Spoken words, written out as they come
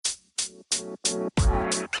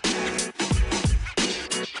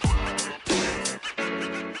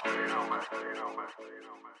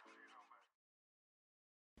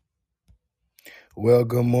Well,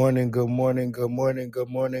 good morning, good morning, good morning, good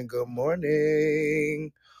morning, good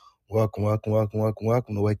morning. Welcome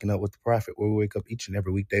to Waking Up with the Prophet, where we wake up each and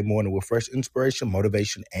every weekday morning with fresh inspiration,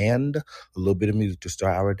 motivation, and a little bit of music to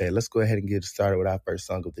start our day. Let's go ahead and get started with our first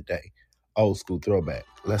song of the day. Old school throwback.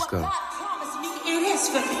 Let's go. What God promised me, it is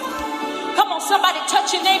for me. Come on, somebody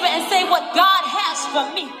touch your neighbor and say, what God has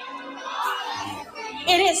for me,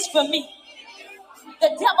 it is for me. The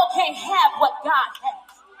devil can't have what God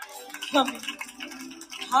has for me.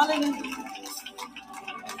 Hallelujah.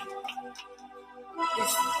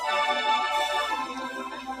 Listen.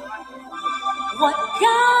 What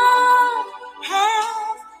God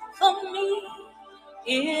has for me,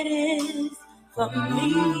 it is for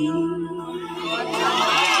me.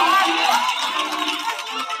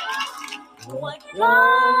 What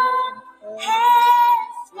God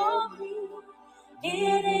has for me,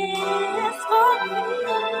 it is for me.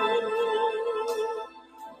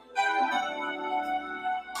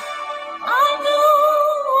 I know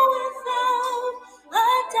without a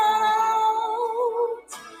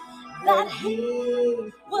doubt that He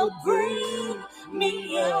will bring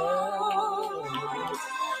me out.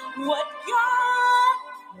 What God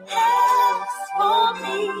has for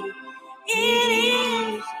me,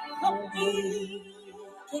 it is for me.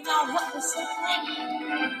 Can y'all help us sing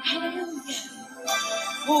that? Hallelujah.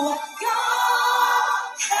 What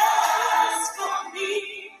God has for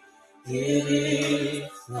me, it is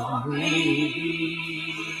for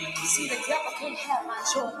me. See, the devil can't have my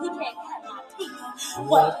joy. He can't have my peace.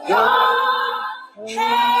 What God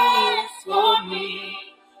has for me,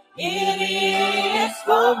 it is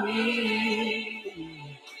for me.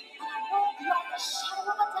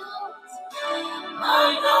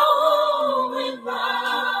 I know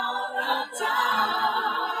without a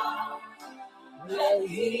doubt that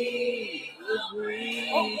He will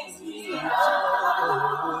bring me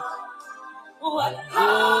out. What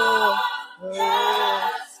God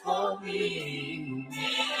has for me, it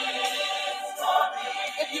is for me.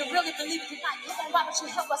 If you really believe it tonight, come on, why don't you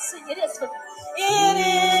help us sing? It is for me.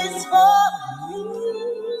 It is for you.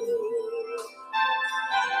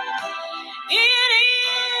 It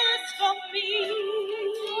is for me.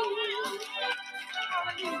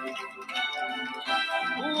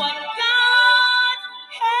 What God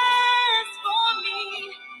has for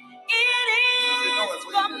me, it is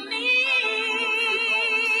for me.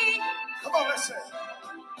 Come on, let's say,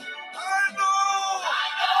 I know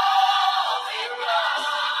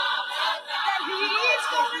that He's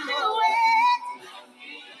going to do it.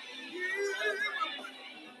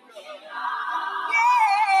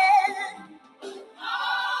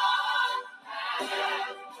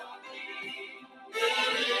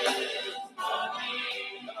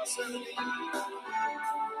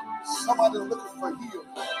 Somebody looking for healing.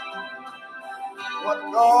 What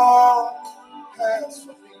God has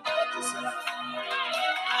for me,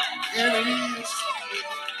 it is for me.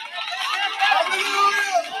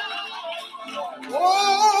 Hallelujah.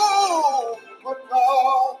 Oh, what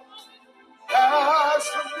God has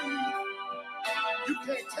for me, you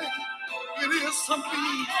can't take it. It is for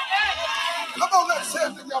me. Come on, let's say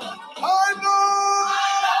it together. I know.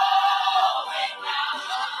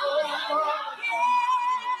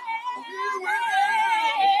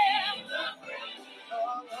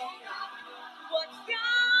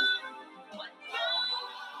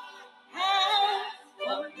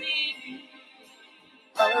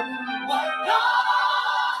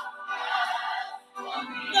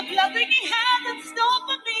 The blessing He has in store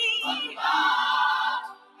for me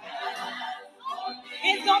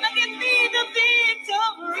is gonna give me the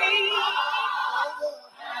victory.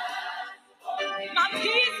 My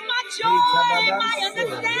peace, my joy, my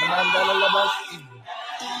understanding.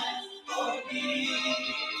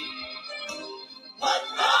 What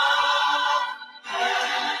God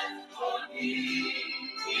has for me,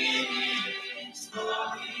 it is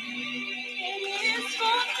for me. It is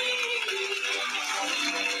for me.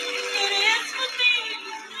 It is for me.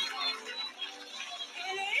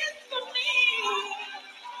 It is for me.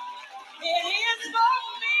 It is for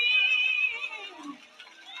me.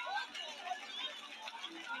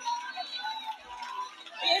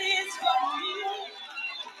 It is for me.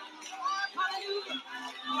 Hallelujah.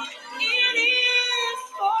 It is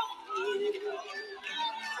for me.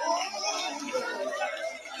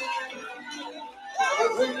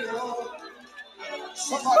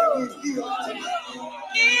 Somebody needs healing tonight.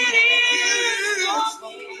 It is for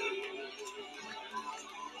me.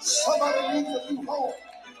 Somebody needs a new home.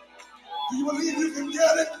 Do you believe you can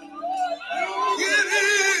get it?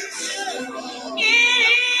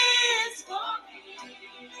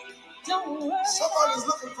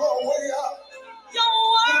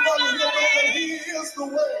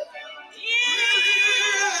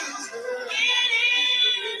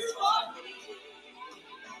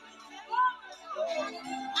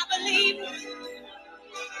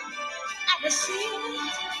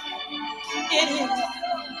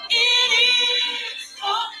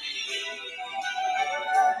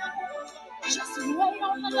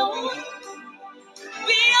 Be of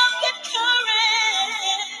good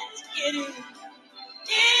courage. It is.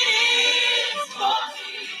 It is for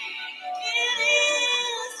me. It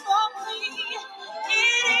is for me.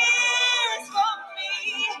 It is for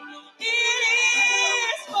me. It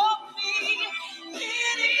is for me.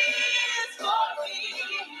 It is for me.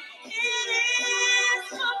 It is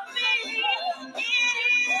for me.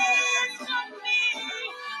 It is for me.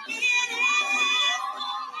 It is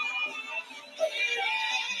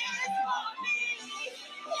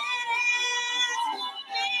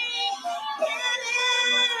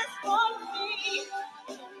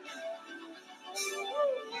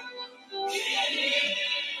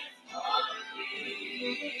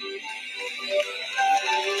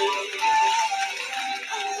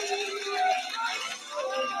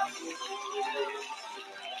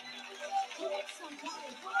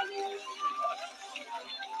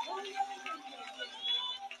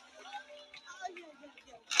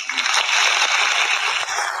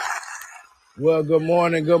Well, good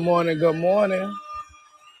morning, good morning, good morning.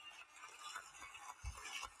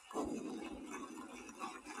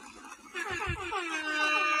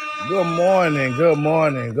 Good morning, good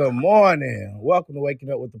morning, good morning. Welcome to Waking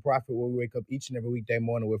Up with the Prophet, where we wake up each and every weekday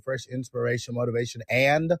morning with fresh inspiration, motivation,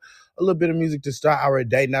 and a little bit of music to start our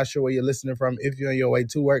day. Not sure where you're listening from. If you're on your way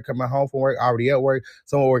to work, coming home from work, already at work,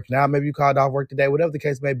 someone working out, maybe you called off work today, whatever the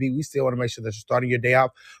case may be, we still want to make sure that you're starting your day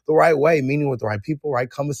out the right way, meaning with the right people, right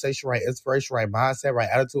conversation, right inspiration, right mindset, right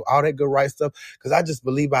attitude, all that good right stuff. Because I just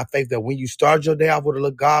believe by faith that when you start your day off with a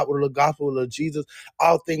little God, with a little gospel, with a little Jesus,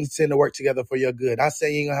 all things tend to work together for your good. Not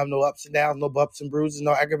saying you ain't gonna have no ups and downs, no bumps and bruises,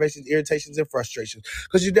 no aggravations, irritations, and frustrations,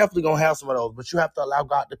 because you're definitely gonna have some of those. But you have to allow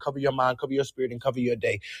God to cover your mind, cover your spirit, and cover your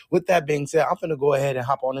day. With that being said, I'm gonna go ahead and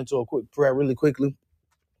hop on into a quick prayer really quickly.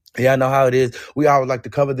 Yeah, I know how it is. We always like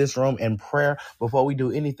to cover this room in prayer before we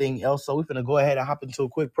do anything else. So we're gonna go ahead and hop into a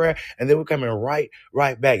quick prayer, and then we're coming right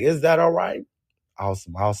back. Is that all right?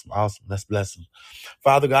 Awesome, awesome, awesome. Let's bless him.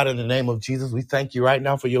 Father God, in the name of Jesus, we thank you right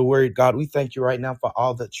now for your word, God. We thank you right now for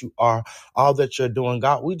all that you are, all that you're doing,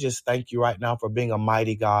 God. We just thank you right now for being a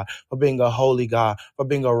mighty God, for being a holy God, for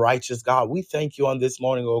being a righteous God. We thank you on this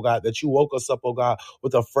morning, oh God, that you woke us up, oh God,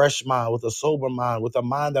 with a fresh mind, with a sober mind, with a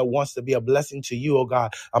mind that wants to be a blessing to you, oh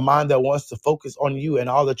God, a mind that wants to focus on you and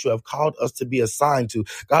all that you have called us to be assigned to.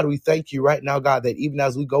 God, we thank you right now, God, that even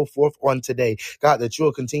as we go forth on today, God, that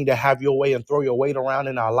you'll continue to have your way and throw your weight around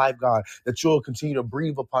in our life, God, that you'll continue to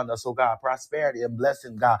breathe upon us, oh God, prosperity and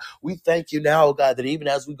blessing, God. We thank you now, oh God, that even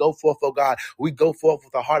as we go forth, oh God, we go forth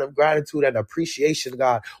with a heart of gratitude and appreciation,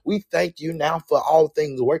 God. We thank you now for all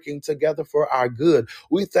things working together for our good.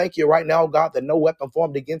 We thank you right now, oh God, that no weapon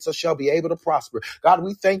formed against us shall be able to prosper. God,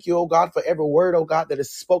 we thank you, oh God, for every word, oh God, that is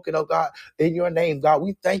spoken, oh God, in your name, God.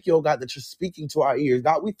 We thank you, oh God, that you're speaking to our ears.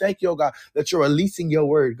 God, we thank you, oh God, that you're releasing your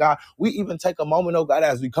word. God, we even take a moment, oh God,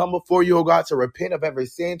 as we come before you, oh God, to repent of every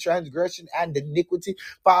sin, transgression, and iniquity.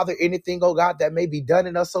 Father, anything, oh God, that may be done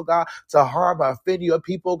in us, oh God, to harm or offend your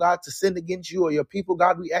people, God, to sin against you or your people,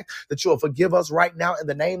 God, we ask that you'll forgive us right now in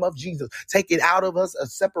the name of Jesus. Take it out of us,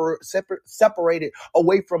 separate it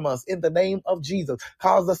away from us in the name of Jesus.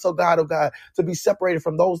 Cause us, oh God, to be separated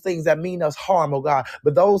from those things that mean us harm, oh God,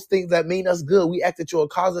 but those things that mean us good, we ask that you will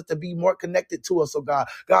cause us to be more connected to us, oh God.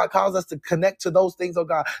 God, cause us to connect to those things, oh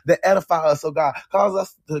God, that edify us, oh God. Cause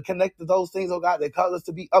us to connect to those things, oh God, that cause us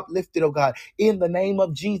to be uplifted, oh God, in the name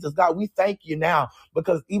of Jesus. God, we thank you now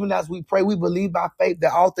because even as we pray, we believe by faith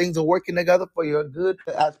that all things are working together for your good.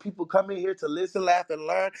 As people come in here to listen, laugh, and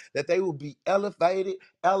learn, that they will be elevated,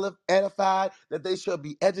 edified, that they shall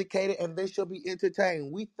be educated, and they shall be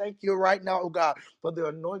entertained. We thank you right now, oh God, for the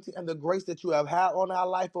anointing and the grace that you have had on our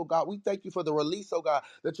life, oh God. We thank you for the release, oh God,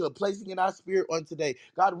 that you're placing in our spirit on today.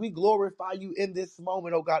 God, we glorify you in this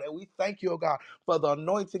moment, oh God, and we thank you, oh God, for the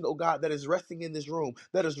anointing, oh God, that is resting in this room,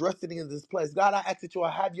 that is resting in this place. God, I ask that you will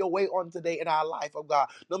have your way on today in our life, oh God.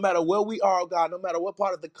 No matter where we are, oh God, no matter what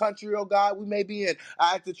part of the country, oh God, we may be in,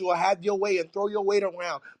 I ask that you will have your way and throw your weight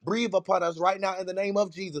around. Breathe upon us right now in the name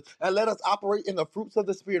of Jesus. And let us operate in the fruits of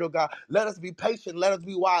the Spirit, oh God. Let us be patient. Let us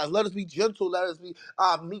be wise. Let us be gentle. Let us be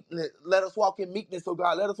meekness. Let us walk in meekness, oh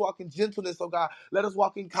God. Let us walk in gentleness, oh God. Let us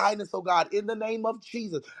walk in kindness, oh God, in the name of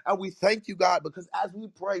Jesus. And we thank you, God, because as we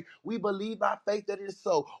pray, we believe by faith that it is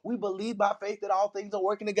so. We believe by faith that all things are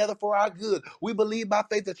working together for our good. We believe by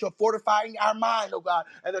faith that you're fortifying our mind, oh God,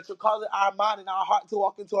 and that you're causing our mind and our heart to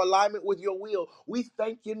walk into alignment with your will. We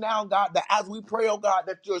thank you now, God, that as we pray, oh God,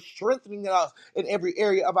 that you're strengthening us in every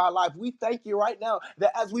area of our life. We thank you right now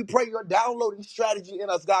that as we pray, you're downloading strategy in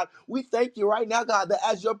us, God. We thank you right now, God, that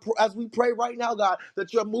as we pray right now, God,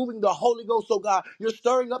 that you're moving the Holy Ghost, oh God. You're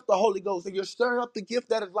stirring up the Holy Ghost and you're stirring up the gift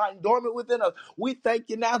that is lying dormant within us. We thank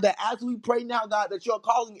you now that as we pray now, God, that you're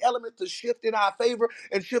causing elements to shift in our favor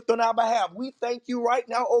and shift on our behalf. We thank you right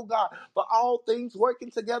now, oh God, for all things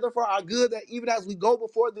working together for our good, that even as we go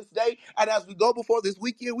before this day and as we go before this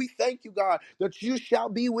weekend, we thank you, God, that you shall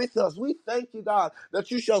be with us. We thank you, God,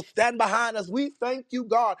 that you shall stand behind us. We thank you,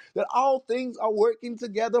 God, that all things are working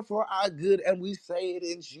together for our good, and we say it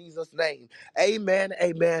in Jesus' name. Amen,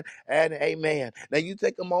 amen, and amen. Now you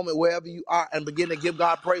take a moment wherever you are and begin to give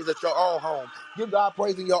God praise at your own home. Give God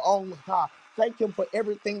praise in your own car. Thank him for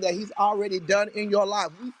everything that he's already done in your life.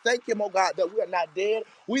 We thank him, oh God, that we are not dead.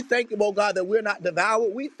 We thank him, oh God, that we're not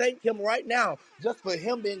devoured. We thank him right now just for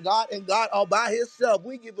him being God and God all by himself.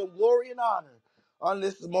 We give him glory and honor on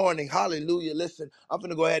this morning. Hallelujah. Listen, I'm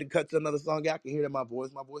going to go ahead and cut to another song. Y'all can hear it in my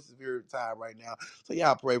voice. My voice is very tired right now. So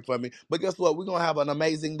y'all pray for me. But guess what? We're going to have an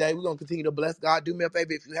amazing day. We're going to continue to bless God. Do me a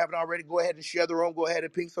favor. If you haven't already, go ahead and share the room. Go ahead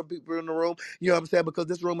and ping some people in the room. You know what I'm saying? Because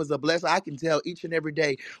this room is a blessing. I can tell each and every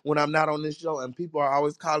day when I'm not on this show and people are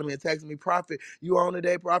always calling me and texting me, Prophet, you on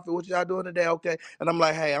today? Prophet, what y'all doing today? Okay. And I'm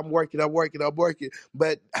like, hey, I'm working.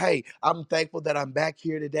 But hey, I'm thankful that I'm back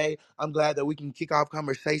here today. I'm glad that we can kick off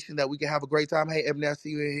conversation, that we can have a great time. Hey, Ebony, I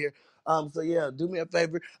see you in here. So yeah, do me a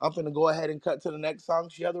favor. I'm finna go ahead and cut to the next song.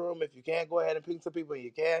 Share the room. If you can, go ahead and ping some people and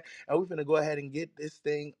you can. And we're finna go ahead and get this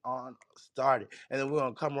thing on started. And then we're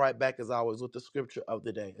gonna come right back as always with the scripture of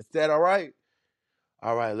the day. Is that all right?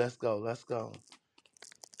 All right, let's go. Let's go.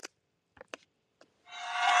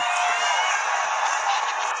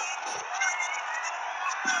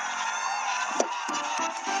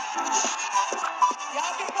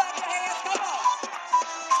 Y'all can clap your hands. Come on.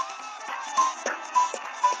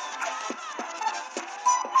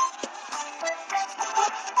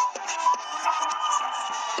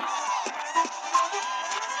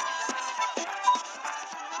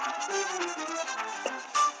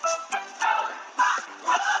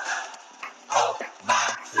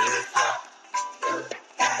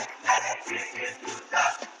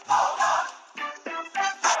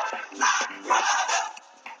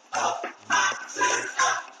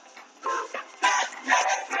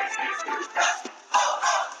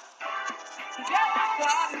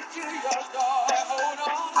 God is to your door. Hold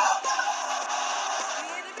on.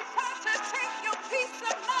 Enemy tries to take your peace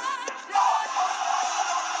of mind. Grab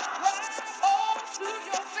hold to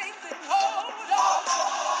your faith and hold on.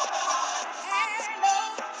 And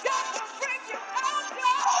God will bring you out,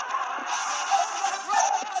 brother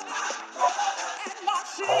and my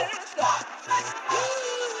sister.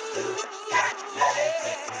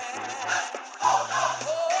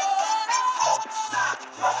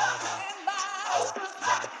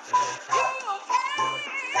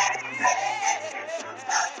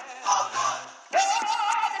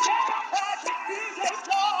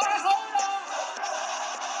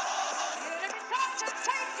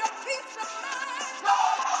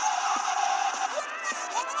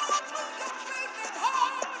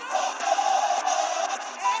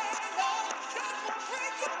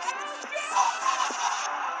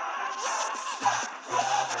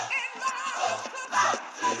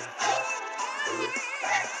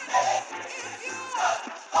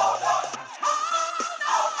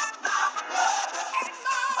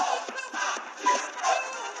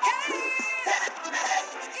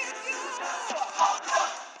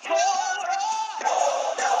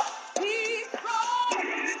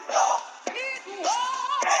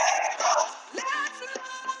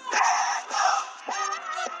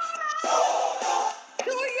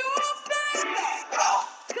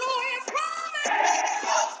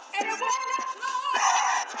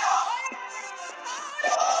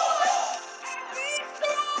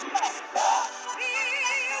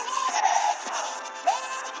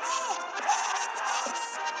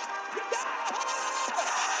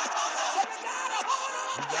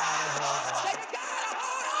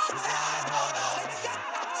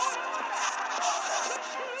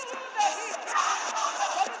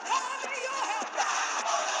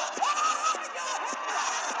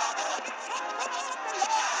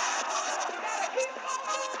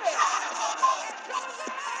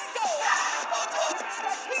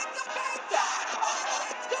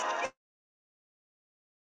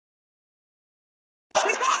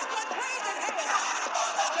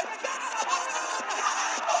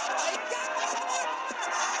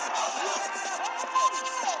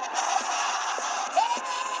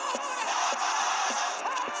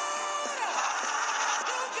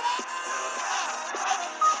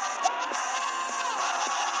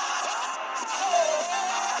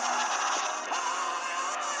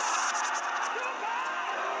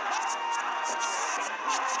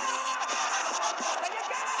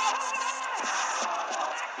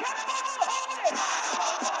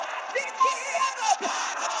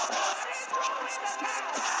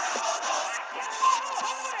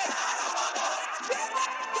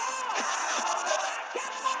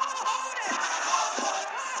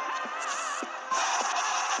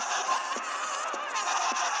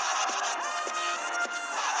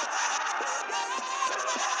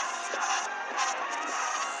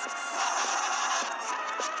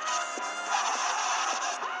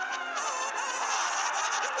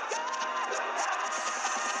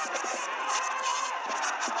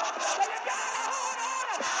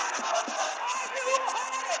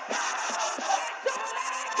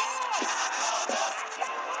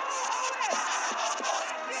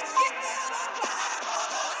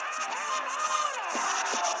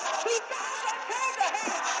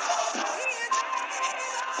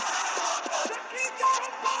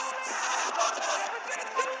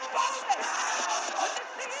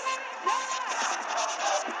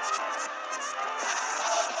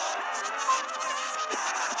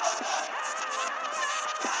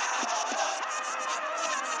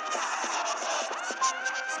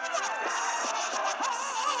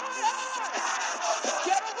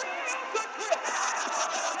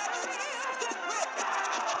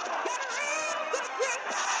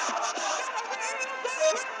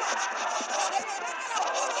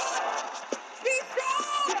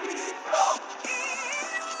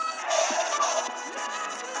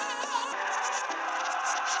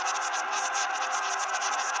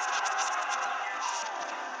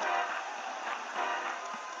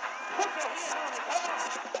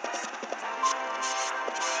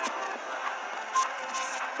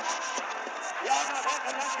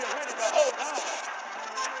 learning to hold on.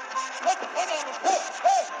 Put the foot on the foot.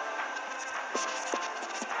 Hey!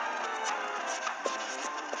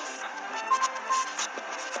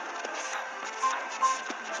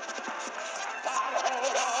 Gotta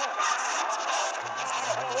hold on.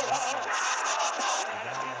 Gotta hold on. You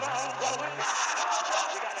gotta keep on going.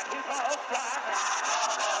 You gotta keep on striving.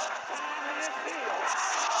 Time is still.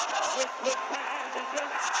 With transition.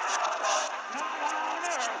 Not on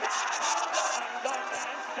earth. Don't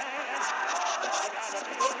stand. You gotta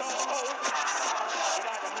feel no hope. You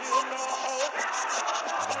gotta feel no hope.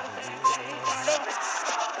 Some things ain't eternal.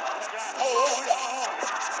 You gotta hold on.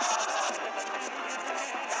 Everything in your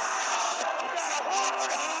hand. You gotta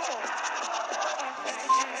hold on. Everything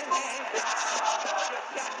in your hand.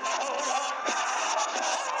 You gotta hold on.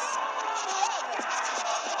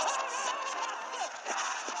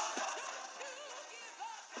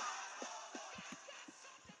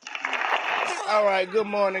 All right, good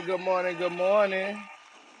morning, good morning, good morning.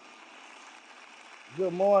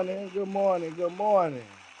 Good morning, good morning, good morning.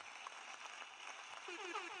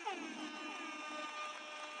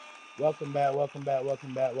 Welcome back, welcome back,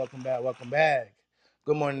 welcome back, welcome back, welcome back.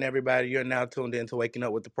 Good morning, everybody. You're now tuned in to Waking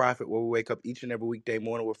Up with the Prophet, where we wake up each and every weekday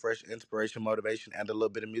morning with fresh inspiration, motivation, and a little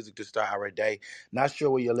bit of music to start our day. Not sure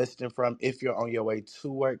where you're listening from. If you're on your way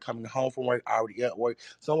to work, coming home from work, already at work,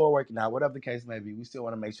 somewhere working out, whatever the case may be, we still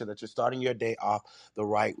want to make sure that you're starting your day off the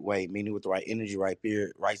right way, meaning with the right energy,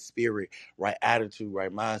 right spirit, right attitude,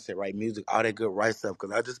 right mindset, right music, all that good right stuff.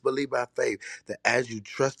 Because I just believe by faith that as you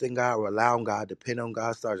trust in God or allow God, depend on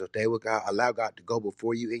God, start your day with God, allow God to go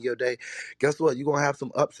before you in your day, guess what? You're going to have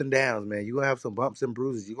some ups and downs, man. You're going to have some bumps and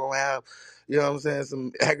bruises. You're going to have, you know what I'm saying,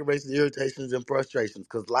 some aggravations, irritations, and frustrations,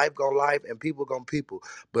 because life going to life and people going to people.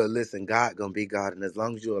 But listen, God going to be God. And as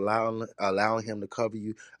long as you allowing him to cover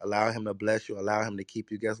you, allow him to bless you, allow him to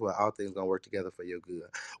keep you, guess what? All things going to work together for your good.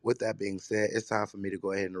 With that being said, it's time for me to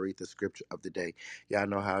go ahead and read the scripture of the day. Y'all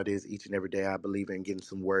know how it is each and every day. I believe in getting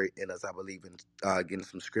some word in us. I believe in getting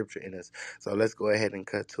some scripture in us. So let's go ahead and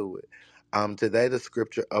cut to it. Today, the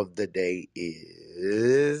scripture of the day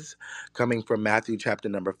is coming from Matthew chapter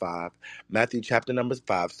number 5. Matthew chapter number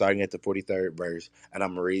 5, starting at the 43rd verse, and I'm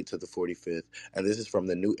going to read to the 45th. And this is from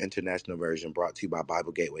the New International Version, brought to you by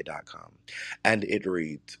BibleGateway.com. And it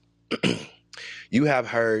reads, You have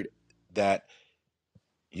heard that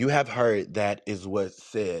is what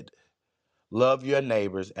said, love your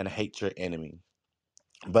neighbors and hate your enemy.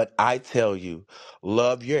 But I tell you,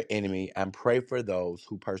 love your enemy and pray for those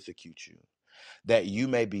who persecute you, that you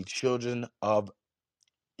may be children of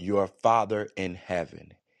your Father in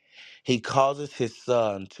heaven. He causes his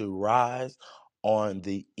sun to rise on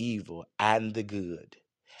the evil and the good,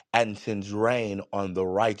 and sends rain on the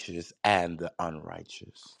righteous and the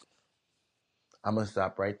unrighteous. I'm gonna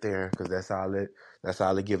stop right there because that's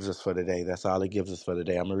all it gives us for today. That's all it gives us for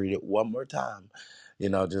today. I'm gonna read it one more time.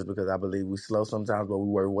 Just because I believe we slow sometimes, but we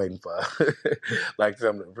were waiting for like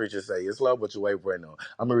some of the preachers say, it's slow, but you wait for it. No.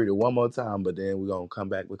 I'm gonna read it one more time, but then we're gonna come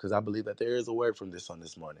back because I believe that there is a word from this on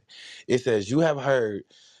this morning. It says, You have heard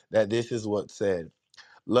that this is what said,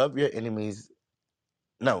 love your enemies.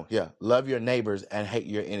 No, yeah. Love your neighbors and hate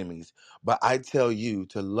your enemies. But I tell you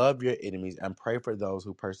to love your enemies and pray for those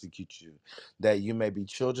who persecute you, that you may be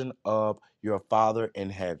children of your Father in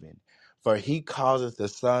heaven. For he causes the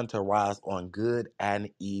sun to rise on good and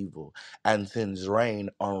evil, and sends rain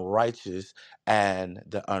on righteous and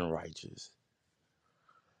the unrighteous.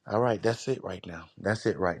 All right, that's it right now. That's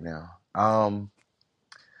it right now.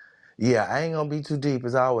 Yeah, I ain't gonna be too deep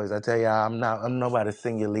as always. I tell you, I'm nobody's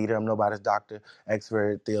senior leader, I'm nobody's doctor,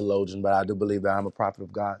 expert, theologian, but I do believe that I'm a prophet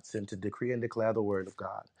of God, sent to decree and declare the word of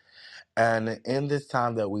God. And in this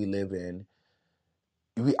time that we live in,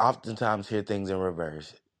 we oftentimes hear things in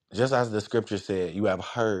reverse. Just as the scripture said, you have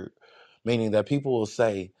heard, meaning that people will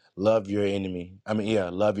say, love your enemy.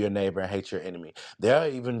 Love your neighbor and hate your enemy. There are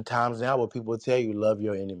even times now where people will tell you, love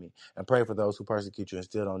your enemy and pray for those who persecute you and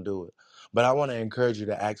still don't do it. But I want to encourage you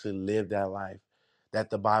to actually live that life that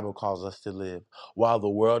the Bible calls us to live. While the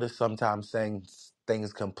world is sometimes saying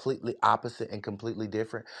things completely opposite and completely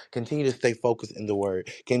different, continue to stay focused in the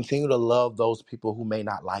word. Continue to love those people who may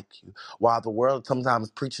not like you. While the world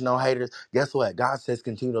sometimes preaching on haters, guess what? God says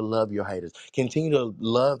continue to love your haters. Continue to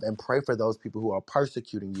love and pray for those people who are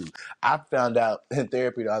persecuting you. I found out in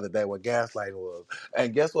therapy the other day what gaslighting was.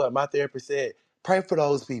 And guess what? My therapist said, pray for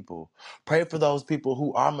those people. Pray for those people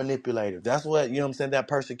who are manipulative. That's what, that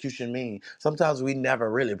persecution means. Sometimes we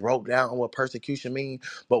never really broke down on what persecution means.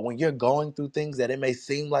 But when you're going through things that it may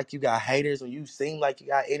seem like you got haters or you seem like you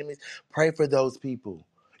got enemies, pray for those people.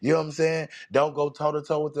 You know what I'm saying? Don't go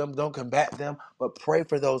toe-to-toe with them. Don't combat them, but pray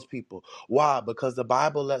for those people. Why? Because the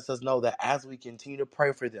Bible lets us know that as we continue to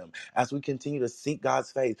pray for them, as we continue to seek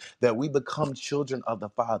God's face, that we become children of the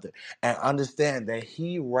Father and understand that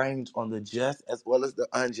He reigns on the just as well as the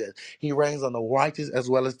unjust. He reigns on the righteous as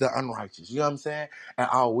well as the unrighteous. You know what I'm saying? And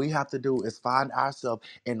all we have to do is find ourselves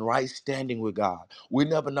in right standing with God. We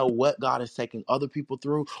never know what God is taking other people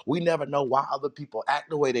through. We never know why other people act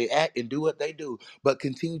the way they act and do what they do. But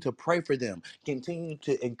continue to pray for them. Continue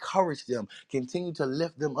to encourage them. Continue to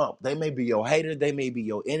lift them up. They may be your haters. They may be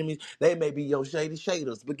your enemies. They may be your shady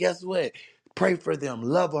shaders. But guess what? Pray for them,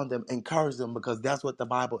 love on them, encourage them, because that's what the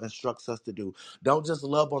Bible instructs us to do. Don't just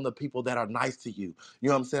love on the people that are nice to you. You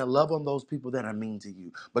know what I'm saying? Love on those people that are mean to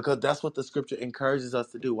you, because that's what the scripture encourages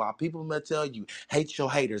us to do. While people may tell you, hate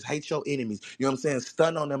your haters, hate your enemies, you know what I'm saying?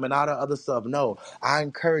 Stun on them and all that other stuff. No, I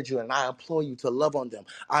encourage you and I implore you to love on them.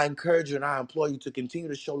 I encourage you and I implore you to continue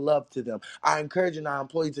to show love to them. I encourage you and I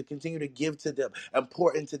implore you to continue to give to them and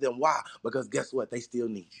pour into them. Why? Because guess what? They still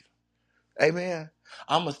need you. Amen.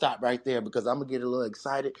 I'm going to stop right there because I'm going to get a little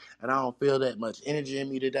excited and I don't feel that much energy in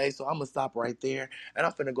me today. So I'm going to stop right there and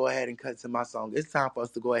I'm going to go ahead and cut to my song. It's time for us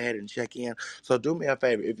to go ahead and check in. So do me a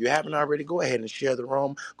favor. If you haven't already, go ahead and share the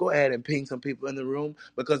room. Go ahead and ping some people in the room,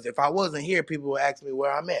 because if I wasn't here, people would ask me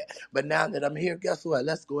where I'm at. But now that I'm here, guess what?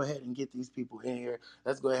 Let's go ahead and get these people in here.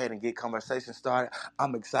 Let's go ahead and get conversation started.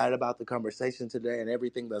 I'm excited about the conversation today and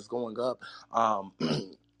everything that's going up.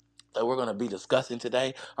 That we're going to be discussing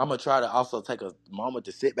today. I'm going to try to also take a moment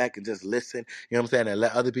to sit back and just listen, you know what I'm saying, and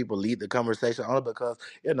let other people lead the conversation, only because,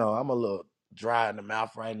 I'm a little dry in the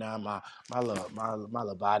mouth right now. My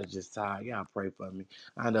little body just tired. Y'all pray for me.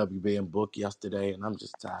 I ended up being booked yesterday, and I'm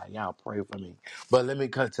just tired. Y'all pray for me. But let me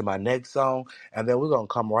cut to my next song, and then we're going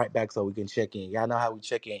to come right back so we can check in. Y'all know how we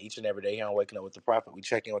check in each and every day here on Waking Up with the Prophet. We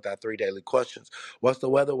check in with our 3 daily questions. What's the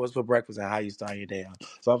weather? What's for breakfast? And how you start your day out.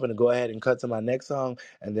 So I'm going to go ahead and cut to my next song,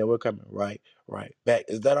 and then we're coming right back.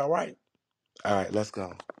 Is that all right? All right, let's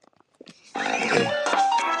go.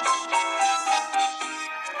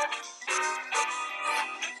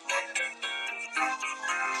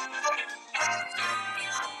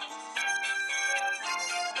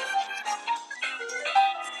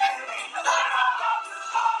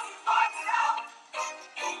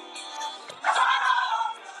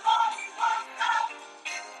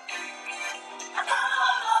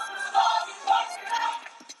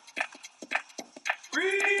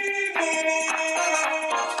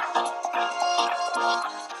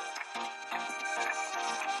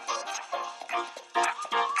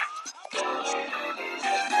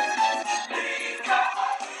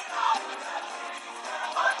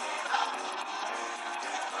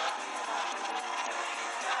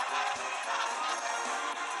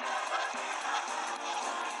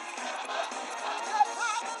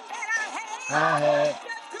 I had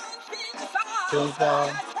too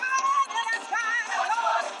far.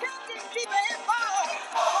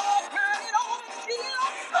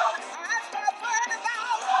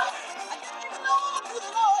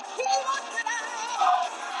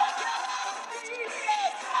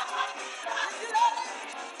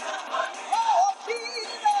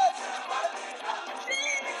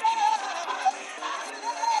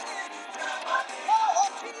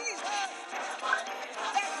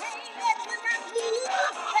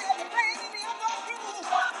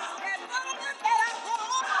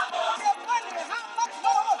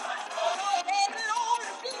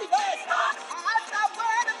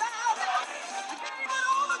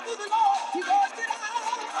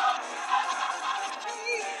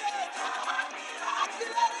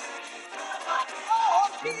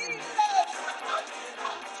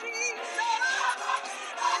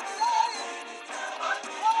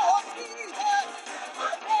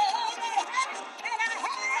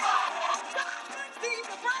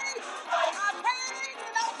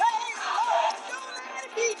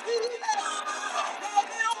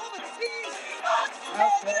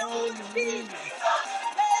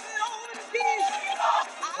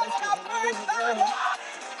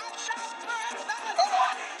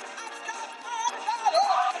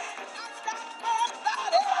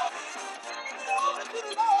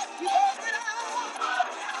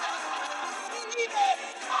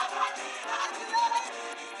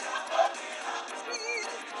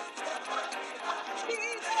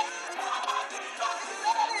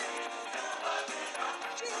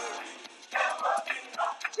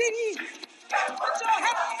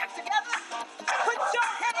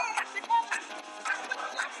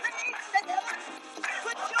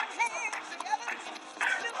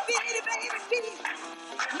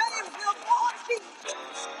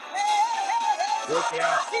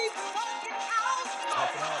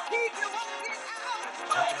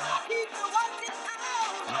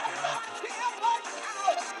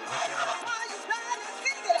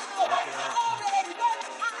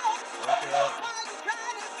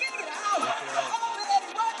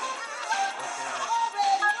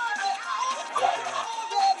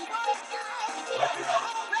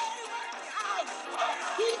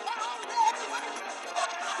 already working.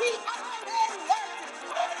 He already working.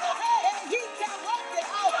 Hey, he can work it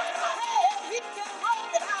out. Hey, he can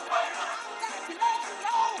work it out. I've got to let you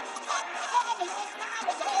know from a long time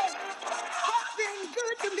ago. God's been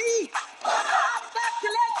good to me. I've got to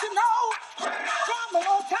let you know from a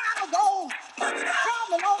long time ago. From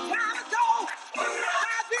a long time ago.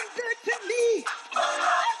 God's been good to me.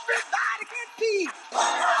 Everybody can see.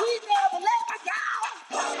 He never let me down.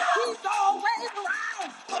 He's always around.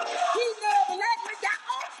 He never let me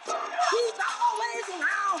down. He's always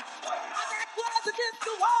around. My back was against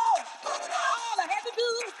the wall. All I had to do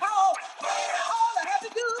was call. All I had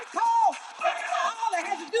to do was call. All I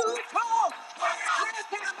had to do was call. Last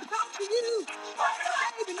time I talked to you,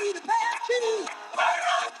 baby need a pair of shoes.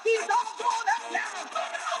 He's all grown up now.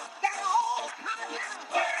 Got a whole car now.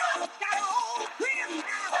 Got a whole crib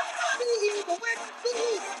now. He even went to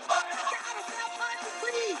sea. Got himself money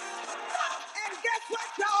free. And guess what,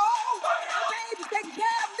 y'all? My baby taking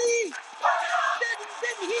care of me.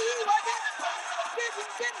 Didn't he work it?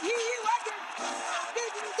 Didn't he work it?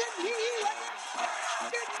 Didn't he work it?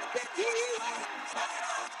 Didn't he work it?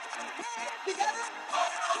 Hands together.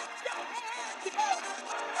 Put your hands together.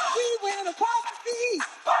 We went across the sea.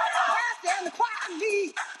 Past and the choir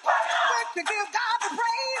me. Went to give God the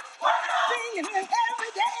praise. Singing him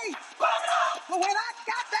every day. But when I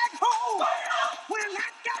got back home, when I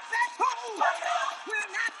got back home, when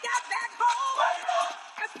I got back home,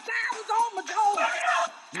 a sign was on my door.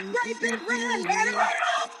 Great big red letter,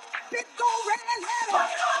 big old red letter,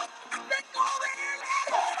 big old red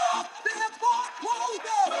letter. Saying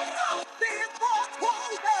foreclosure, saying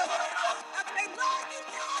foreclosure. I say, Lord, you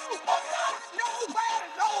know where to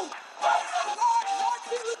go. Lord,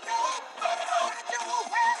 you know, I know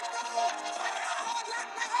where to go. Lord, let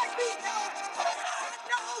my heart be known. I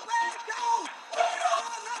know where to go.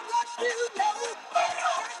 Lord, let you know.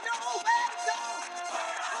 I know where to go.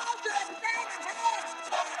 All the everything I had.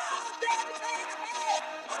 All the everything I had.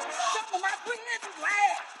 Some of my friends was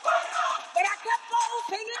glad. But I kept on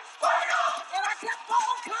singing. And I kept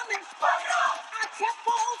on coming. I kept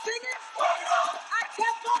on singing. I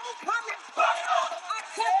kept on coming. I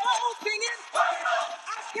kept on singing.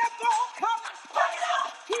 I kept on coming.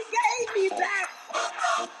 He gave me back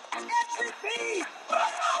everything.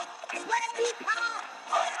 Brand new car.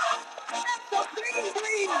 And so bling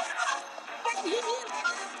bling. But he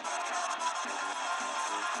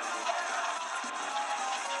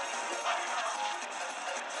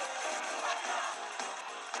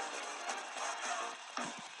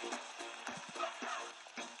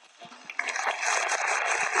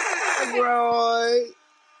Roy.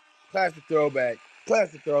 Classic throwback.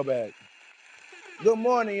 Classic throwback. Good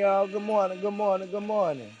morning, y'all. Good morning. Good morning. Good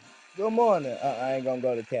morning. Good morning. I ain't gonna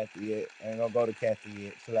go to Kathy yet. I ain't gonna go to Kathy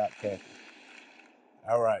yet. Chill out, Kathy.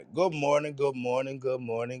 All right. Good morning. Good morning. Good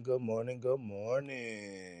morning. Good morning. Good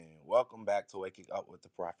morning. Welcome back to Waking Up with the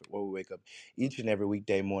Prophet, where we wake up each and every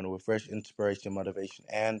weekday morning with fresh inspiration, motivation,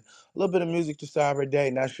 and a little bit of music to start our day.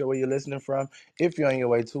 Not sure where you're listening from. If you're on your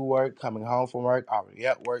way to work, coming home from work, already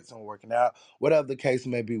at work, someone working out, whatever the case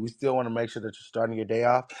may be, we still want to make sure that you're starting your day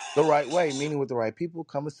off the right way, meaning with the right people,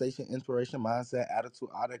 conversation, inspiration, mindset, attitude,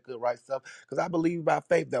 all that good right stuff. Because I believe by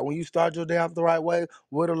faith that when you start your day off the right way,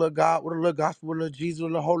 with a little God, with a little gospel, with a little Jesus,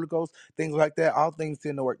 with a little Holy Ghost, things like that, all things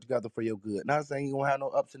tend to work together for your good. Not saying you won't have no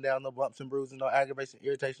ups and downs, no bumps and bruises, no aggravation,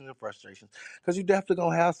 irritation, and frustrations, because you definitely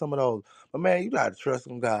going to have some of those. But man, you got to trust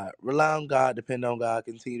on God. Rely on God, depend on God,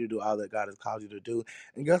 continue to do all that God has called you to do.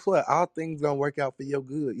 And guess what? All things going to work out for your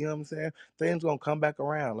good. You know what I'm saying? Things going to come back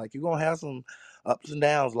around. Like you're going to have some ups and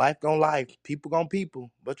downs. Life going to life. People going to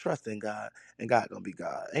people. But trust in God, and God going to be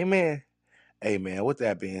God. Amen. Hey man, with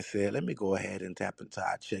that being said, let me go ahead and tap into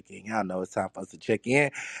our check-in. Y'all know it's time for us to check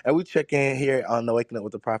in. And we check in here on the Waking Up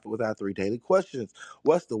with the Prophet with our 3 daily questions.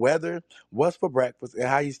 What's the weather? What's for breakfast? And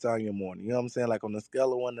how you starting your morning? You know what I'm saying? Like on a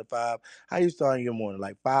scale of 1 to 5, how you starting your morning?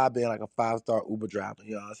 Like 5 being like a 5-star Uber driver.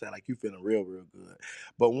 You know what I'm saying? Like you feeling real, real good.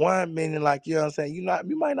 But 1 meaning like, you know what I'm saying?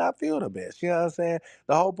 You might not feel the best. You know what I'm saying?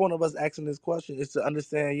 The whole point of us asking this question is to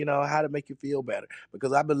understand, how to make you feel better.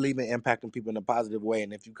 Because I believe in impacting people in a positive way.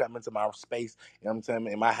 And if you come into my space, you know what I'm saying,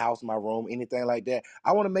 in my house, my room, anything like that,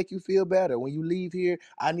 I want to make you feel better. When you leave here,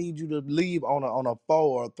 I need you to leave on a 4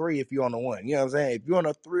 or a 3 if you're on a 1. You know what I'm saying? If you're on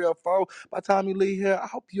a 3 or 4, by the time you leave here, I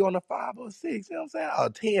hope you're on a 5 or a 6. You know what I'm saying? Or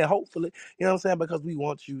 10, hopefully. You know what I'm saying? Because we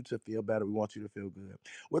want you to feel better. We want you to feel good.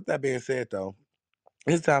 With that being said, though,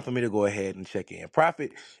 it's time for me to go ahead and check in.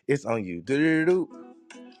 Prophet, it's on you. Do-do-do-do.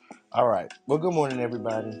 All right. Well, good morning,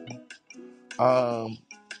 everybody.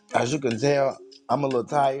 As you can tell, I'm a little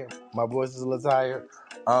tired. My voice is a little tired.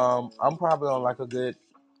 I'm probably on like a good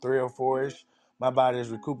 3 or 4-ish, My body is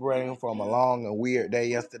recuperating from a long and weird day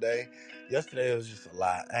yesterday. Yesterday was just a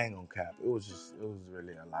lot. I ain't gonna cap. It was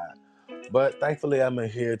really a lot. But thankfully, I'm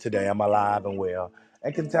here today. I'm alive and well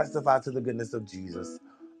and can testify to the goodness of Jesus.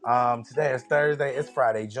 Today is Thursday. It's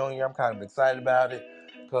Friday Junior. I'm kind of excited about it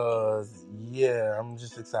because, yeah, I'm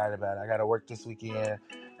just excited about it. I got to work this weekend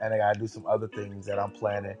and I got to do some other things that I'm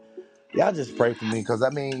planning. Y'all just pray for me because, I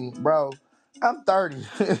mean, bro, I'm 30.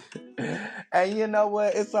 And you know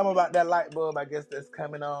what? It's something about that light bulb, I guess, that's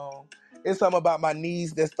coming on. It's something about my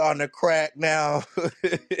knees that's starting to crack now.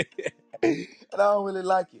 And I don't really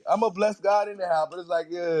like it. I'm a blessed God anyhow, but it's like,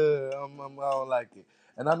 yeah, I don't like it.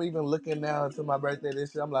 And I'm even looking now to my birthday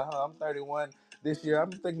this year. I'm like, I'm 31 this year.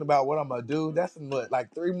 I'm thinking about what I'm going to do. That's in what,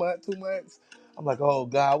 like 3 months, 2 months? I'm like, oh,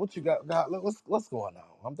 God, what you got? God, look, what's going on?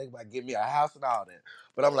 I'm thinking about getting me a house and all that.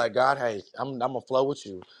 But I'm like, God, hey, I'm going to flow with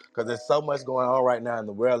you because there's so much going on right now in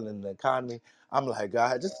the world and the economy. I'm like,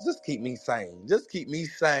 God, just keep me sane. Just keep me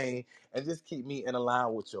sane and just keep me in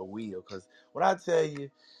line with your will. Because when I tell you,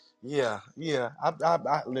 yeah.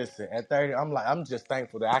 I listen. At 30, I'm just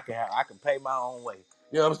thankful that I can pay my own way.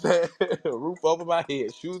 You know what I'm saying? Roof over my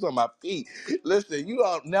head, shoes on my feet. Listen, you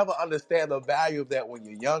don't never understand the value of that when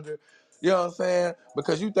you're younger. You know what I'm saying?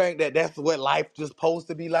 Because you think that that's what life just supposed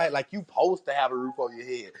to be like. Like you supposed to have a roof over your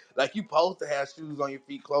head. Like you supposed to have shoes on your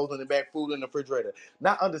feet, clothes on your back, food in the refrigerator.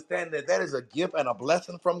 Not understanding that that is a gift and a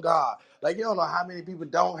blessing from God. Like you don't know how many people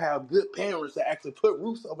don't have good parents that actually put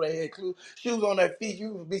roofs over their head, shoes on their feet.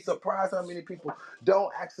 You would be surprised how many people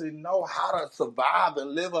don't actually know how to survive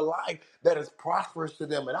and live a life that is prosperous to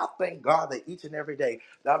them. And I thank God that each and every day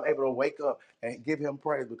that I'm able to wake up and give him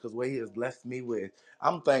praise because what he has blessed me with.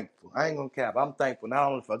 I'm thankful. I ain't gonna cap. I'm thankful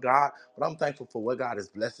not only for God, but I'm thankful for what God is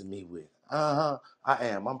blessing me with. I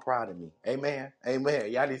am. I'm proud of me. Amen.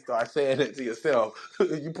 Amen. Y'all need to start saying that to yourself.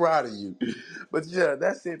 You proud of you. But yeah,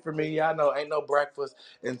 that's it for me. Y'all know ain't no breakfast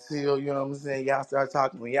until, you know what I'm saying, y'all start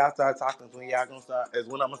talking. When y'all start talking, when y'all gonna start is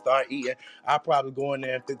when I'm gonna start eating. I'll probably go in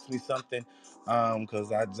there and fix me something.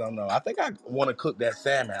 Cause I don't know. I think I want to cook that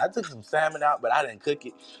salmon. I took some salmon out, but I didn't cook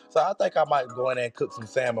it. So I think I might go in there and cook some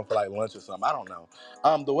salmon for like lunch or something. I don't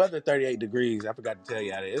know. The weather 38 degrees. I forgot to tell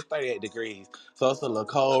y'all that. It's 38 degrees. So it's a little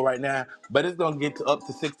cold right now, but it's gonna get to up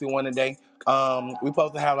to 61 today. We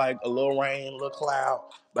supposed to have like a little rain, a little cloud.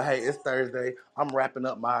 But hey, it's Thursday. I'm wrapping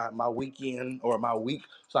up my weekend or my week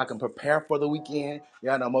so I can prepare for the weekend.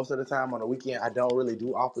 Y'all know most of the time on the weekend I don't really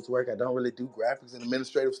do office work. I don't really do graphics and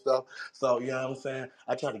administrative stuff. So you know what I'm saying?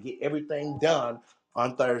 I try to get everything done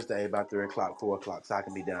on Thursday about 3 o'clock, 4 o'clock so I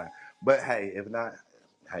can be done. But hey, if not,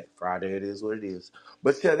 hey, Friday it is what it is.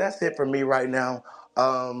 But yeah, that's it for me right now.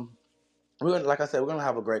 We're gonna, like I said, we're gonna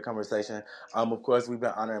have a great conversation. Of course, we've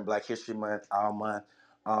been honoring Black History Month all month.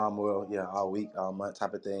 All week, all month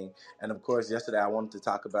type of thing. And of course, yesterday I wanted to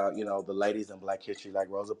talk about, the ladies in Black history,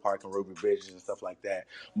 like Rosa Parks and Ruby Bridges and stuff like that.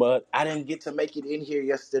 But I didn't get to make it in here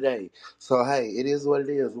yesterday. So hey, it is what it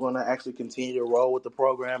is. We're gonna actually continue to roll with the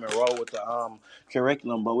program and roll with the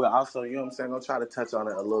curriculum. But we're also, you know what I'm saying, gonna try to touch on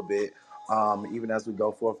it a little bit. Even as we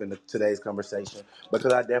go forth in today's conversation,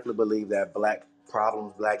 because I definitely believe that Black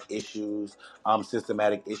problems, Black issues,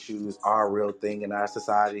 systematic issues are a real thing in our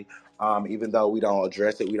society. Even though we don't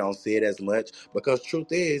address it, we don't see it as much. Because truth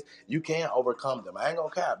is, you can overcome them. I ain't gonna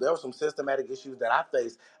cap. There were some systematic issues that I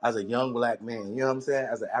faced as a young Black man. You know what I'm saying?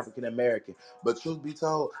 As an African American. But truth be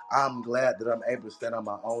told, I'm glad that I'm able to stand on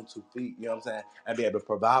my own 2 feet. You know what I'm saying? And be able to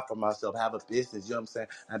provide for myself, have a business. You know what I'm saying?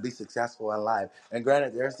 And be successful in life. And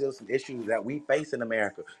granted, there's still some issues that we face in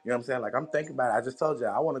America. You know what I'm saying? Like I'm thinking about it. I just told you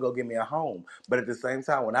I want to go get me a home. But at the same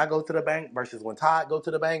time, when I go to the bank versus when Todd go to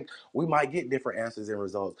the bank, we might get different answers and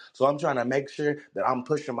results. So I'm trying to make sure that I'm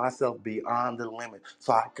pushing myself beyond the limit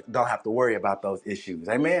so I don't have to worry about those issues.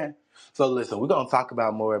 Amen? So listen, we're going to talk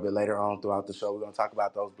about more of it later on throughout the show. We're going to talk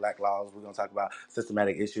about those Black laws. We're going to talk about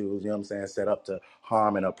systematic issues, you know what I'm saying, set up to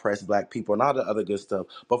harm and oppress Black people and all the other good stuff.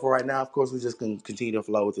 But for right now, of course, we just can continue to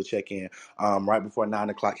flow with the check-in right before 9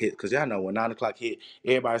 o'clock hit. Because y'all know when 9 o'clock hit,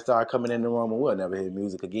 everybody start coming in the room and we'll never hear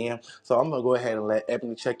music again. So I'm going to go ahead and let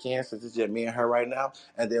Ebony check in since it's just me and her right now.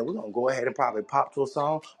 And then we're going to go ahead and probably pop to a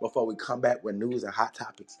song before we come back with news and hot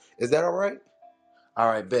topics. Is that all right? All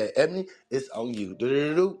right, bet. Ebony, it's on you.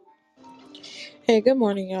 Do-do-do-do. Hey, good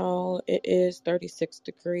morning, y'all. It is 36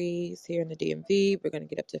 degrees here in the DMV. We're going to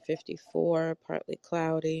get up to 54, partly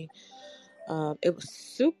cloudy. It was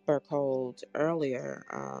super cold earlier.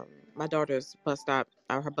 My daughter's bus stop,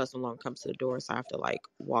 her bus no longer comes to the door, so I have to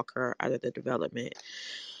walk her out of the development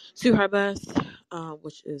to her bus,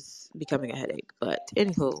 which is becoming a headache. But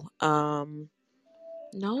anywho,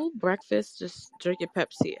 no breakfast, just drinking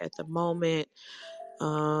Pepsi at the moment.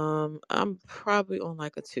 I'm probably on a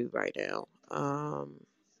 2 right now.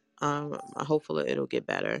 Hopefully it'll get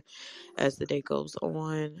better as the day goes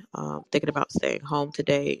on. Thinking about staying home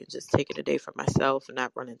today and just taking a day for myself and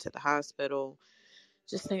not running to the hospital.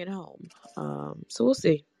 Just staying home. So we'll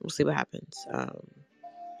see. We'll see what happens.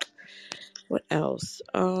 What else?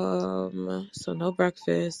 So no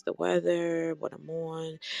breakfast, the weather, what I'm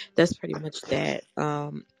on. That's pretty much that.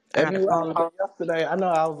 I got a Any what call. happened yesterday? I know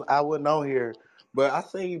I wasn't on here, but I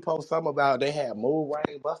seen you post something about they had move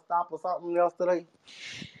rain bus stop or something yesterday.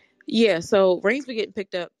 Yeah, so rain's been getting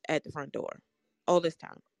picked up at the front door all this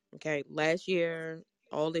time. Okay, last year,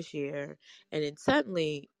 all this year, and then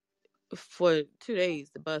suddenly for 2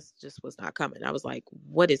 days the bus just was not coming. I was like,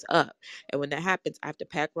 "What is up?" And when that happens, I have to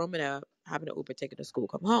pack Roman up, having an Uber ticket to school,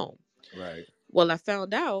 come home. Right. Well, I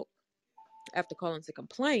found out after calling to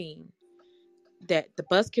complain that the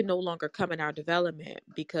bus can no longer come in our development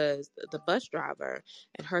because the bus driver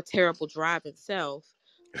and her terrible driving self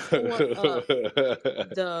tore up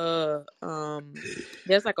the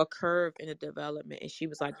there's like a curve in the development and she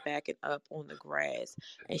was like backing up on the grass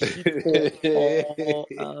and she tore all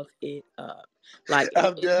of it up. Like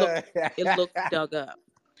I'm done. it looked dug up.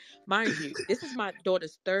 Mind you, this is my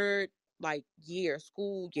daughter's third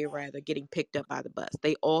school year rather, getting picked up by the bus.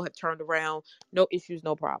 They all have turned around, no issues,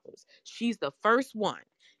 no problems. She's the first one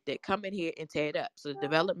that come in here and tear it up. So the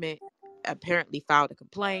development apparently filed a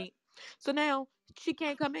complaint. So now she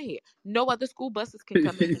can't come in here. No other school buses can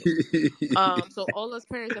come in here. So all us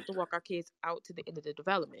parents have to walk our kids out to the end of the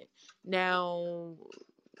development. Now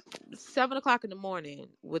 7 o'clock in the morning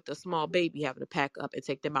with a small baby, having to pack up and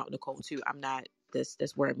take them out in the cold too. I'm not.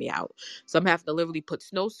 That's wearing me out. So I'm having to literally put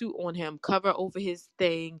snowsuit on him, cover over his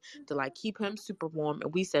thing to like keep him super warm.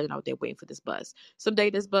 And we sitting out there waiting for this bus. Some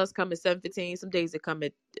day this bus come at 7:15. Some days it come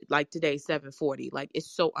at like today 7:40. Like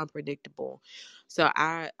it's so unpredictable. So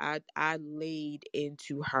I laid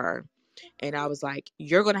into her, and I was like,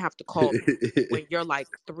 "You're gonna have to call me when you're like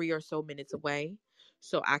 3 or so minutes away."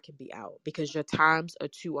 So I can be out because your times are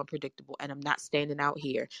too unpredictable and I'm not standing out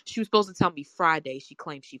here. She was supposed to tell me Friday. She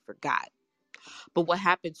claimed she forgot. But what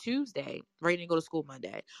happened Tuesday, Rain didn't go to school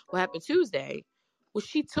Monday. What happened Tuesday was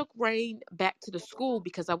she took Rain back to the school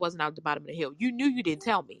because I wasn't out at the bottom of the hill. You knew you didn't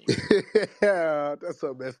tell me. Yeah, that's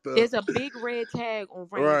so messed up. There's a big red tag on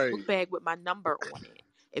Rain's Right. book bag with my number on it.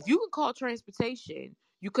 If you could call transportation,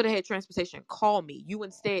 you could have had transportation call me. You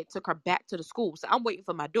instead took her back to the school. So I'm waiting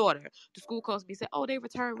for my daughter. The school calls me and said, "Oh, they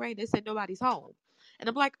returned Rain. They said nobody's home." And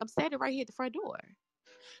I'm like, I'm standing right here at the front door.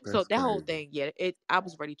 So That's that whole crazy. thing, yeah, I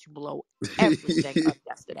was ready to blow everything up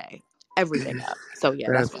yesterday. Everything up. So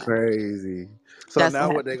yeah, That's that's what happened. crazy. So That's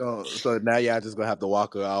now what what they happened. gonna? So now y'all just gonna have to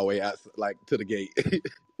walk her all the way out, like to the gate.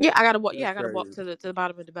 Yeah, I gotta walk. Yeah, That's I gotta walk crazy. to the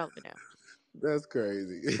bottom of the development now. That's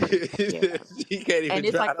crazy. Yeah, She can't even and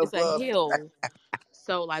it's like drive the it's a bus. hill.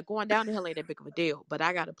 So like going down the hill ain't that big of a deal, but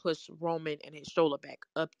I gotta push Roman and his stroller back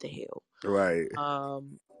up the hill. Right.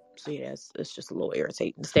 Um, so yeah, it's just a little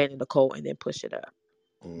irritating. Stand in the cold and then push it up.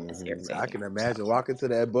 That's I irritating. can So imagine walking to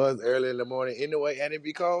that bus early in the morning anyway, and it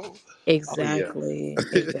be cold. Oh yeah.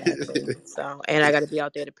 exactly. So and I gotta be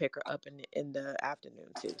out there to pick her up in the afternoon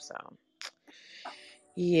too. So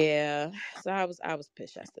yeah. So I was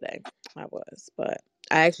pissed yesterday. I was, but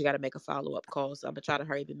I actually got to make a follow-up call. So I'm gonna try to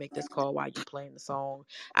hurry up and make this call while you playing the song.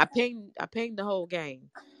 I pinged the whole gang.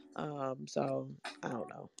 So I don't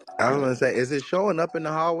know. I I was don't gonna know. say, is it showing up in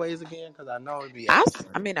the hallways again? Because I know it be I, acting s-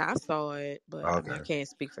 like I mean, I saw it, but I okay. mean, I can't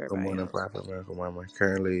speak for Good everybody morning, else. Prophet Miracle Mama.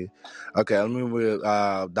 Currently, okay, let me with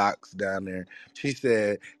Doc's down there. She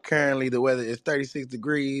said, currently the weather is 36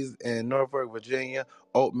 degrees in Norfolk, Virginia.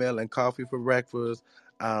 Oatmeal and coffee for breakfast.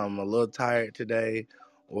 I'm a little tired today.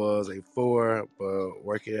 Was a 4, but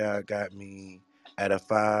work it out got me at a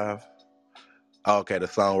 5. Oh, okay, the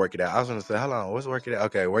song "Work It Out." I was gonna say, hold on, what's "Work It Out"?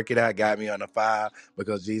 Okay, "Work It Out" got me on a 5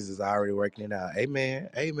 because Jesus is already working it out. Amen,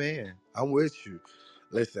 amen. I'm with you.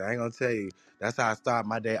 Listen, I ain't gonna tell you. That's how I start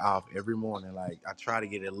my day off every morning. Like I try to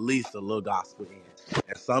get at least a little gospel in.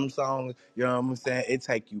 And some songs, you know what I'm saying, it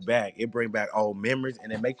take you back. It bring back old memories,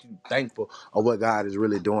 and it makes you thankful of what God is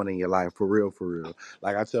really doing in your life, for real, for real.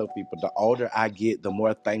 Like I tell people, the older I get, the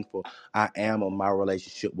more thankful I am of my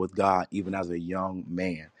relationship with God, even as a young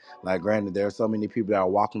man. Like, granted, there are so many people that are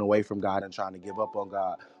walking away from God and trying to give up on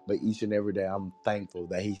God, but each and every day, I'm thankful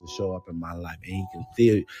that He can show up in my life and He can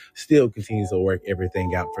still continues to work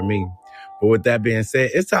everything out for me. But with that being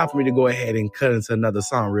said, it's time for me to go ahead and cut into another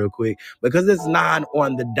song real quick because it's 9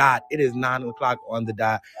 on the dot. It is 9 o'clock on the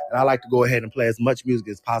dot. And I like to go ahead and play as much music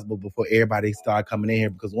as possible before everybody start coming in here,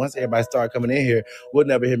 because once everybody start coming in here, we'll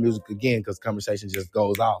never hear music again because conversation just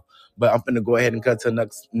goes off. But I'm going to go ahead and cut to the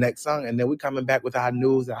next song, and then we coming back with our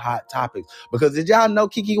news and hot topics. Because did y'all know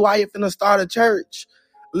Kiki Wyatt finna start a church?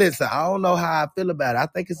 Listen, I don't know how I feel about it. I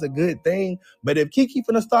think it's a good thing. But if Kiki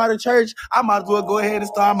finna start a church, I might as well go ahead and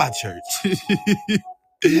start my church.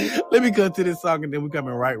 Let me cut to this song, and then we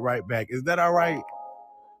coming right back. Is that all right?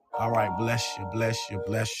 All right. Bless you, bless you,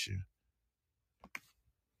 bless you.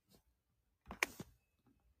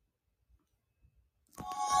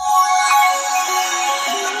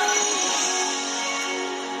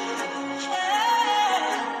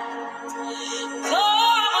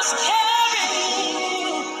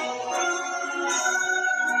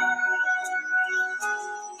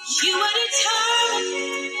 You were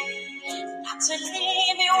determined not to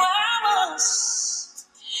leave me where I was.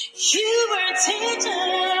 You were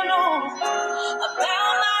intentional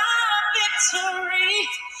about my victory.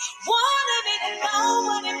 Wanted me to know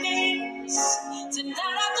what it means to not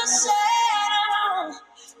have to settle.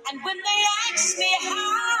 And when they ask me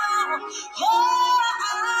how, oh,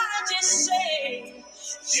 I just say,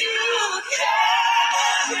 you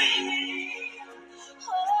carry me.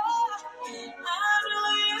 Oh, I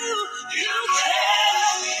know you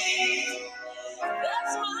carry me.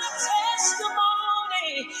 That's my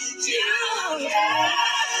testimony. You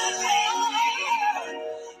carry me.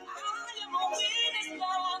 I am a witness,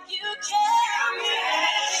 Lord. You carry me.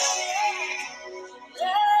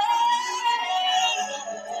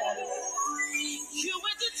 You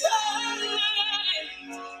were determined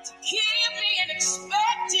to keep me in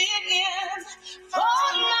expected end. For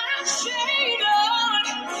my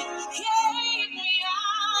freedom, gave me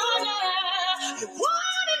honor. You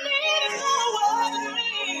wanted me to know what it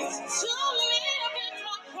means to live in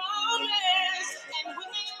my promise. And when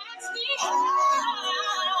they ask me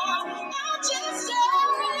how, I'll just say,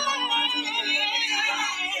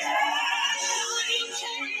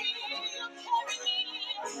 you carry me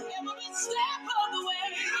every step of the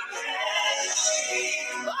way.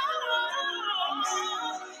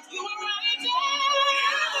 Oh, you were right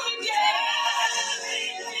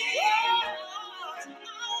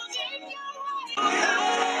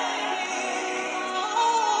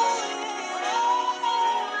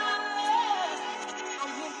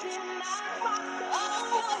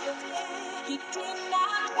you did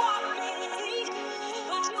not want me,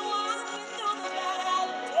 but you walked me through the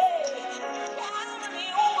valley, carried me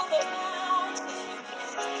over the mountain,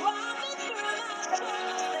 brought me through my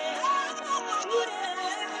circumstance. You didn't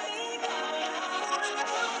let me down.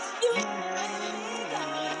 You didn't let me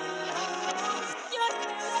down. You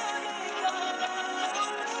didn't let me down.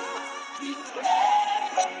 You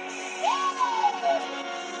kept me.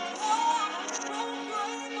 Oh, I'm so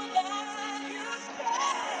grateful that you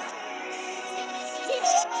kept me.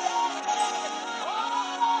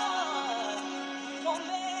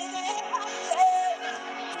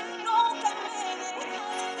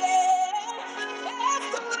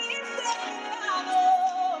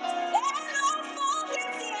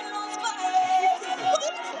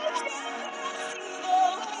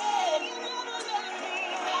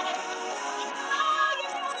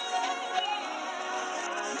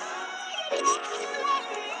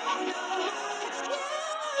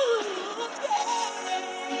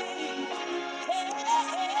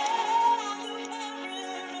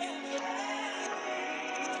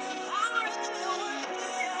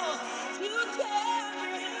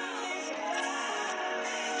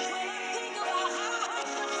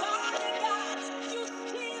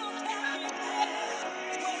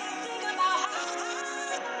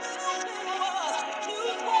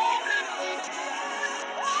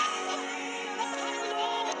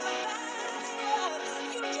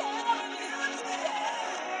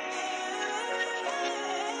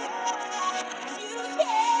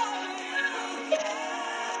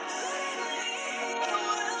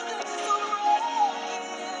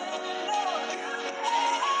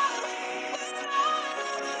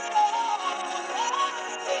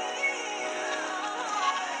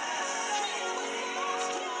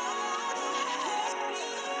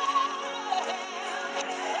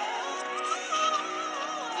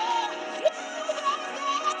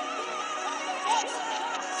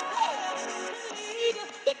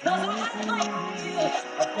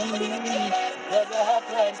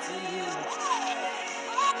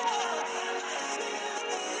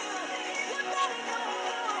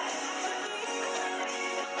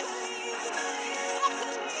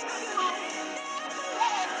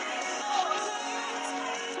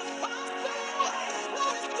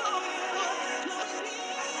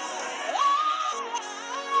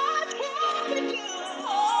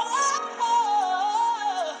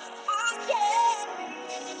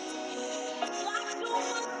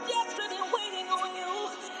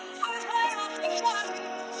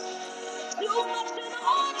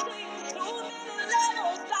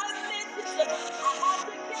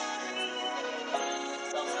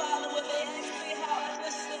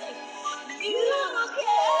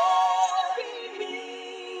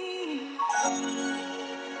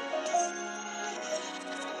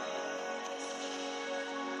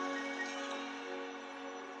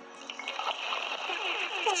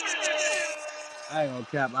 I ain't gonna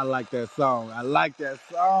cap. I like that song.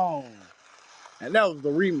 And that was the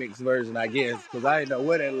remix version, I guess, because I didn't know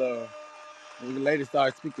what that love. When the lady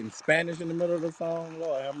started speaking Spanish in the middle of the song,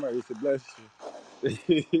 Lord have mercy, bless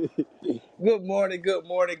you. Good morning, good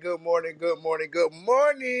morning, good morning, good morning, good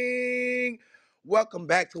morning. Welcome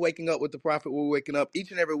back to Waking Up with the Prophet. We're waking up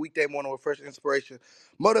each and every weekday morning with fresh inspiration,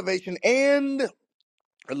 motivation, and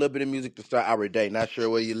a little bit of music to start our day. Not sure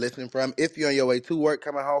where you're listening from. If you're on your way to work,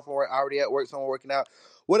 coming home from work, already at work, someone working out,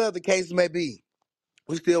 whatever the case may be.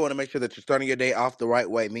 We still want to make sure that you're starting your day off the right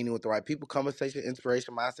way, meaning with the right people, conversation,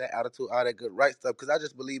 inspiration, mindset, attitude, all that good right stuff. Because I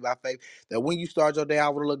just believe by faith that when you start your day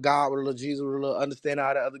out with a little God, with a little Jesus, with a little understanding,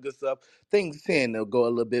 all that other good stuff, things tend to go a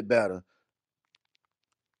little bit better.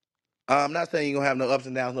 I'm not saying you're going to have no ups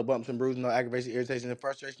and downs, no bumps and bruises, no aggravation, irritation, and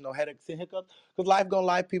frustration, no headaches and hiccups. Because life going to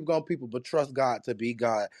life, people going to people. But trust God to be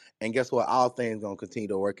God. And guess what? All things going to continue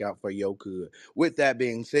to work out for your good. With that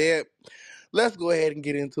being said, let's go ahead and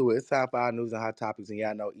get into it. It's time for our news and hot topics. And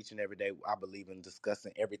y'all know each and every day I believe in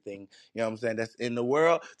discussing everything, you know what I'm saying, that's in the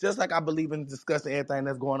world. Just like I believe in discussing everything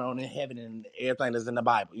that's going on in heaven and everything that's in the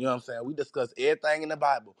Bible. You know what I'm saying? We discuss everything in the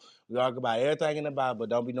Bible. We talk about everything in the Bible.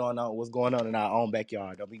 Don't be knowing what's going on in our own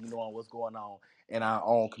backyard. Don't be knowing what's going on in our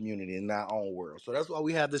own community, in our own world. So that's why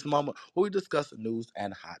we have this moment where we discuss the news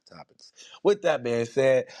and hot topics. With that being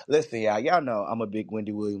said, listen, y'all. Y'all know I'm a big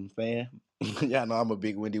Wendy Williams fan. Y'all know I'm a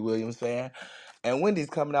big Wendy Williams fan. And Wendy's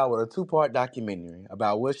coming out with a 2-part documentary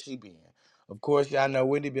about where she been. Of course, y'all know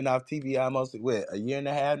Wendy been off TV almost, a year and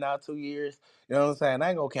a half now, 2 years. You know what I'm saying? I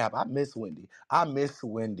ain't gonna cap. I miss Wendy.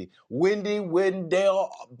 Wendy, Wendell,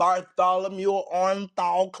 Bartholomew,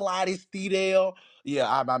 Ornthal, Clyde, Steedale. Yeah,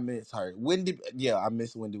 I miss her. Wendy, yeah, I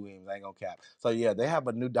miss Wendy Williams. I ain't gonna cap. So yeah, they have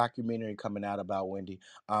a new documentary coming out about Wendy.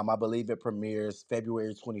 I believe it premieres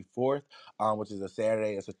February 24th, which is a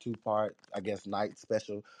Saturday. It's a 2-part, I guess, night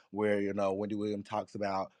special where, Wendy Williams talks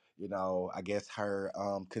about, I guess her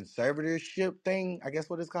conservatorship thing, I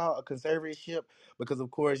guess what it's called, a conservatorship, because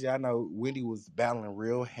of course, y'all know Wendy was battling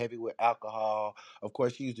real heavy with alcohol. Of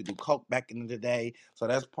course, she used to do coke back in the day, so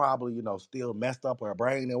that's probably, still messed up her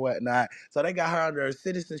brain and whatnot. So they got her under a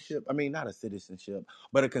citizenship, I mean, not a citizenship,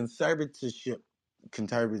 but a conservatorship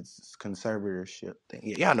thing.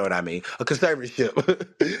 Yeah, y'all know what I mean. A conservatorship.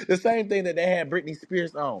 The same thing that they had Britney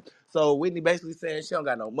Spears on. So Whitney basically saying she don't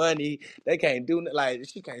got no money. They can't do like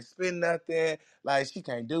she can't spend nothing. Like she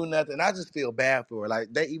can't do nothing. I just feel bad for her.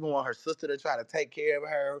 Like they even want her sister to try to take care of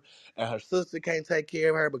her, and her sister can't take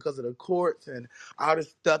care of her because of the courts and all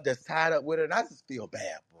this stuff that's tied up with her. And I just feel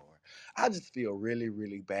bad for her. I just feel really,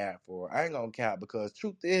 really bad for her. I ain't gonna cap because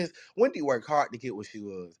truth is, Wendy worked hard to get what she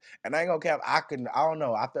was. And I ain't gonna cap, I don't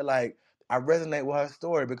know, I feel like I resonate with her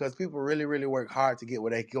story because people really, really work hard to get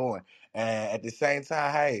where they going. And at the same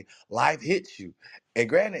time, hey, life hits you. And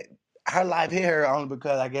granted, her life hit her only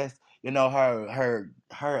because I guess,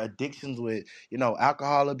 her addictions with,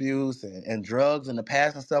 alcohol abuse and drugs in the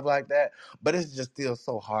past and stuff like that. But it's just still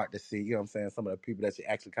so hard to see, you know what I'm saying, some of the people that she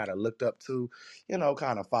actually kind of looked up to,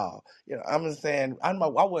 kind of fall. I'm just saying, I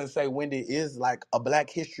wouldn't say Wendy is like a Black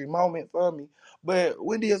History moment for me, but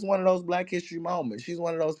Wendy is one of those Black History moments. She's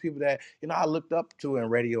one of those people that, I looked up to in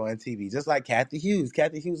radio and TV, just like Kathy Hughes.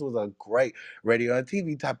 Kathy Hughes was a great radio and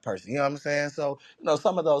TV type person, you know what I'm saying? So,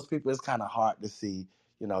 some of those people, it's kind of hard to see,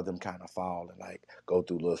 them kind of fall and like go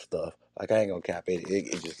through little stuff. Like I ain't gonna cap it.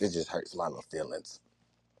 It just hurts my little feelings.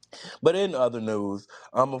 But in other news,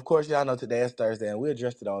 of course, y'all know today is Thursday, and we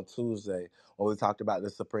addressed it on Tuesday when we talked about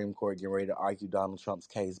the Supreme Court getting ready to argue Donald Trump's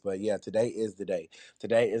case. But yeah, today is the day.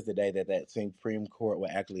 Today is the day that Supreme Court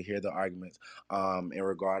will actually hear the arguments in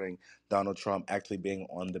regarding Donald Trump actually being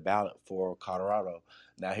on the ballot for Colorado.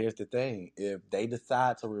 Now, here's the thing: if they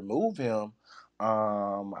decide to remove him,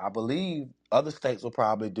 I believe other states will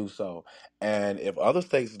probably do so. And if other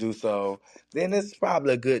states do so, then it's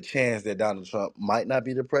probably a good chance that Donald Trump might not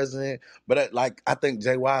be the president. But like I think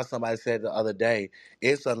Jay Wise, somebody said the other day,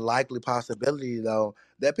 it's a likely possibility though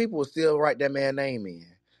that people will still write that man's name in.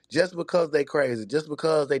 Just because they crazy, just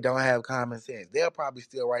because they don't have common sense, they'll probably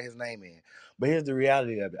still write his name in. But here's the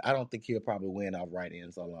reality of it: I don't think he'll probably win off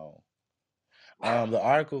write-ins alone. The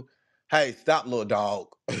article. Hey, stop, little dog.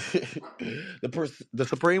 The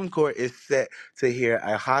Supreme Court is set to hear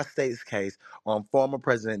a high stakes case on former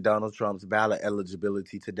President Donald Trump's ballot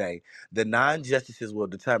eligibility today. The 9 justices will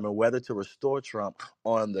determine whether to restore Trump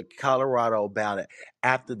on the Colorado ballot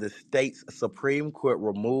after the state's Supreme Court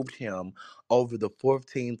removed him over the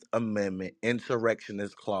 14th Amendment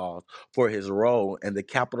insurrectionist clause for his role in the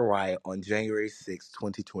Capitol riot on January 6,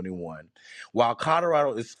 2021. While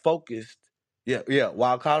Colorado is focused Yeah.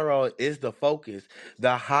 While Colorado is the focus,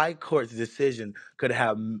 the high court's decision could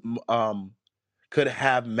have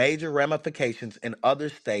major ramifications in other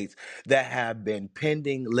states that have been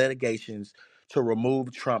pending litigations to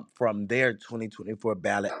remove Trump from their 2024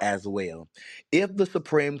 ballot as well. If the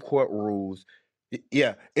Supreme Court rules,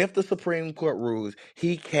 if the Supreme Court rules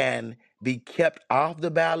he can be kept off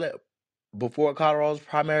the ballot before Colorado's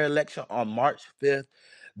primary election on March 5th,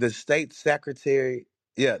 the state secretary,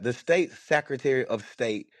 the state secretary of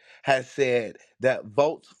state has said that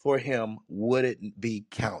votes for him wouldn't be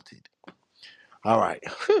counted. All right.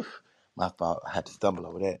 Whew. My fault. I had to stumble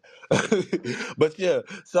over that. But yeah,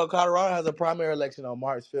 so Colorado has a primary election on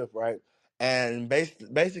March 5th, right? And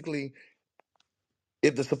basically,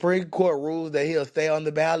 if the Supreme Court rules that he'll stay on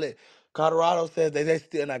the ballot, Colorado says that they're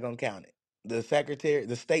still not gonna count it. The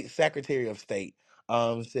state secretary of state,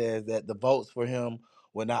 says that the votes for him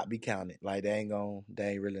will not be counted. Like they ain't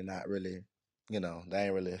really not really, they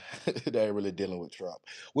ain't really, they ain't really dealing with Trump.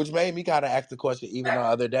 Which made me kind of ask the question even the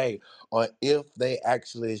other day on if they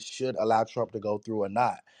actually should allow Trump to go through or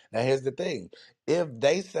not. Now here's the thing: if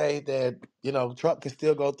they say that Trump can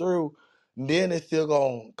still go through, then it's still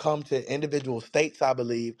gonna come to individual states, I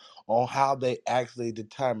believe, on how they actually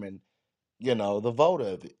determine, the vote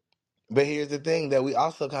of it. But here's the thing that we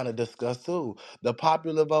also kind of discussed too. The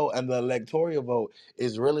popular vote and the electoral vote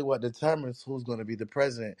is really what determines who's going to be the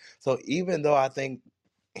president. So even though I think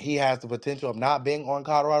he has the potential of not being on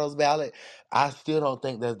Colorado's ballot, I still don't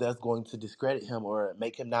think that that's going to discredit him or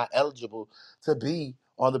make him not eligible to be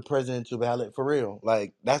on the presidential ballot for real.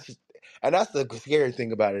 Like and that's the scary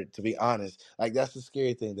thing about it, to be honest. Like that's the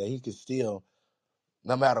scary thing that he could still,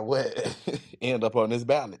 no matter what, end up on this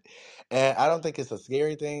ballot. And I don't think it's a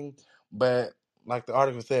scary thing, but like the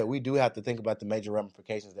article said, we do have to think about the major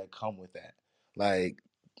ramifications that come with that. Like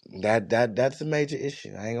that's a major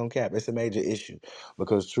issue. I ain't gonna cap. It's a major issue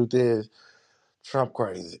because truth is, Trump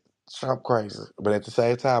crazy. Trump crazy. But at the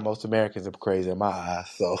same time, most Americans are crazy in my eyes.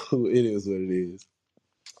 So it is what it is.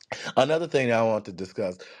 Another thing that I want to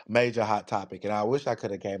discuss, major hot topic, and I wish I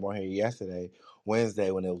could have came on here yesterday,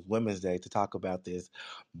 Wednesday, when it was Women's Day, to talk about this.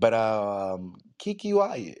 But Kiki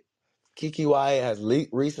Wyatt. Kiki Wyatt has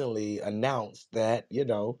recently announced that,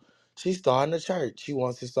 she's starting a church. She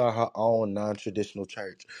wants to start her own non-traditional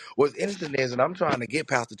church. What's interesting is, and I'm trying to get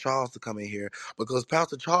Pastor Charles to come in here because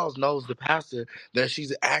Pastor Charles knows the pastor that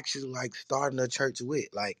she's actually like starting a church with.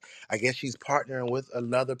 Like, I guess she's partnering with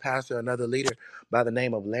another pastor, another leader by the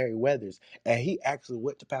name of Larry Weathers. And he actually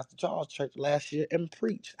went to Pastor Charles' church last year and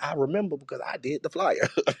preached. I remember because I did the flyer.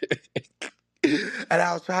 And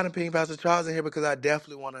I was trying to ping Pastor Charles in here because I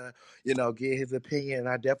definitely want to, get his opinion. And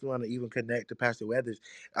I definitely want to even connect to Pastor Weathers.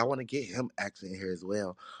 I want to get him actually in here as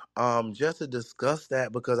well. Just to discuss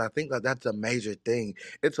that because I think that that's a major thing.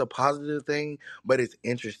 It's a positive thing, but it's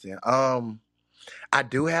interesting. I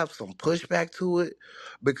do have some pushback to it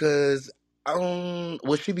because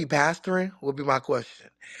will she be pastoring? Would be my question.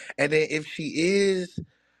 And then if she is,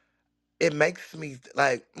 it makes me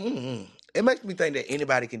it makes me think that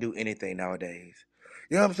anybody can do anything nowadays.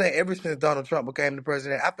 You know what I'm saying? Ever since Donald Trump became the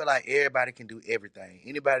president, I feel like everybody can do everything.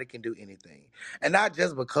 Anybody can do anything. And not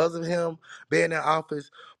just because of him being in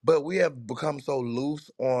office, but we have become so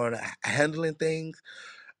loose on handling things.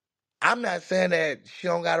 I'm not saying that she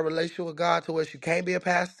don't got a relationship with God to where she can't be a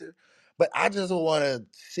pastor, but I just want to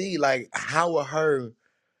see like how with her.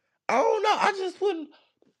 I don't know. I just wouldn't.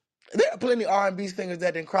 There are plenty of R&B singers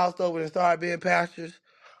that then crossed over and started being pastors.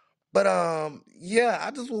 But yeah,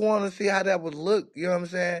 I just want to see how that would look. You know what I'm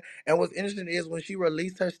saying? And what's interesting is when she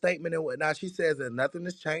released her statement and whatnot, she says that nothing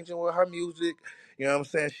is changing with her music. You know what I'm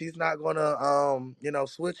saying? She's not gonna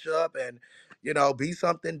switch up and be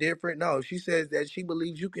something different. No, she says that she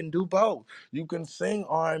believes you can do both. You can sing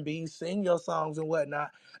R&B, sing your songs and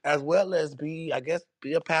whatnot, as well as be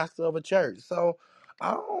a pastor of a church. So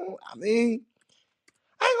I mean.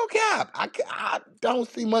 I ain't gonna cap. I don't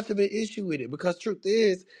see much of an issue with it because truth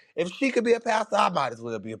is, if she could be a pastor, I might as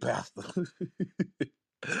well be a pastor.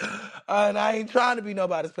 And I ain't trying to be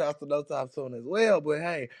nobody's pastor no time soon as well. But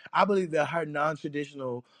hey, I believe that her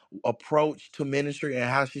non-traditional approach to ministry and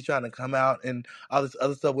how she's trying to come out and all this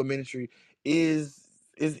other stuff with ministry is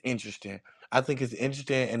interesting. I think it's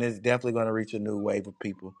interesting and it's definitely going to reach a new wave of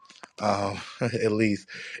people. At least,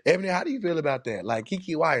 Ebony, how do you feel about that? Like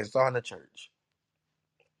Kiki Wyatt starting a church.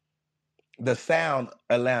 The Sound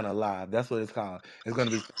Atlanta Live. That's what it's called. It's going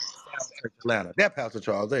to be Sound Church Atlanta. That Pastor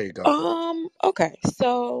Charles. There you go. Okay,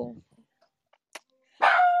 so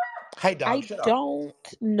Hey, dog, I shut up. don't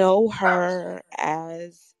know her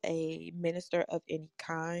as a minister of any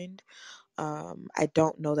kind. I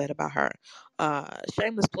don't know that about her.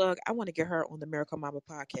 Shameless plug. I want to get her on the Miracle Mama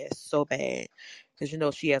podcast so bad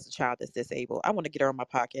because she has a child that's disabled. I want to get her on my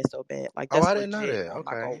podcast so bad. Like Oh, that's I didn't know legit that. on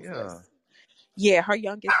my Okay, goals yeah. list. Yeah, her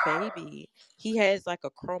youngest baby, he has like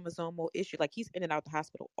a chromosomal issue. Like he's in and out the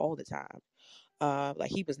hospital all the time.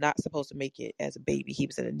 Like he was not supposed to make it as a baby. He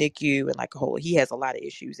was in a NICU and like he has a lot of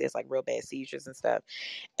issues. He has like real bad seizures and stuff.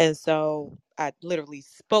 And so I literally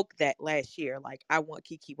spoke that last year. Like I want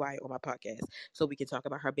Kiki Wyatt on my podcast so we can talk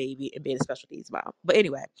about her baby and being a special needs mom. But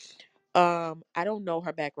anyway, I don't know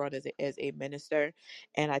her background as a minister,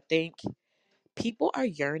 and I think people are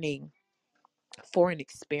yearning for an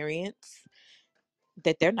experience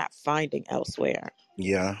that they're not finding elsewhere.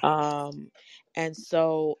 Yeah. And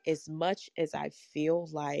so as much as I feel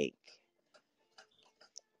like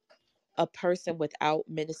a person without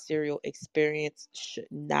ministerial experience should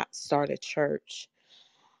not start a church,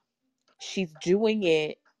 she's doing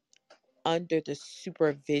it under the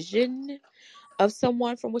supervision of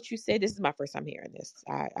someone. From what you said, this is my first time hearing this.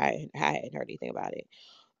 I hadn't heard anything about it.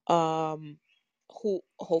 Who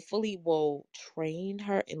hopefully will train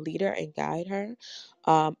her and lead her and guide her.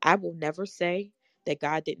 I will never say that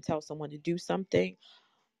God didn't tell someone to do something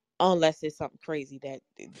unless it's something crazy that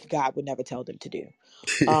God would never tell them to do.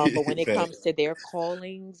 But when it Fact. comes to their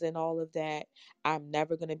callings and all of that, I'm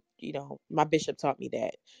never gonna, my bishop taught me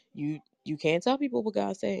that you can't tell people what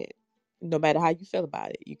God said, no matter how you feel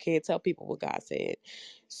about it. You can't tell people what God said.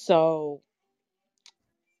 So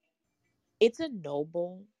it's a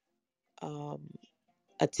noble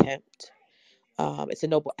attempt. It's a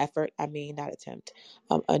noble effort. I mean, not attempt,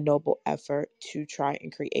 a noble effort to try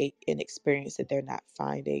and create an experience that they're not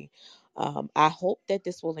finding. I hope that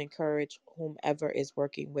this will encourage whomever is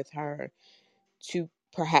working with her to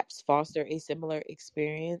perhaps foster a similar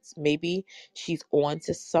experience. Maybe she's on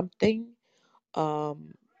to something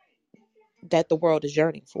um, that the world is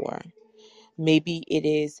yearning for. Maybe it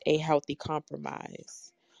is a healthy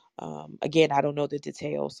compromise. Again, I don't know the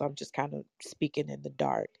details, so I'm just kind of speaking in the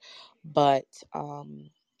dark. But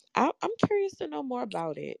I'm curious to know more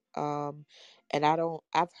about it. And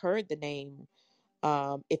I've heard the name.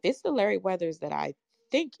 If it's the Larry Weathers that I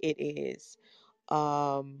think it is,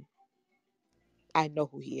 um, I know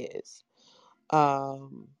who he is.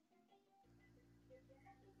 Um,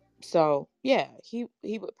 so yeah, he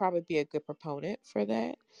would probably be a good proponent for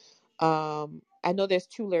that. I know there's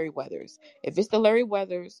two Larry Weathers. If it's the Larry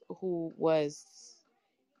Weathers who was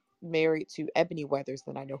married to Ebony Weathers,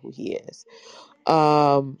 then I know who he is.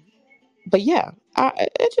 But yeah,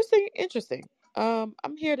 interesting.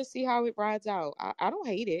 I'm here to see how it rides out. I don't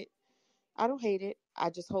hate it. I don't hate it. I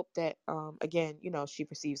just hope that, again, she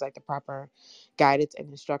receives like the proper guidance and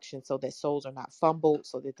instruction so that souls are not fumbled,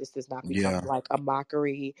 so that this does not become Yeah. like a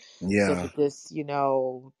mockery, so Yeah. that this,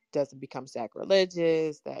 doesn't become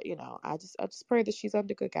sacrilegious. That I just pray that she's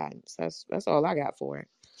under good guidance. That's all I got for it.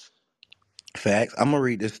 Facts. I'm gonna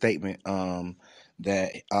read this statement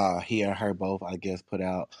that he and her both, I guess, put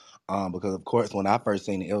out because of course when I first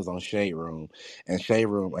seen it, it was on Shade Room, and Shade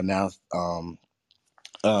Room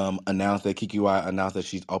announced that Kiki Wyatt announced that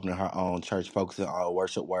she's opening her own church focusing on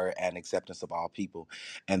worship, word, and acceptance of all people.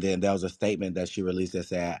 And then there was a statement that she released that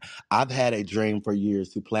said, "I've had a dream for years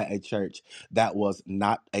to plant a church that was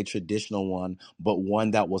not a traditional one, but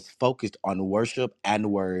one that was focused on worship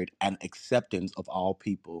and word and acceptance of all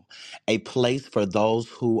people. A place for those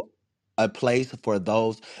who a place for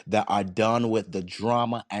those that are done with the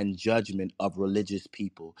drama and judgment of religious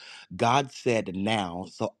people. God said now,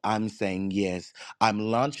 so I'm saying yes. I'm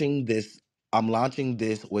launching this. I'm launching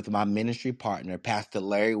this with my ministry partner, Pastor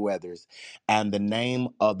Larry Weathers, and the name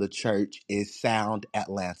of the church is Sound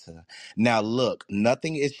Atlanta. Now, look,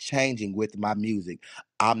 nothing is changing with my music.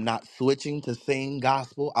 I'm not switching to sing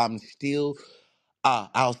gospel.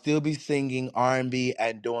 I'll still be singing R&B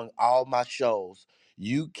and doing all my shows.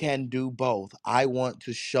 You can do both. I want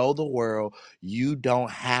to show the world you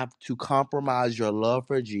don't have to compromise your love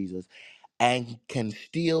for Jesus and can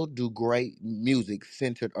still do great music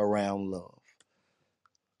centered around love."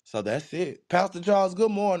 So that's it. Pastor Charles,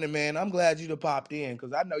 good morning, man. I'm glad you done popped in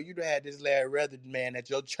because I know you done had this Larry Weather man at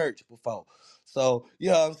your church before. So,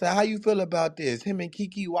 you know what I'm saying? How you feel about this? Him and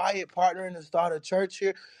Kiki Wyatt partnering to start a church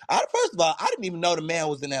here. First of all, I didn't even know the man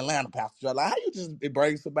was in Atlanta, Pastor Charles. Like, how you just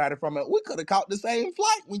bring somebody from it? We could have caught the same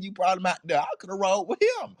flight when you brought him out there. I could have rolled with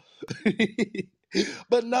him.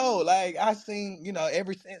 But no, like I seen,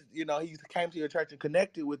 ever since, he came to your church and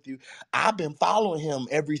connected with you, I've been following him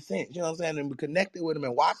ever since, you know what I'm saying, and been connected with him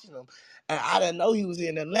and watching him. And I didn't know he was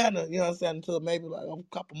in Atlanta, you know what I'm saying, until maybe like a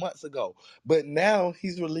couple months ago. But now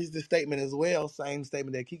he's released a statement as well, same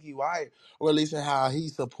statement that Kiki Wyatt releasing, how he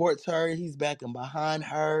supports her, he's backing behind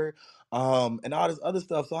her, and all this other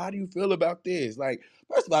stuff. So how do you feel about this? Like,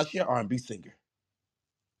 first of all, she's an R&B singer.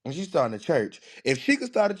 When she's starting a church. If she could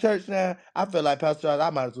start a church now, I feel like Pastor Charles, I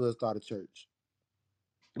might as well start a church.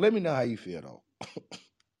 Let me know how you feel though.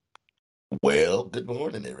 Well, good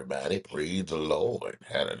morning, everybody. Praise the Lord.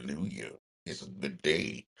 Hallelujah. It's a good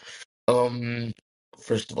day. Um,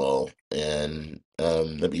 First of all, and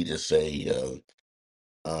let me just say,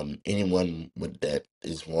 anyone that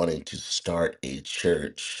is wanting to start a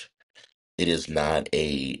church, it is not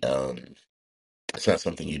it's not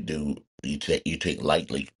something you take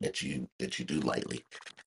lightly, that you do lightly.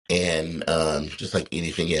 And just like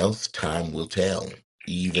anything else, time will tell.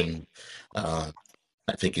 Even, uh,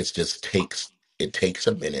 I think it takes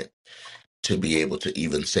a minute to be able to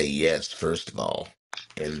even say yes, first of all.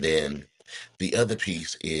 And then the other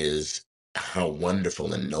piece is how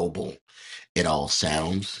wonderful and noble it all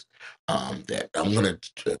sounds. That I'm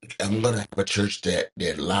gonna have a church that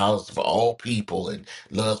allows for all people and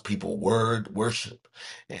loves people worship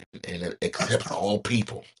and it accepts all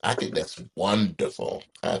people. I think that's wonderful.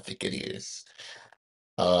 I think it is.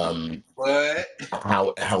 Um, What?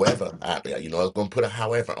 however, I was gonna put a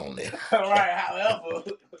however on there. All right, however.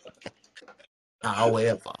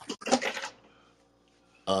 However,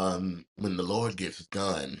 when the Lord gets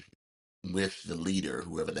done with the leader,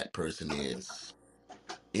 whoever that person is,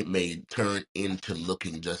 it may turn into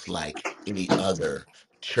looking just like any other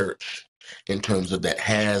church in terms of that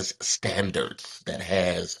has standards, that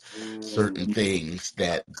has certain Ooh. things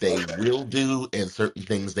that they will do and certain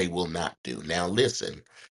things they will not do. Now, listen,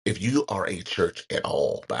 if you are a church at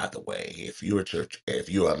all, by the way, if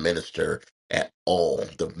you're a minister at all,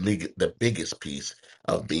 the biggest piece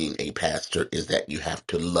of being a pastor is that you have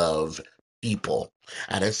to love people.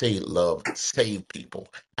 I didn't say love save people.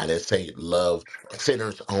 I didn't say love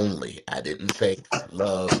sinners only. I didn't say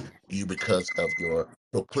love you because of your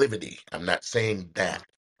proclivity. I'm not saying that.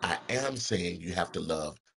 I am saying you have to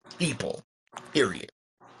love people, period.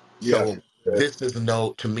 Yeah. So this is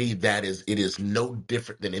no, to me, it is no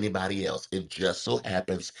different than anybody else. It just so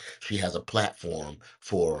happens she has a platform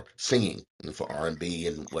for singing and for R&B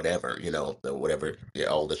and whatever, whatever,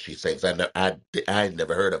 all that she sings. I had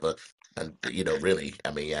never heard of her, and really,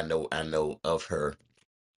 I mean, I know of her,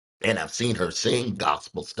 and I've seen her sing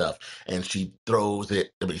gospel stuff, and she throws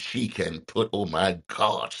it. I mean, she can put. Oh my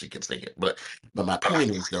God, she can sing it. But my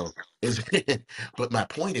point is though is, but my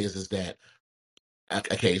point is that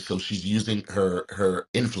okay, so she's using her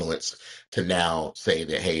influence to now say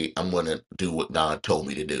that, hey, I'm going to do what God told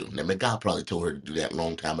me to do. Now, I mean, God probably told her to do that a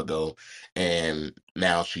long time ago, and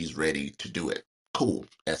now she's ready to do it. Cool,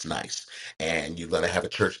 that's nice. And you're going to have a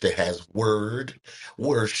church that has word,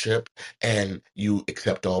 worship, and you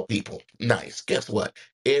accept all people. Nice. Guess what?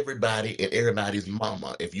 Everybody and everybody's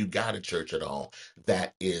mama, if you got a church at all,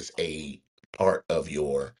 that is a part of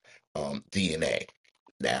your DNA.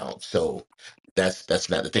 Now, so that's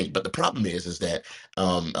not the thing. But the problem is that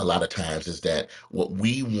a lot of times is that what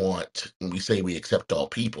we want when we say we accept all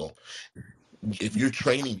people, if you're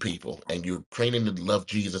training people and you're training them to love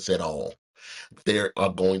Jesus at all, there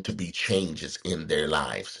are going to be changes in their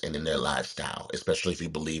lives and in their lifestyle, especially if you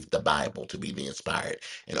believe the Bible to be the inspired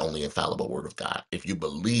and only infallible word of God. If you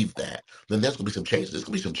believe that, then there's going to be some changes. There's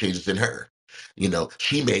going to be some changes in her.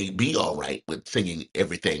 She may be all right with singing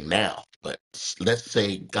everything now, but let's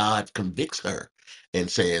say God convicts her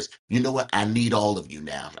and says, you know what, I need all of you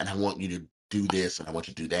now, and I want you to do this and I want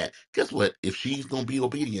you to do that. Guess what? If she's going to be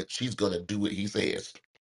obedient, she's going to do what he says.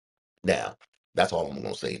 Now, that's all I'm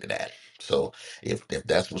going to say to that. So if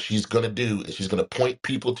that's what she's going to do, and she's going to point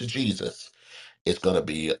people to Jesus, it's going to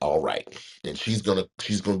be all right. And she's going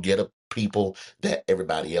to get a people that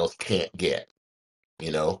everybody else can't get.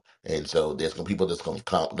 And so there's going to people that's going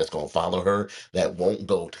to follow her that won't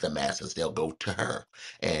go to the masses. They'll go to her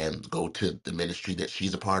and go to the ministry that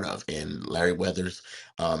she's a part of. And Larry Weathers,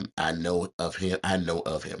 I know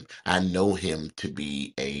of him. I know him to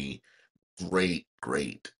be a great,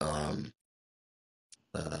 great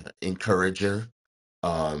encourager.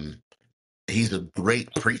 Um, he's a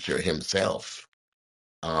great preacher himself.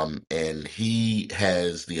 And he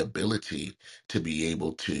has the ability to be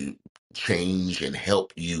able to change and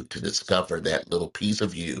help you to discover that little piece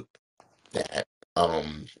of you that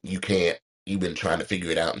you can't, you've been trying to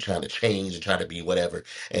figure it out and trying to change and try to be whatever,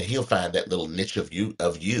 and he'll find that little niche of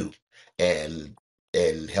you,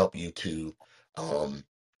 and help you to um,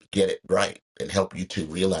 get it right and help you to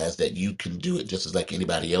realize that you can do it just as like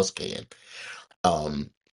anybody else can. Um,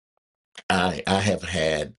 I have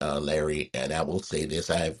had Larry, and I will say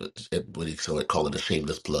this: I have what do you call it a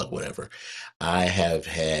shameless plug, whatever. I have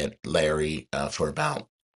had Larry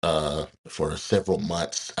for several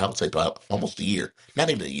months. I would say about almost a year,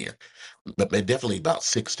 not even a year, but definitely about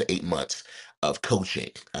 6 to 8 months of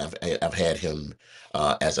coaching. I've had him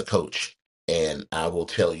as a coach, and I will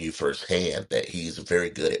tell you firsthand that he's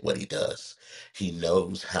very good at what he does. He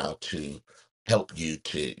knows how to help you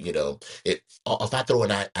to, if I throw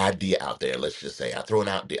an idea out there, let's just say I throw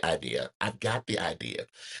out the idea, I've got the idea.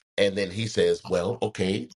 And then he says, well,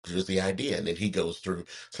 okay, here's the idea. And then he goes through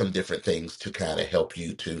some different things to kind of help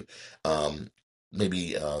you to um,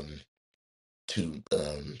 maybe to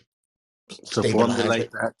To stabilize formulate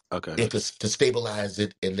it. that. Okay. Yeah, to stabilize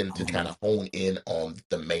it and then to kind Mhm. of hone in on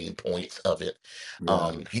the main points of it. Yeah.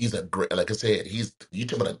 He's a great, like I said, you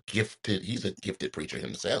talking about he's a gifted preacher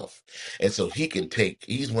himself. And so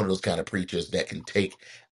he's one of those kind of preachers that can take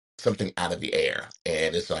something out of the air.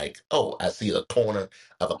 And it's like, oh, I see a corner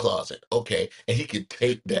of a closet. Okay. And he can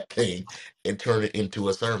take that thing and turn it into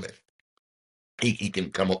a sermon. He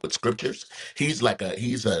can come up with scriptures. He's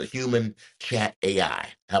a human chat AI.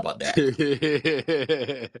 How about that?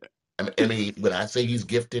 I mean, when I say he's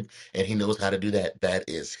gifted and he knows how to do that, that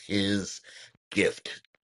is his gift.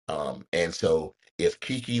 And so if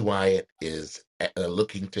Kiki Wyatt is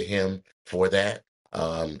looking to him for that,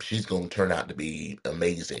 she's going to turn out to be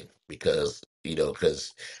amazing because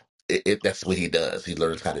that's what he does. He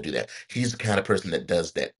learns how to do that. He's the kind of person that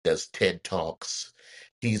does TED Talks.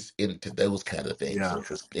 He's into those kind of things. Yeah. So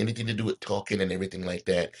if it's anything to do with talking and everything like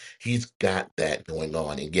that, he's got that going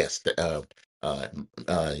on. And yes,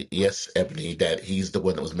 yes, Ebony, that he's the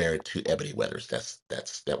one that was married to Ebony Weathers. That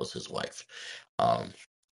was his wife. Um,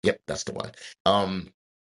 yep, that's the one. Um,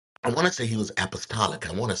 I want to say he was apostolic.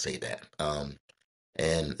 I want to say that.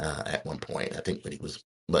 And at one point, I think when he was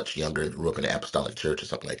much younger, grew up in the apostolic church or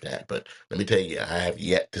something like that. But let me tell you, I have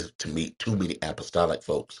yet to meet too many apostolic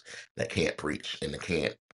folks that can't preach and that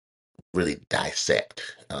can't really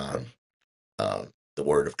dissect the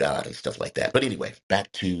word of God and stuff like that. But anyway,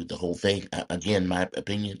 back to the whole thing. Again, my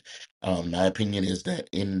opinion is that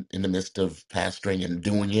in the midst of pastoring and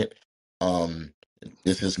doing it, um,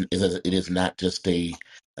 it is not just a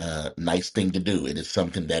nice thing to do. It is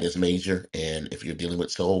something that is major, and if you're dealing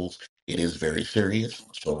with souls, it is very serious.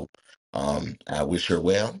 So, I wish her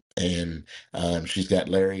well, and she's got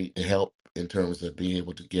Larry to help in terms of being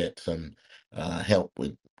able to get some help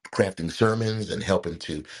with crafting sermons and helping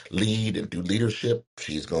to lead and do leadership.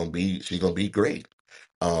 She's gonna be great.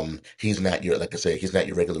 He's not your like I said, he's not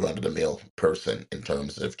your regular run of the mill person in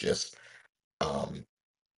terms of um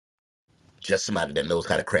just somebody that knows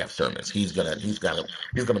how to craft sermons. He's gonna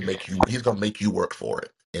make you work for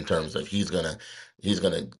it in terms of he's gonna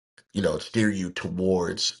steer you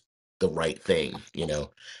towards the right thing.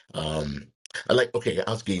 Okay,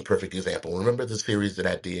 I'll just give you a perfect example. Remember the series that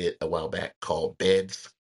I did a while back called Beds?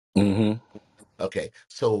 Hmm. Okay,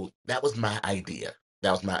 so that was my idea.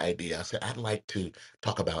 That was my idea. I said I'd like to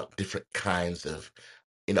talk about different kinds of,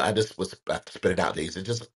 I spit it out there. So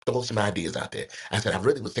just throw some ideas out there. I said I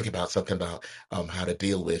really was thinking about something about how to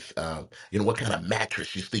deal with what kind of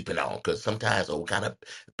mattress you're sleeping on, because sometimes what kind of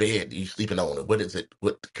bed you sleeping on, or what is it,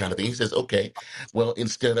 what kind of thing. He says, okay, well,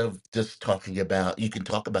 instead of just talking about, you can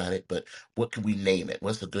talk about it, but what can we name it?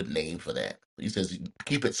 What's a good name for that? He says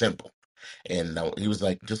keep it simple. And he was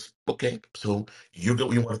like, just okay. So you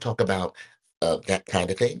want to talk about that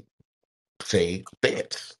kind of thing? Say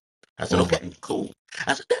beds. I said, Hmm. okay, cool.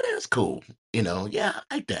 I said, that is cool. Yeah,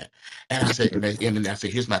 I like that. And then I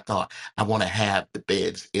said, here's my thought. I want to have the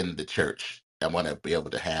beds in the church. I want to be able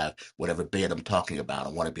to have whatever bed I'm talking about. I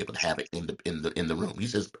want to be able to have it in the room. He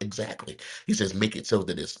says, exactly. He says, make it so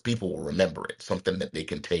that people will remember it, something that they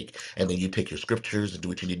can take, and then you take your scriptures and do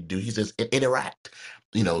what you need to do. He says, interact.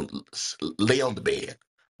 Lay on the bed,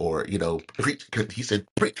 or preach. He said,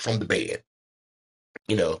 preach from the bed.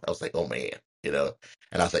 I was like, oh man, you know,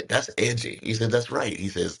 and I was like, that's edgy. He said, that's right. He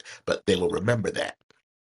says, but they will remember that.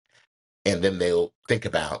 And then they'll think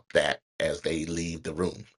about that as they leave the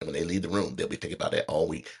room. And when they leave the room, they'll be thinking about that all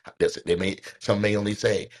week. Some may only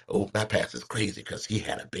say, oh, my pastor's crazy because he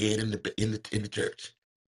had a bed in the church.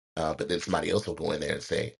 But then somebody else will go in there and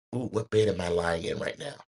say, ooh, what bed am I lying in right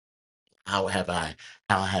now? How have I,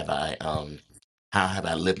 how have I, how have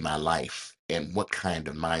I lived my life, and what kind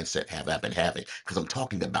of mindset have I been having? Because I'm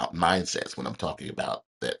talking about mindsets when I'm talking about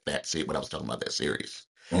that when I was talking about that series.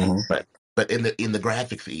 Hmm. But but in the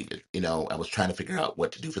graphics, even, I was trying to figure out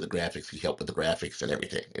what to do for the graphics. He helped with the graphics and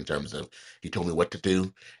everything in terms of he told me what to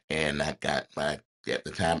do, and I got my at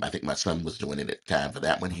the time. I think my son was doing it at the time for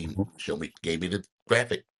that one. He gave me the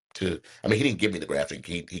graphic to. I mean, he didn't give me the graphic.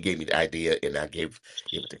 He gave me the idea, and I gave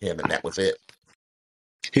it to him, and that was it.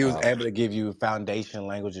 He was Um, able to give you foundation,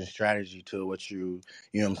 language, and strategy to what you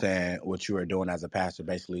know what I'm saying, what you are doing as a pastor,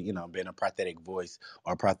 basically, being a prophetic voice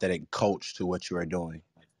or prophetic coach to what you are doing,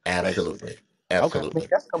 basically. Absolutely, Okay, I mean, absolutely.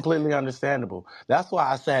 that's completely understandable. That's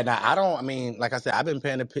why I said, now, I mean, like I said, I've been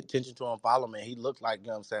paying attention to him, following him. He looked like,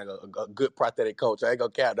 what I'm saying, a good prophetic coach. I ain't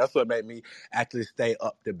gonna cap. That's what made me actually stay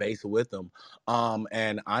up to base with him.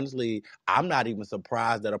 And honestly, I'm not even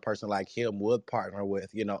surprised that a person like him would partner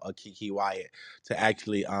with, a Kiki Wyatt to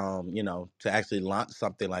actually, to actually launch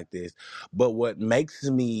something like this. But what makes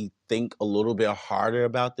me think a little bit harder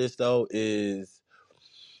about this, though, is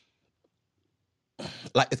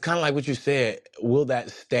like it's kind of like what you said. Will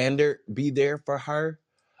that standard be there for her,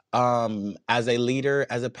 as a leader,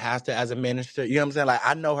 as a pastor, as a minister? You know what I'm saying? Like,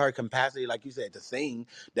 I know her capacity, like you said, to sing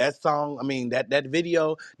that song. I mean, that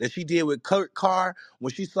video that she did with Kurt Carr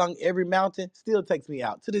when she sung Every Mountain still takes me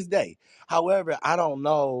out to this day. However, I don't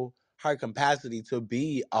know her capacity to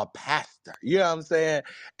be a pastor. You know what I'm saying?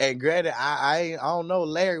 And granted, I don't know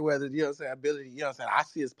Larry whether, ability, I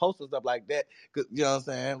see his posts and stuff like that. You know what I'm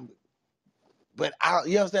saying? But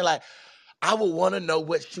you know what I'm saying? Like, I would want to know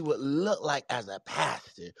what she would look like as a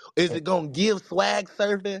pastor. Is it gonna give swag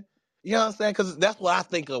surfing? You know what I'm saying? Because that's what I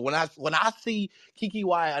think of when I see Kiki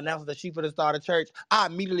Wyatt announce that she for the start of church. I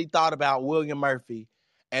immediately thought about William Murphy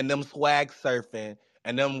and them swag surfing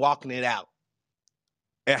and them walking it out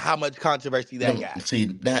and how much controversy that No, got.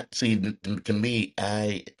 to me,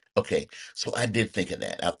 okay, so I did think of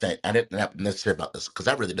that. I didn't not necessarily about this because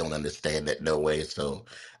I really don't understand that no way. So,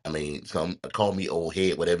 I mean, call me old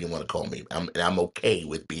head, whatever you want to call me. I'm okay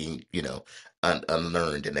with being,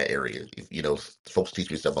 unlearned in that area. Folks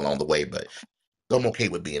teach me stuff along the way, but I'm okay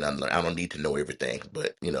with being unlearned. I don't need to know everything,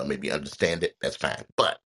 but maybe understand it. That's fine.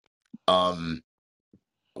 But um,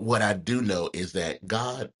 what I do know is that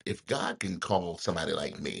if God can call somebody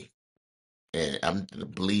like me. And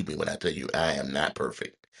believe me when I tell you, I am not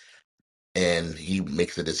perfect. And he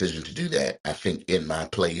makes a decision to do that. I think in my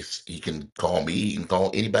place, he can call me, he can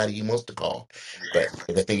call anybody he wants to call. But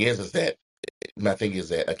the thing is that my thing is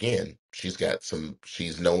that again,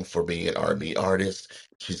 she's known for being an R&B artist.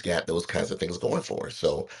 She's got those kinds of things going for her.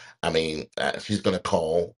 So, I mean, she's going to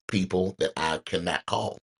call people that I cannot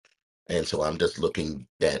call. And so I'm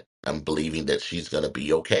believing that she's going to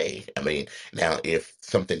be okay. I mean, now if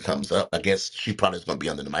something comes up, I guess she probably is going to be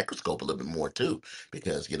under the microscope a little bit more too,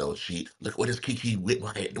 because, look, what is Kiki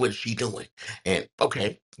Whitmire, what is she doing? And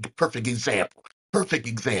okay, perfect example, perfect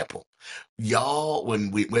example. Y'all, what's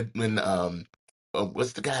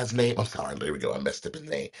the guy's name? I'm sorry, there we go. I messed up his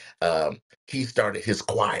name. He started his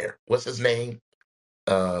choir. What's his name?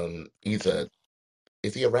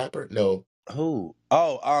 Is he a rapper? No. Who?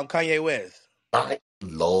 Oh, Kanye West. My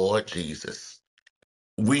Lord Jesus.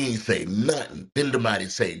 We ain't say nothing. Didn't nobody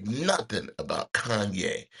say nothing about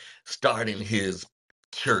Kanye starting his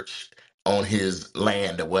church on his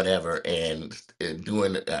land or whatever and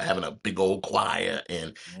doing having a big old choir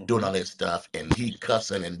and doing all Hmm. that stuff and he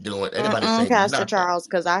cussing and doing anybody say Pastor nothing. Charles,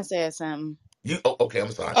 because I said something. Okay,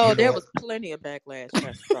 I'm sorry. Oh, You know there what? was plenty of backlash,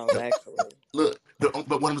 Pastor Charles, No, actually. look,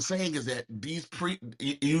 but what I'm saying is that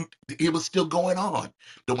it was still going on.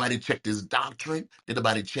 Nobody checked his doctrine. Did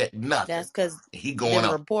nobody check nothing? That's because He going them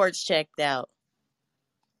on. reports checked out.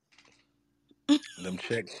 Them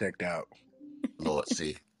checks checked out. Lord,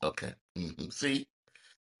 see, okay, see,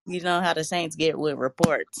 You know how the saints get with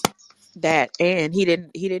reports. That and he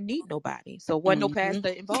didn't need nobody. So wasn't no Hmm. pastor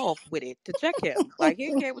involved with it to check him. Like he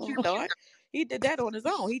didn't care what you thought. He did that on his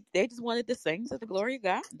own. They just wanted to sing to the glory of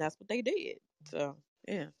God. And that's what they did. So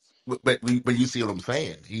yeah. but you see what I'm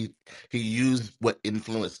saying? He used what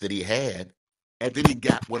influence that he had, and then he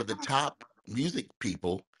got one of the top music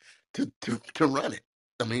people to run it.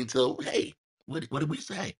 I mean, so hey, what did we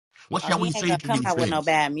say? What Oh, shall he we ain't say gonna to come these out with no things?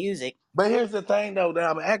 bad music. But here's the thing, though, that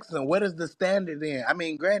I'm asking: what is the standard then? I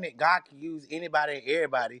mean, granted, God can use anybody and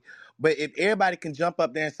everybody, but if everybody can jump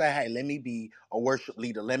up there and say, "Hey, let me be a worship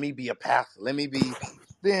leader, let me be a pastor, let me be,"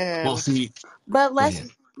 Well, then see, But go let's. ahead.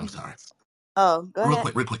 I'm sorry. Oh, go ahead.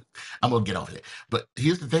 Real quick. I'm gonna get off of it. But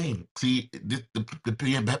here's the thing. See,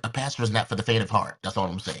 being a pastor is not for the faint of heart. That's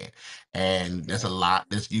all I'm saying. And there's a lot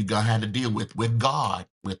that you're gonna have to deal with God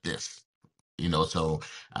with this. So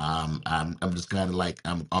I'm just kind of like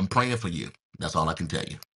I'm praying for you. That's all I can tell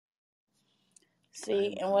you.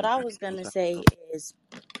 See, and what I was gonna say is,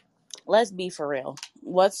 let's be for real.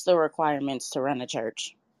 What's the requirements to run a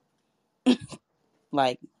church?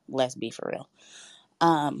 Like, let's be for real.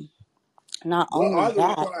 Um, Not What only are the that,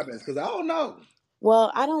 requirements? Because I don't know.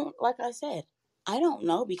 well, I don't, like I said, I don't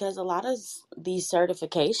know because a lot of these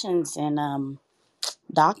certifications and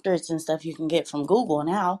doctorates and stuff you can get from Google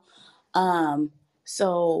now.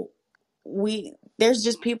 So there's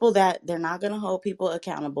just people that they're not going to hold people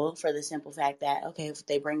accountable for the simple fact that, okay, if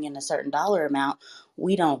they bring in a certain dollar amount,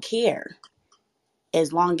 we don't care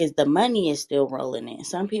as long as the money is still rolling in.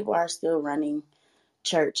 Some people are still running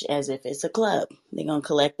church as if it's a club. They're going to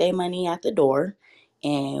collect their money at the door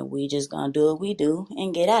and we just going to do what we do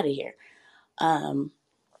and get out of here. Um,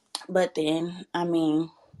 but then, I mean,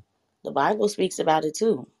 the Bible speaks about it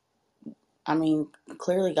too. I mean,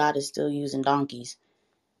 clearly God is still using donkeys.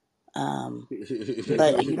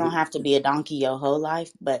 But you don't have to be a donkey your whole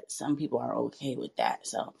life, but some people are okay with that.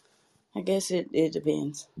 So I guess it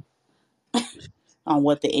depends on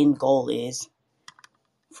what the end goal is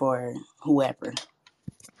for whoever.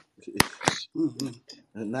 Hmm.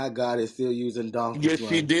 Not God is still using donkeys, Yes, she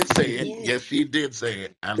man. did say it. Yeah. Yes, she did say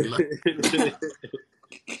it. I love.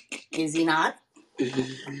 Is he not? Yeah,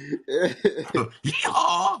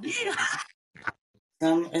 yeah.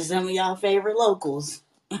 Some of y'all favorite locals.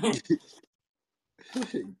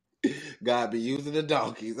 God be using the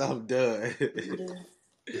donkeys. I'm done.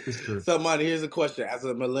 Somebody, here's a question. As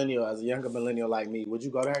a millennial, as a younger millennial like me, would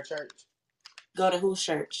you go to her church? Go to whose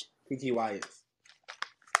church? Kiki Wyatt's.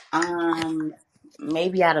 Um,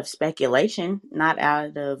 Maybe out of speculation, not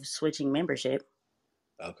out of switching membership.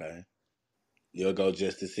 Okay. You'll go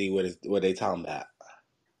just to see what they talking about.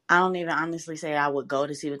 I don't even honestly say I would go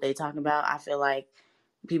to see what they talking about. I feel like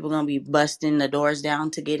people gonna be busting the doors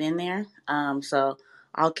down to get in there. So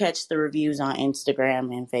I'll catch the reviews on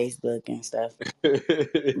Instagram and Facebook and stuff.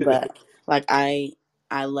 But like I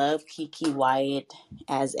love Kiki Wyatt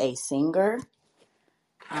as a singer.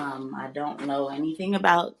 I don't know anything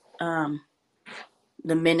about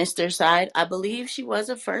the minister side. I believe she was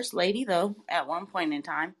a first lady though at one point in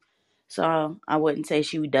time. So I wouldn't say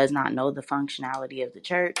she does not know the functionality of the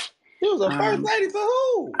church. She was a first Um, lady to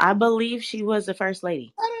who? I believe she was the first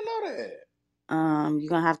lady. I didn't know that. You're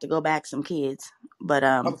gonna have to go back some kids, but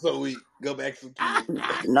I'm so weak. Go back some kids.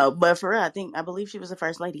 no, but for real, I believe she was the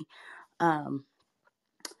first lady. Um,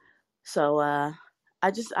 so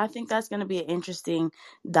I think that's gonna be an interesting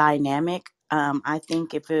dynamic. I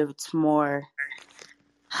think if it's more,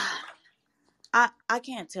 I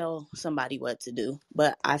can't tell somebody what to do,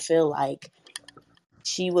 but I feel like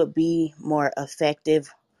she would be more effective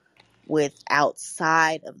with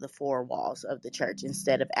outside of the four walls of the church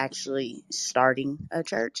instead of actually starting a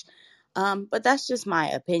church. But that's just my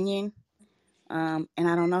opinion. And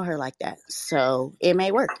I don't know her like that, so it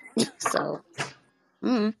may work. So,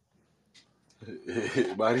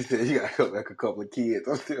 Body said you gotta come back a couple of kids.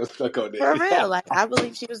 I'm still stuck on for real, that. like I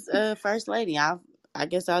believe she was a first lady. I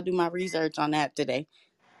guess I'll do my research on that today,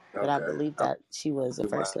 but I Okay. believe that she was a Do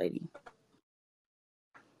my first lady.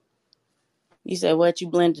 You said what? You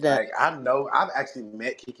blended up. like I know I've actually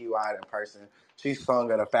met Kiki Wyatt in person. She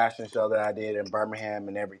sung at a fashion show that I did in Birmingham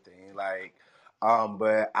and everything.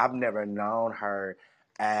 But I've never known her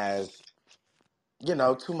as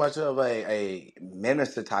too much of a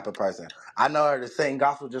minister type of person. I know her to sing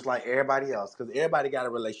gospel just like everybody else because everybody got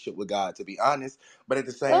a relationship with God, to be honest. But at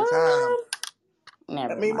the same time, I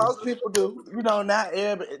Never mean, mind. most people do.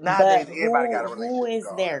 But Nowadays, everybody got a who relationship with is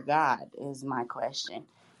God. their God is my question,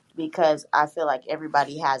 because I feel like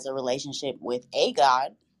everybody has a relationship with a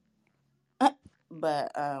God,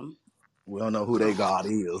 but We don't know who their God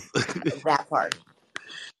is. that part.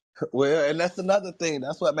 Well, and that's another thing.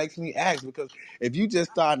 That's what makes me ask because if you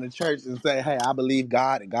just start in the church and say, "Hey, I believe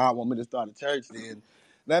God and God want me to start a church," then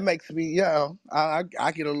that makes me,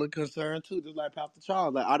 I get a little concerned too. Just like Pastor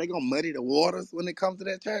Charles, like, are they gonna muddy the waters when it comes to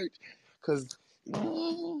that church? Because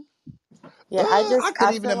Yeah, I I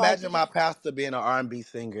couldn't even feel like imagine my pastor being an R&B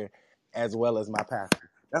singer as well as my pastor.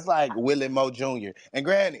 That's like Willie Moe Jr. And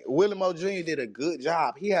granted, Willie Moe Jr. did a good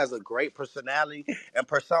job. He has a great personality and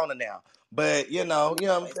persona now. But you know what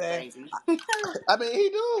I'm it's saying? crazy. I mean, he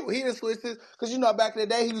do. He done switched his, because back in the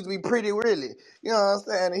day, he used to be pretty really. You know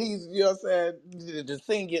what I'm saying? He's, you know what I'm saying, just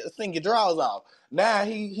sing your draws off. Now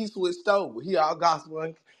he switched over. He all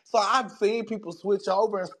gospel. So I've seen people switch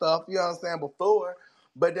over and stuff, you know what I'm saying, before.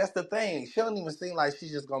 But that's the thing. She don't even seem like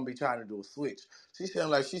she's just going to be trying to do a switch. She seems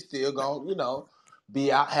like she's still going to,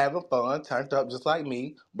 be out having fun, turned up just like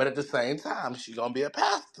me. But at the same time, she's going to be a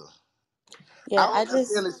pastor. Yeah, I I don't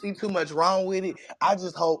just, necessarily see too much wrong with it. I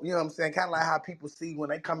just hope, you know what I'm saying, kind of like how people see when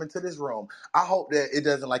they come into this room. I hope that it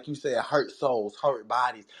doesn't, like you said, hurt souls, hurt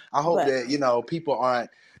bodies. I hope but that, people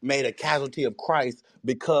aren't made a casualty of Christ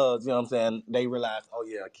because, you know what I'm saying, they realize, oh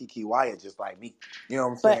yeah, Kiki Wyatt just like me. You know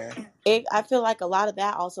what I'm but saying? I feel like a lot of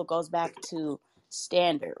that also goes back to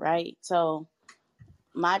standard, right? So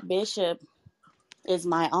my bishop is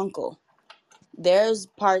my uncle. There's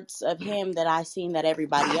parts of him that I seen that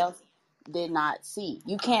everybody else did not see.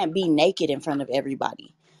 You can't be naked in front of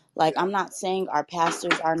everybody. Like, Yeah, I'm not saying our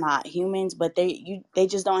pastors are not humans, but they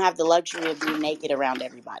just don't have the luxury of being naked around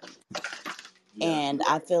everybody. yeah. And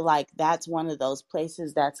I feel like that's one of those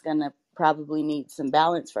places that's going to probably need some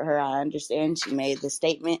balance for her. I understand she made the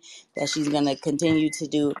statement that she's going to continue to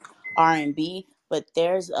do R&B, but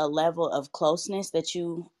there's a level of closeness that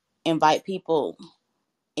you invite people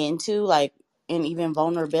into, like, and even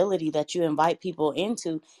vulnerability that you invite people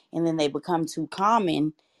into, and then they become too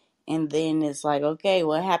common, and then it's like, okay,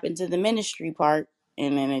 what happened to the ministry part?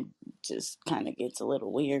 And then it just kind of gets a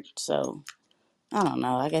little weird. So I don't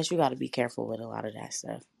know, I guess you got to be careful with a lot of that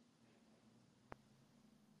stuff.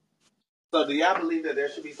 So do y'all believe that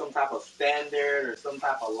there should be some type of standard or some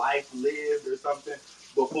type of life lived or something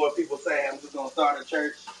before people say, I'm just going to start a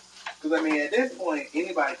church? Because, I mean, at this point,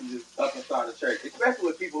 anybody can just up and start a church, especially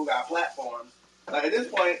with people who got platforms. Like, at this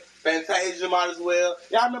point, Fantasia might as well.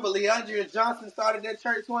 Y'all remember Leandria Johnson started that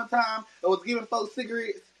church one time and was giving folks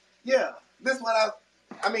cigarettes? Yeah. This one,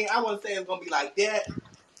 I mean, I wouldn't say it's going to be like that,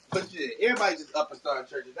 but shit, everybody just up and start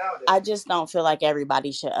churches I nowadays. just don't feel like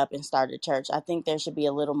everybody should up and start a church. I think there should be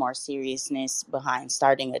a little more seriousness behind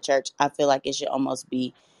starting a church. I feel like it should almost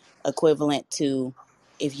be equivalent to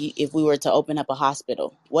if we were to open up a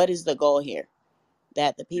hospital. What is the goal here?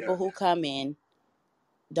 That the Yeah. people who come in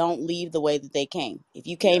don't leave the way that they came. If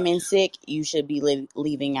you Yeah. came in sick, you should be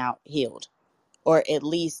leaving out healed, or at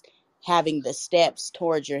least having the steps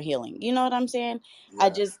towards your healing. You know what I'm saying? I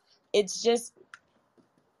Yeah. just, it's just,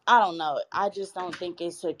 I don't know. I just don't think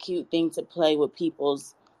it's a cute thing to play with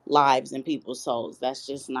people's lives and people's souls.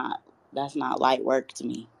 That's not light work to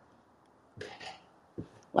me.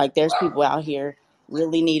 Like, there's people out here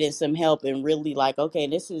really needing some help and really like, okay,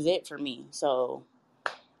 this is it for me. So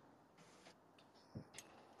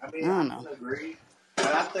I I mean, I don't know. can agree. And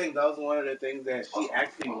I think those are one of the things that she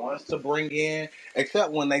actually wants to bring in,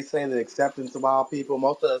 except when they say the acceptance of all people.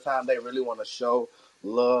 Most of the time, they really want to show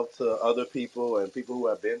love to other people and people who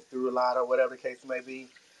have been through a lot or whatever the case may be.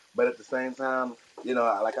 But at the same time,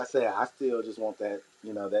 like I said, I still just want that,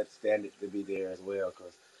 that standard to be there as well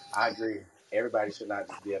because I agree. Everybody should not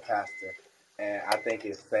just be a pastor. And I think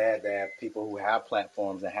it's sad that people who have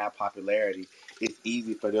platforms and have popularity, it's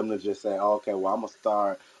easy for them to just say, oh, okay, well, I'm going to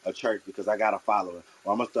start a church because I got a follower,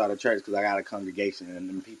 or I'm gonna start a church because I got a congregation and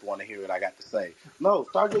then people want to hear what I got to say. No,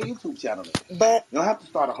 start your YouTube channel. Then. But You don't have to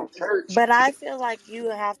start a whole church. I feel like you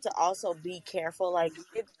have to also be careful. Like,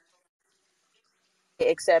 it's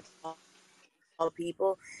accept all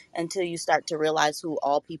people until you start to realize who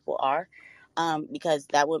all people are. Because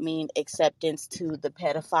that would mean acceptance to the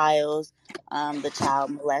pedophiles, the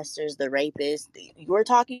child molesters, the rapists. We're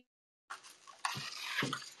talking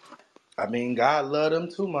I mean, God love them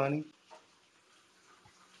too, money.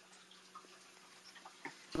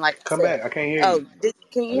 like I Come said. back. I can't hear Oh, you.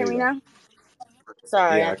 can you Oh, there hear you me go. now?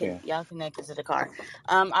 Sorry, Yeah, I I can can. y'all connected to the car.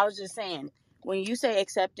 I was just saying, when you say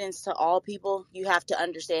acceptance to all people, you have to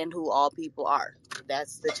understand who all people are.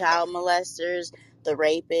 That's the child molesters, the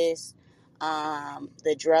rapists,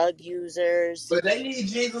 the drug users, But they need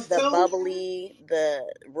Jesus the too. bubbly,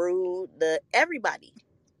 the rude, the everybody.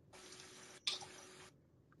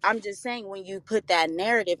 I'm just saying, when you put that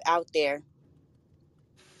narrative out there,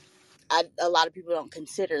 a lot of people don't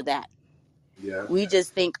consider that. Yeah. We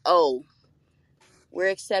just think, oh, we're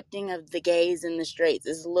accepting of the gays and the straights.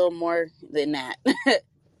 It's a little more than that.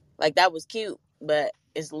 Like, that was cute, but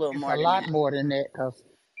it's a little It's more a than lot that. more than that because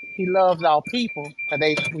he loves all people, but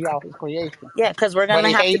we all his creation. Yeah, because we're But gonna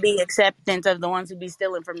he have to hates, be acceptant of the ones who be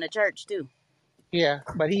stealing from the church too. yeah,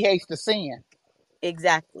 but he hates the sin.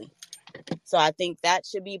 Exactly. So I think that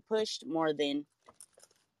should be pushed more than.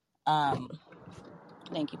 Um,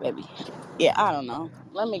 thank you, baby. Yeah, I don't know.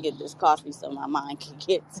 Let me get this coffee so my mind can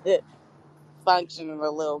get to functioning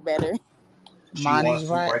a little better. She Monty's wants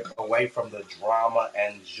to right. break away from the drama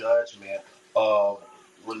and judgment of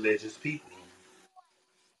religious people.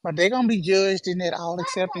 But they're gonna be judged in that all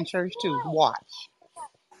accepting church too. Watch.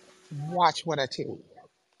 Watch what I tell you.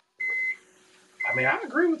 I mean, I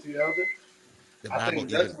agree with you, Elder. The I Bible think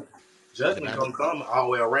even the judgment Bible, gonna come all the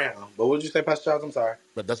way around. But what'd you say, Pastor Charles? I'm sorry.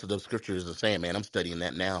 but that's what the scriptures are saying, man. I'm studying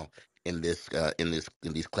that now. in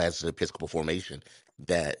these classes of Episcopal formation,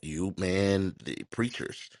 that you, man, the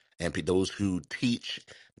preachers and those who teach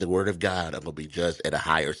the word of God are going to be judged at a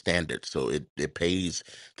higher standard. So it pays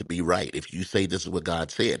to be right. If you say this is what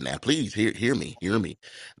God said, now please hear me,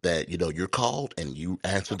 that you're called and you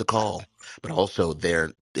answer the call, but also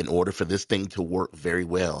there. In order for this thing to work very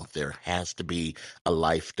well, there has to be a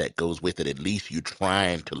life that goes with it. At least you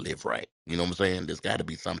trying to live right. You know what I'm saying? There's got to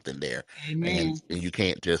be something there, Amen. and you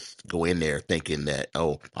can't just go in there thinking that,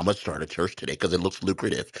 oh, I'm gonna start a church today because it looks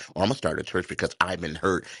lucrative, or I'm gonna start a church because I've been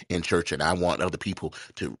hurt in church and I want other people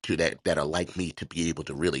to that are like me to be able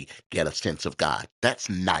to really get a sense of God. That's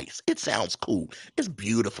nice. It sounds cool. It's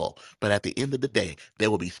beautiful. But at the end of the day,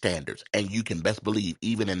 there will be standards, and you can best believe,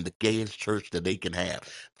 even in the gayest church that they can have,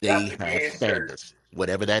 Not they the have gayest church. standards.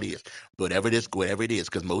 Whatever that is, whatever it is,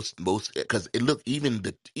 because most, because it look, even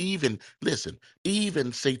listen,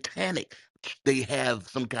 even satanic, they have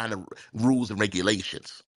some kind of rules and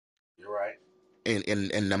regulations. You're right.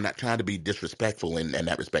 And I'm not trying to be disrespectful in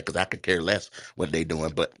that respect, because I could care less what they're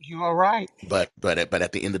doing, but You are right.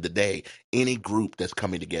 at the end of the day, any group that's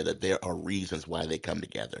coming together, there are reasons why they come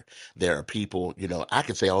together. There are people, I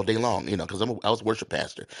could say all day long, because I was a worship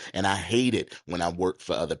pastor, and I hated when I worked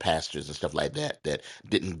for other pastors and stuff like that that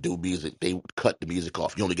didn't do music. They would cut the music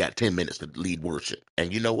off. You only got 10 minutes to lead worship,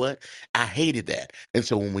 and you know what? I hated that. And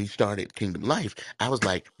so when we started Kingdom Life, I was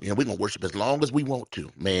like, we're gonna worship as long as we want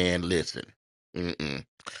to. Man, listen. Mm-mm.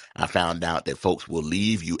 I found out that folks will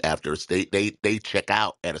leave you after they check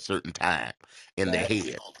out at a certain time in their Facts.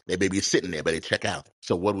 head. They may be sitting there, but they check out.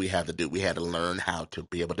 So what do we have to do? We had to learn how to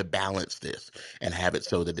be able to balance this and have it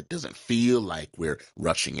so that it doesn't feel like we're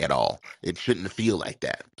rushing at all. It shouldn't feel like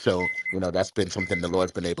that. So, that's been something the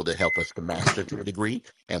Lord's been able to help us to master to a degree,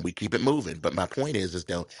 and we keep it moving. But my point is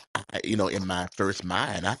though, in my first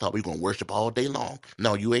mind, I thought we were going to worship all day long.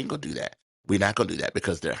 No, you ain't going to do that. We're not going to do that,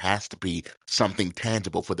 because there has to be something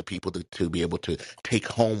tangible for the people to be able to take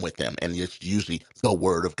home with them. And it's usually the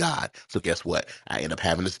word of God. So guess what? I end up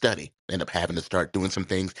having to study, end up having to start doing some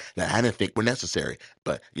things that I didn't think were necessary.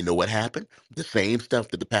 But you know what happened? The same stuff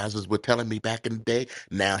that the pastors were telling me back in the day,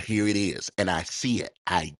 now here it is. And I see it.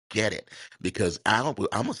 I get it. Because I'm going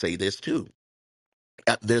to say this too.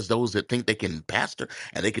 There's those that think they can pastor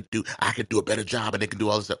and I could do a better job, and they can do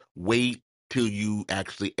all this stuff. Wait till you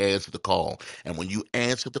actually answer the call. And when you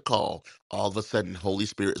answer the call, all of a sudden Holy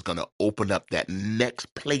Spirit is going to open up that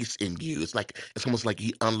next place in you. It's almost like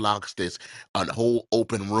he unlocks this a whole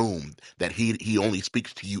open room that he only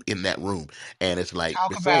speaks to you in that room. And it's like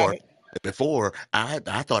Talk about before. it. Before I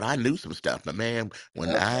thought I knew some stuff, but man,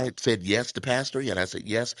 when Yep. I said yes to pastoring and I said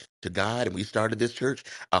yes to God, and we started this church,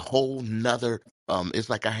 a whole nother it's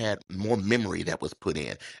like I had more memory that was put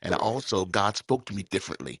in. And also, God spoke to me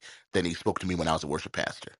differently than he spoke to me when I was a worship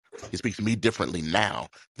pastor. He speaks to me differently now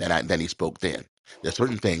than he spoke then. There's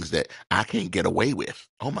certain things that I can't get away with.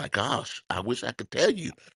 Oh my gosh, I wish I could tell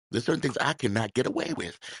you. There's certain things I cannot get away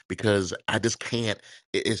with because I just can't.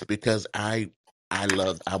 It's because I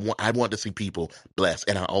want to see people blessed,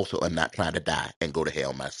 and I also am not trying to die and go to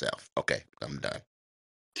hell myself. Okay, I'm done.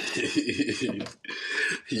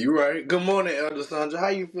 You right. Good morning, Elder Sandra. How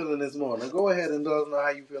you feeling this morning? Go ahead and let us know how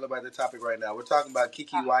you feel about the topic right now. We're talking about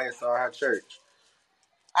Kiki YSR, her church.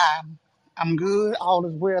 I'm I'm good. All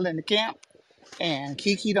is well in the camp. And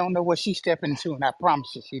Kiki don't know what she's stepping into, and I promise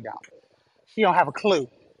you she don't. She don't have a clue.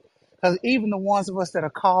 Because even the ones of us that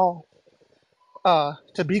are called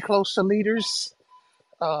to be close to leaders,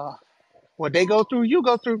 uh, what they go through, you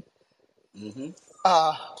go through. Mm-hmm.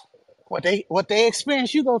 Uh, what they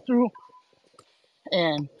experience, you go through.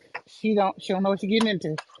 And she don't know what she's getting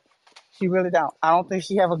into. She really don't. I don't think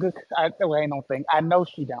she have a good. I don't think. I know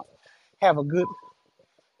she don't have a good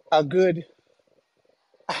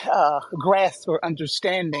grasp or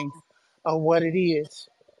understanding of what it is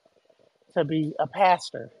to be a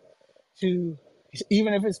pastor. To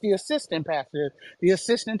even if it's the assistant pastor, the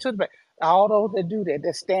assistant to the all those that do that,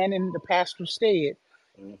 that stand in the pastor's stead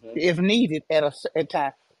Mm-hmm. if needed at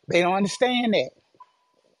time. They don't understand that.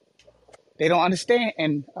 They don't understand.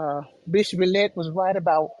 And Bishop Elect was right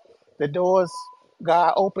about the doors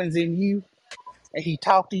God opens in you, and He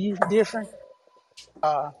talked to you different.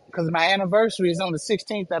 Because my anniversary is on the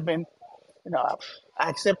 16th. I've been, I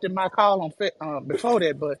accepted my call on before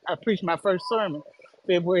that, but I preached my first sermon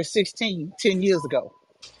February 16, 10 years ago.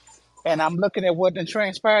 And I'm looking at what done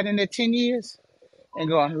transpired in that 10 years and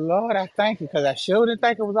going, Lord, I thank you, because I sure didn't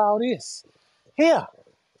think it was all this. Yeah.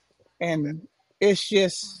 And it's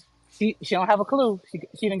just, she don't have a clue.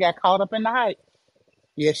 She done got caught up in the hype.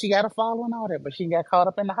 Yeah, she got a follow and all that, but she got caught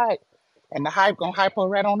up in the hype. And the hype gonna hype her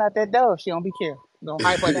right on out that door if she don't be careful. Gonna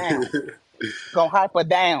hype her down. Gonna hype her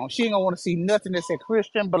down. She ain't gonna want to see nothing that said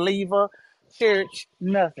Christian, believer, church,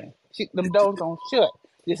 nothing. Them doors gonna shut.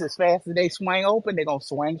 Just as fast as they swing open, they gonna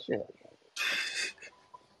swing shut.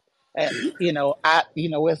 And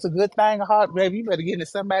it's a good thing, heart, baby. You better get into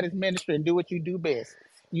somebody's ministry and do what you do best.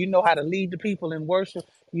 You know how to lead the people in worship.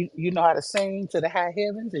 You know how to sing to the high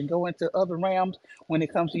heavens and go into other realms when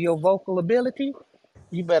it comes to your vocal ability.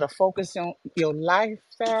 You better focus on your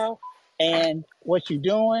lifestyle and what you're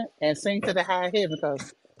doing and sing to the high heaven,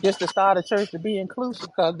 because just to start a church to be inclusive,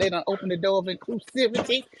 because they don't open the door of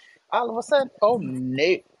inclusivity, all of a sudden, oh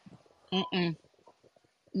no, mm-mm,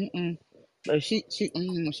 mm-mm. But she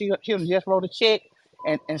just wrote a check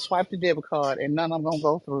and swiped the debit card, and none of them gonna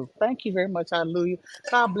go through. Thank you very much, hallelujah.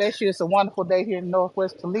 God bless you. It's a wonderful day here in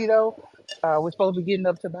Northwest Toledo. We're supposed to be getting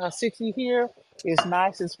up to about 60 here. It's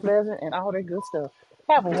nice, it's pleasant, and all that good stuff.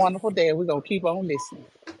 Have a wonderful day. We're gonna keep on listening.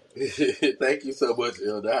 Thank you so much,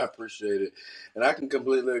 Elder. I appreciate it. And I can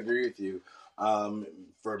completely agree with you. Um,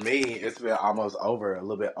 for me, it's been almost a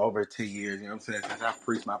little bit over 2 years, you know what I'm saying, since I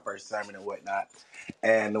preached my first sermon and whatnot.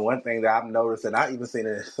 And the one thing that I've noticed, and I even seen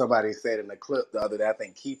it, somebody said in the clip the other day, I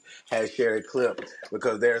think Keith has shared a clip,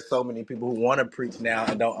 because there are so many people who want to preach now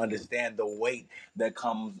and don't understand the weight that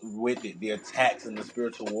comes with it, the attacks and the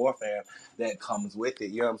spiritual warfare that comes with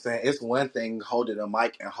it. You know what I'm saying? It's one thing holding a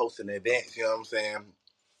mic and hosting events, you know what I'm saying,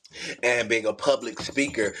 and being a public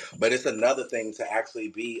speaker, but it's another thing to actually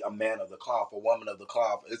be a man of the cloth, a woman of the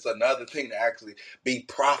cloth. It's another thing to actually be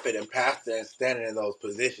prophet and pastor and standing in those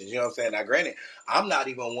positions. You know what I'm saying? Now, granted, I'm not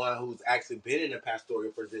even one who's actually been in a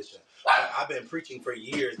pastoral position. I've been preaching for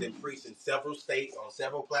years and preached in several states, on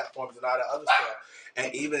several platforms and all that other stuff,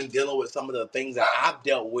 and even dealing with some of the things that I've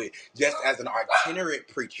dealt with just as an itinerant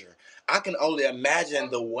preacher. I can only imagine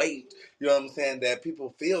the weight, you know what I'm saying, that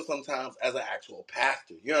people feel sometimes as an actual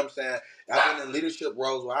pastor. You know what I'm saying? I've been in leadership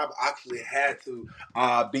roles where I've actually had to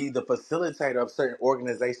be the facilitator of certain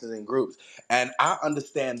organizations and groups. And I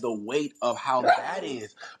understand the weight of how that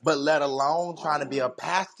is. But let alone trying to be a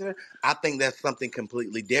pastor, I think that's something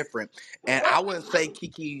completely different. And I wouldn't say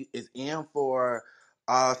Kiki is in for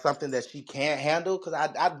something that she can't handle, because I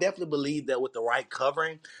definitely believe that with the right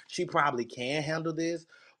covering, she probably can handle this.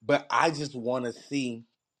 But I just want to see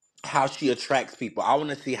how she attracts people. I want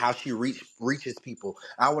to see how she reaches people.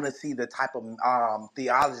 I want to see the type of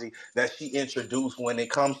theology that she introduced when it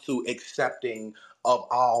comes to accepting of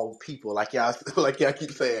all people. Like y'all, like y'all keep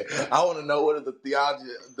saying, I want to know what is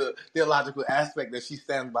the theological aspect that she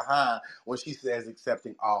stands behind when she says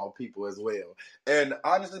accepting all people as well. And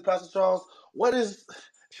honestly, Pastor Charles, what is,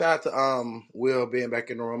 shout out to Will being back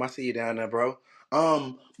in the room. I see you down there, bro.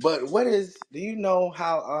 But what is? Do you know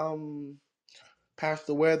how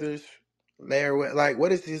Pastor Weathers, like,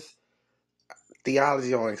 what is his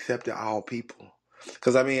theology on accepting all people?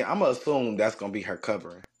 Because, I mean, I'm going to assume that's going to be her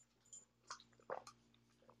covering.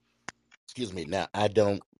 Excuse me. Now, I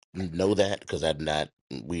don't know that because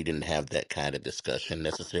we didn't have that kind of discussion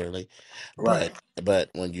necessarily. Right. But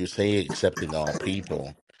when you say accepting all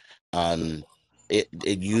people, um, it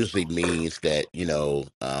usually means that,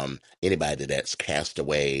 anybody that's cast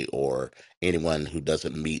away, or anyone who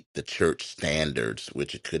doesn't meet the church standards,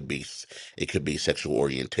 which it could be sexual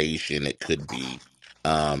orientation, it could be,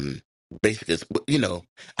 um, basically,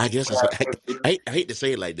 I guess I hate to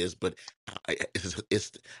say it like this, but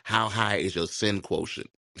it's how high is your sin quotient?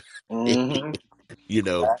 Mm-hmm.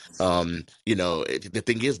 The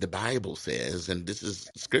thing is, the Bible says, and this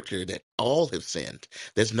is scripture, that all have sinned.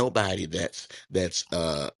 There's nobody that's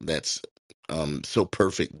so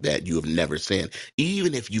perfect that you have never sinned.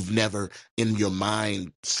 Even if you've never in your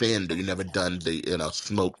mind sinned, or you never done the,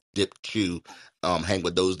 smoke, dip, chew, hang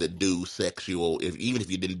with those that do sexual. Even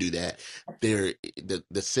if you didn't do that,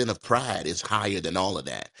 the sin of pride is higher than all of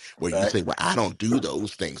that, where you Right. say, well, I don't do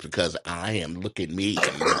those things because I am, look at me,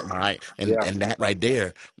 and my Yeah. and that right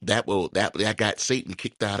there, that got Satan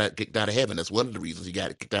kicked out of heaven. That's one of the reasons he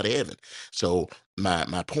got kicked out of heaven. So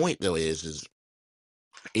my point though is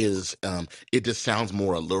it just sounds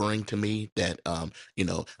more alluring to me that,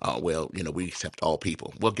 well, we accept all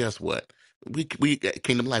people. Well, guess what, we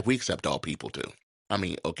Kingdom Life, we accept all people too. I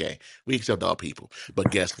mean, okay, we accept all people,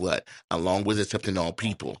 but guess what, along with accepting all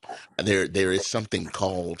people, there is something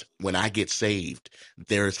called, when I get saved,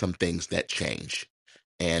 there are some things that change.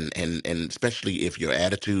 And especially if your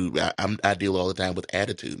attitude, I deal all the time with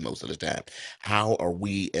attitude most of the time. How are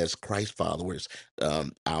we as Christ followers,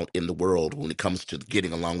 out in the world, when it comes to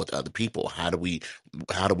getting along with other people? How do we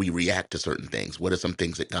react to certain things? What are some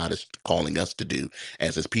things that God is calling us to do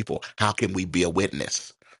as His people? How can we be a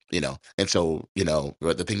witness? And so,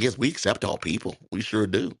 but the thing is, we accept all people. We sure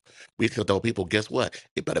do. We accept all people. Guess what?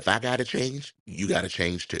 But if I got to change, you got to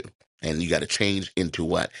change too. And you got to change into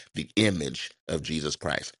what? The image of Jesus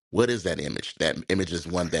Christ. What is that image? That image is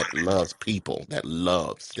one that loves people, that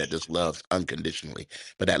just loves unconditionally.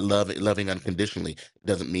 But that loving unconditionally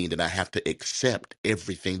doesn't mean that I have to accept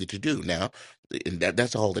everything that you do. Now, and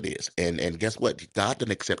that's all it is. And guess what? God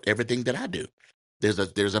doesn't accept everything that I do. There's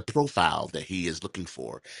a profile that he is looking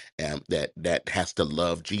for, that has to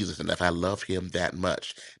love Jesus. And if I love him that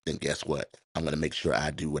much, then guess what? I'm going to make sure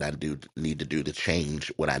I do what I do need to do to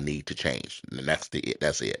change what I need to change. And that's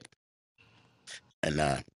it. And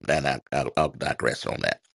I'll digress on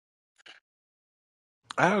that.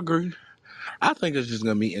 I agree. I think it's just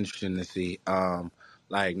gonna be interesting to see.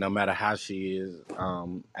 Like no matter how she is,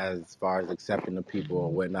 as far as accepting the people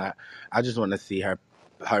or whatnot, I just want to see her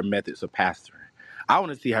methods of pastoring. I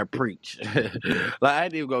want to see her preach. Like I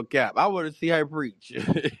didn't even go cap. I want to see her preach.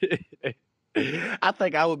 I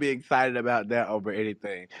think I would be excited about that over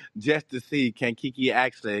anything, just to see can Kiki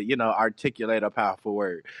actually, articulate a powerful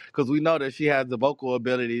word. Because we know that she has the vocal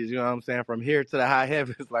abilities, you know what I'm saying, from here to the high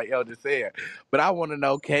heavens, like Elder said. But I want to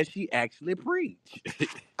know, can she actually preach?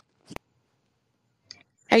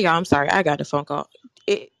 Hey y'all, I'm sorry, I got a phone call.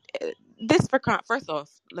 This for first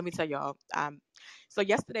off, let me tell y'all. So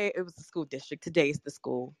yesterday it was the school district. Today is the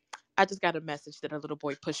school. I just got a message that a little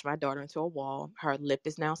boy pushed my daughter into a wall. Her lip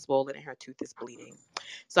is now swollen and her tooth is bleeding.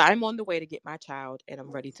 So I'm on the way to get my child, and I'm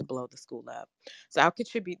ready to blow the school up. So I'll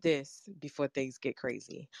contribute this before things get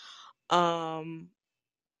crazy. Um,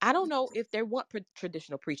 I don't know if they want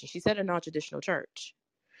traditional preaching. She said a non-traditional church.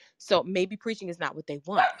 So maybe preaching is not what they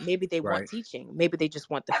want. Maybe they want Right, teaching. Maybe they just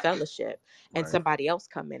want the fellowship and right. somebody else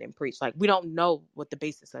come in and preach. Like we don't know what the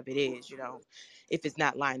basis of it is, if it's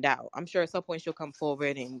not lined out. I'm sure at some point she'll come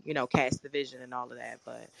forward and, cast the vision and all of that.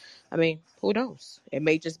 But I mean, who knows? It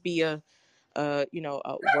may just be a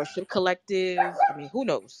worship collective. I mean, who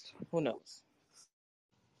knows? Who knows?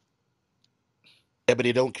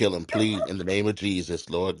 Ebony, don't kill him, please. In the name of Jesus,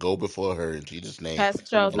 Lord, go before her in Jesus' name. Pastor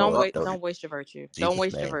For the Charles, don't blow Lord, up. wait. Don't waste your virtue. Don't Jesus'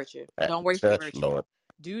 waste your name. virtue. Don't waste your Touch, virtue. Lord.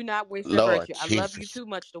 Do not waste your Lord virtue. I love you Jesus. too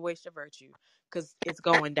much to waste your virtue because it's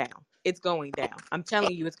going down. It's going down. I'm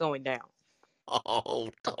telling you, it's going down. Oh,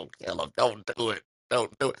 don't kill him. Don't do it.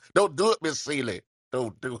 Don't do it. Don't do it, Miss Seeley.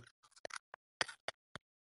 Don't do it.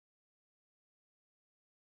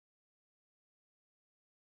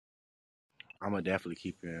 I'm gonna definitely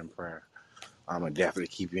keep you in prayer. I'm gonna definitely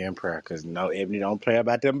keep you in prayer because no, Ebony don't play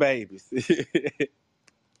about them babies.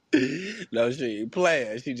 No, she ain't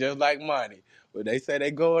playing. She just like money. When they say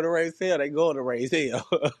they go to raise hell, they go to raise hell.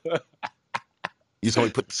 You saw me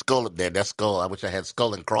put the skull up there. That skull. I wish I had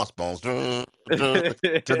skull and crossbones. Dun, dun,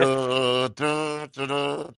 dun, dun,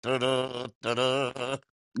 dun, dun, dun, dun,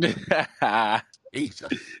 dun.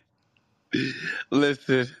 Jesus.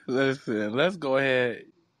 listen. Let's go ahead.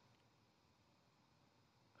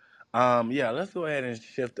 Yeah, let's go ahead and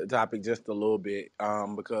shift the topic just a little bit,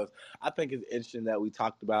 because I think it's interesting that we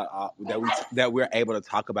talked about that we're able to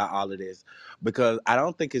talk about all of this, because I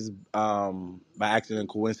don't think it's by accident and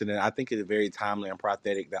coincidence. I think it's very timely and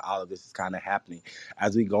prophetic that all of this is kind of happening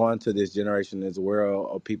as we go into this generation, this world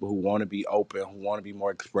of people who want to be open, who want to be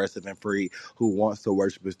more expressive and free, who wants to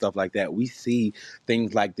worship and stuff like that. We see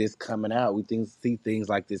things like this coming out. See things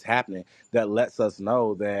like this happening that lets us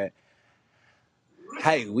know that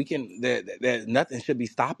hey, we can. There nothing should be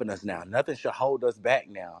stopping us now. Nothing should hold us back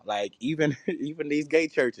now. Like even even these gay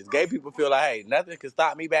churches, gay people feel like, hey, nothing can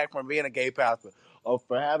stop me back from being a gay pastor or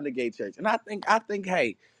for having a gay church. And I think,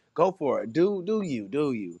 hey, go for it. Do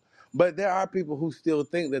you? But there are people who still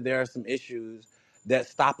think that there are some issues that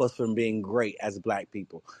stop us from being great as Black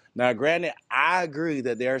people. Now, granted, I agree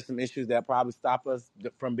that there are some issues that probably stop us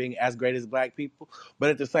from being as great as Black people.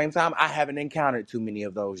 But at the same time, I haven't encountered too many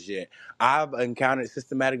of those yet. I've encountered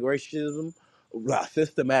systematic racism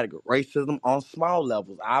on small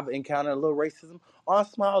levels. I've encountered a little racism on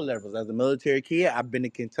small levels. As a military kid, I've been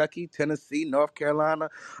in Kentucky, Tennessee, North Carolina,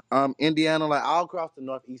 Indiana, like all across the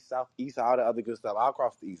Northeast, Southeast, all the other good stuff, all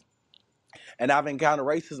across the East. And I've encountered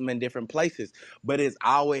racism in different places, but it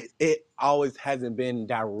always hasn't been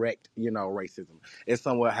direct, racism. It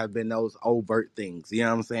somewhat have been those overt things, you know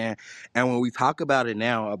what I'm saying? And when we talk about it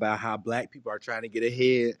now, about how Black people are trying to get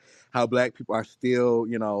ahead, how Black people are still,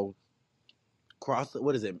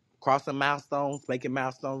 crossing milestones, making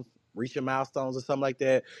milestones, reaching milestones or something like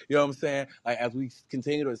that. You know what I'm saying? Like as we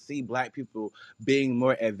continue to see Black people being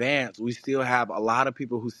more advanced, we still have a lot of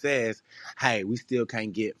people who says, hey, we still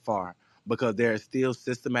can't get far because there are still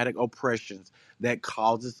systematic oppressions that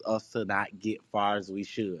causes us to not get far as we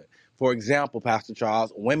should. For example, Pastor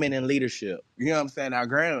Charles, women in leadership. You know what I'm saying? Now,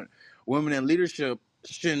 granted, women in leadership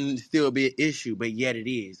shouldn't still be an issue, but yet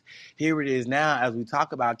it is. Here it is now, as we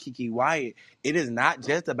talk about Kiki Wyatt, it is not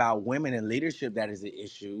just about women in leadership that is an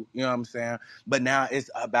issue. You know what I'm saying? But now it's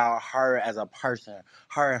about her as a person,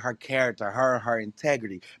 her and her character, her and her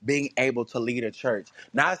integrity, being able to lead a church.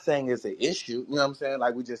 Not saying it's an issue, you know what I'm saying?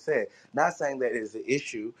 Like we just said, not saying that it's an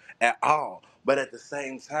issue at all. But at the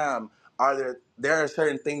same time, there are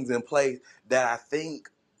certain things in place that I think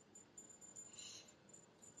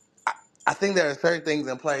there are certain things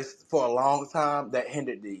in place for a long time that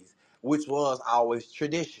hindered these, which was always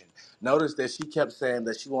tradition. Notice that she kept saying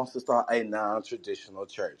that she wants to start a non-traditional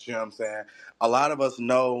church. You know what I'm saying? A lot of us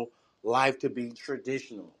know life to be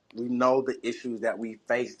traditional. We know the issues that we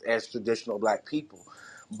faced as traditional Black people.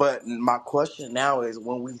 But my question now is,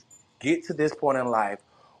 when we get to this point in life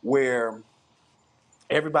where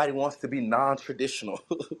everybody wants to be non-traditional.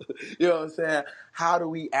 You know what I'm saying? How do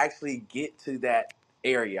we actually get to that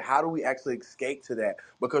area? How do we actually escape to that?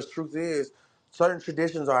 Because truth is, certain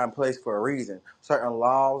traditions are in place for a reason. Certain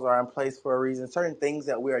laws are in place for a reason. Certain things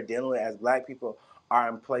that we are dealing with as Black people are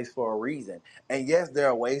in place for a reason. And yes, there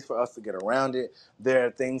are ways for us to get around it. There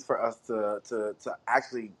are things for us to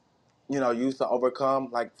actually, used to overcome.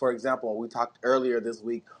 Like, for example, we talked earlier this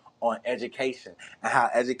week on education and how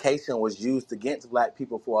education was used against Black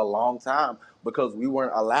people for a long time because we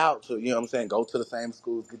weren't allowed to, go to the same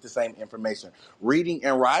schools, get the same information. Reading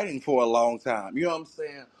and writing for a long time,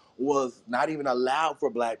 was not even allowed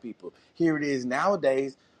for Black people. Here it is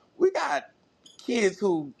nowadays. We got kids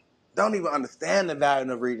who don't even understand the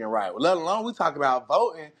value of reading and writing, let alone we talk about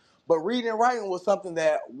voting. But reading and writing was something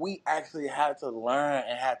that we actually had to learn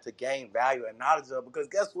and had to gain value and knowledge of, because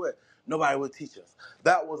guess what? Nobody would teach us.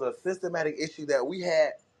 That was a systematic issue that we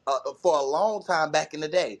had for a long time back in the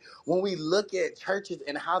day. When we look at churches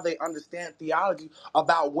and how they understand theology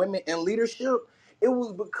about women in leadership, it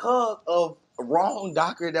was because of wrong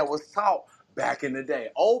doctrine that was taught back in the day.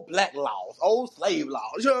 Old Black laws, old slave laws.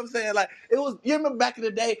 You know what I'm saying? Like, you remember back in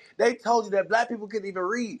the day, they told you that Black people couldn't even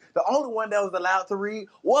read. The only one that was allowed to read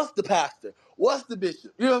was the pastor, was the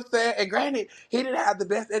bishop. You know what I'm saying? And granted, he didn't have the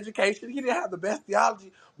best education, he didn't have the best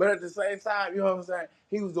theology, but at the same time, you know what I'm saying?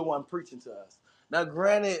 He was the one preaching to us. Now,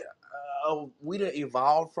 granted, we done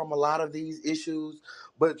evolved from a lot of these issues,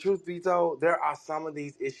 but truth be told, there are some of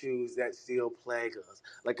these issues that still plague us.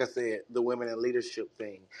 Like I said, the women in leadership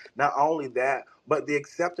thing. Not only that, but the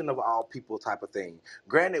accepting of all people type of thing.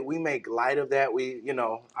 Granted, we make light of that. We,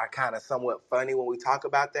 are kind of somewhat funny when we talk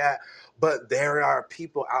about that, but there are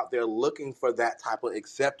people out there looking for that type of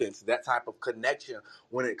acceptance, that type of connection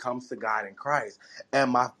when it comes to God and Christ.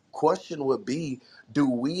 And my question would be, do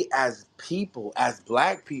we as people, as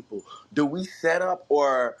Black people, do we set up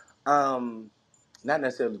or not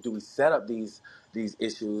necessarily do we set up these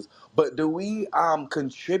issues, but do we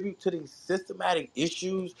contribute to these systematic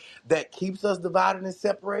issues that keeps us divided and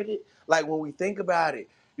separated? Like, when we think about it,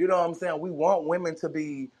 you know what I'm saying? We want women to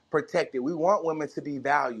be protected. We want women to be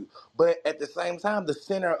valued. But at the same time, the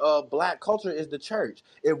center of Black culture is the church.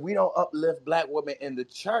 If we don't uplift Black women in the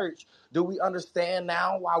church, do we understand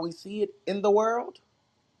now why we see it in the world?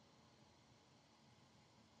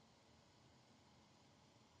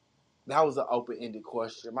 That was an open-ended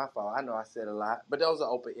question. My fault. I know I said a lot, but that was an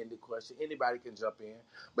open-ended question. Anybody can jump in,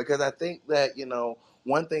 because I think that,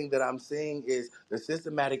 one thing that I'm seeing is the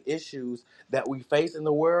systematic issues that we face in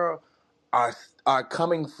the world are are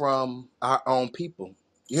coming from our own people.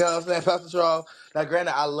 You know what I'm saying, Pastor Charles? Now,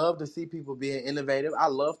 granted, I love to see people being innovative. I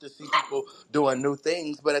love to see people doing new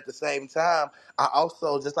things, but at the same time, I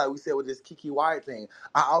also, just like we said with this Kiki Wyatt thing,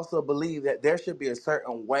 I also believe that there should be a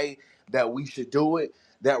certain way that we should do it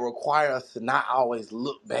that require us to not always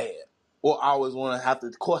look bad or always want to have to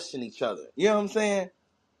question each other. You know what I'm saying?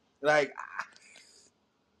 Like,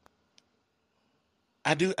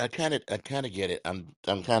 I do. I kind of get it. I'm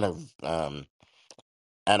kind of.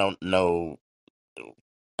 I don't know.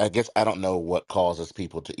 I guess I don't know what causes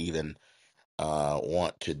people to even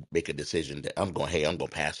want to make a decision that I'm going. Hey, I'm going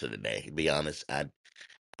to pastor today. To be honest, I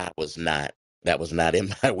was not. That was not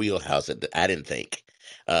in my wheelhouse. I didn't think.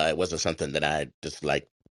 It wasn't something that I just like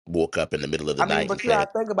woke up in the middle of the I mean, night and but you gotta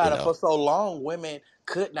said, think you about it. know. For so long, women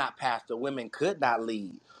could not pastor, women could not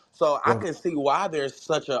lead. So I Well, can see why there's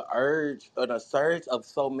such a urge and a surge of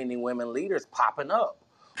so many women leaders popping up.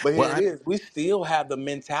 But well, here it is, we still have the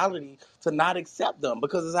mentality to not accept them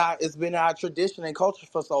because it's been our tradition and culture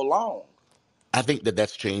for so long. I think that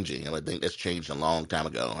that's changing, and I think that's changed a long time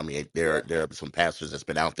ago. I mean, Yeah. there are some pastors that's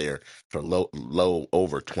been out there for low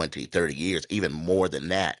over 20, 30 years, even more than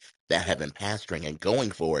that, that have been pastoring and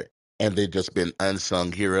going for it. and they've just been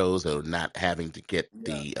unsung heroes or not having to get Yeah.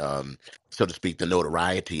 the so to speak, the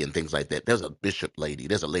notoriety and things like that. There's a bishop lady.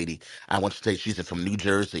 There's a lady, I want to say she's from New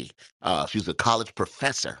Jersey. She's a college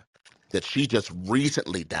professor that she just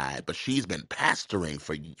recently died, but she's been pastoring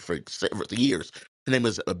for several years. Her name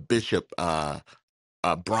is Bishop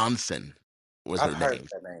Bronson was I've her heard name.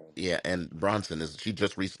 that name. Yeah, and Bronson is she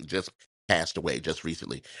just passed away just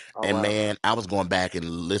recently. Oh And wow. man, I was going back and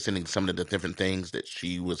listening to some of the different things that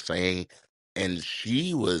she was saying, and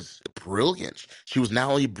she was brilliant. She was not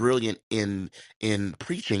only brilliant in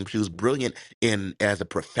preaching, she was brilliant in as a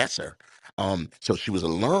professor. So she was a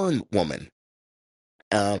learned woman,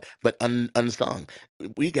 but unsung.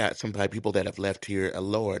 We got some people that have left here.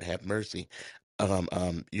 Lord have mercy.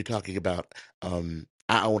 You're talking about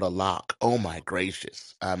I own a lock. Oh my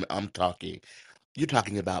gracious. I'm talking. You're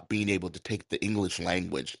talking about being able to take the English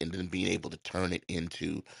language and then being able to turn it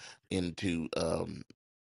into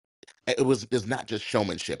it's not just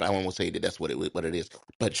showmanship. I won't say that that's what it is,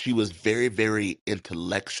 but she was very, very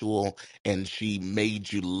intellectual, and she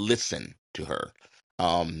made you listen to her.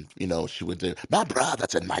 She would do my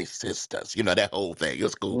brothers and my sisters. That whole thing.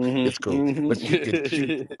 It's cool. It's Mm-hmm. cool. But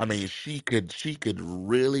Mm-hmm. I mean, she could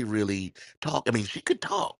really, really talk. I mean, she could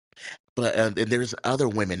talk. But and there's other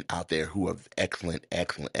women out there who are excellent,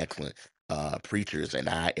 excellent, excellent preachers, and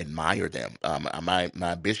I admire them.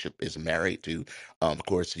 My bishop is married to, of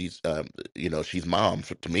course, she's mom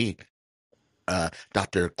to me,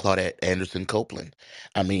 Dr. Claudette Anderson Copeland.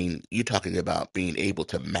 I mean, you're talking about being able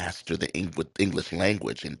to master the English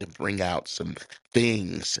language and to bring out some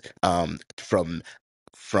things from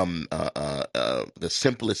the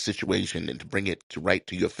simplest situation and to bring it to right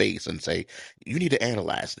to your face and say, you need to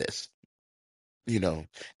analyze this. you know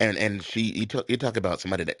and you talk about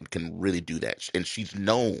somebody that can really do that, and she's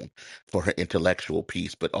known for her intellectual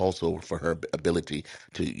piece but also for her ability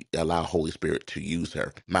to allow Holy Spirit to use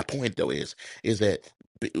her. My point though is that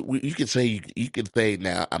you can say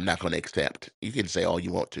now I'm not going to accept. You can say all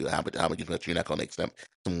you want to, but you're not going to accept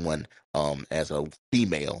someone as a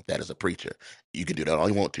female that is a preacher. You can do that all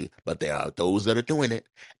you want to, but there are those that are doing it,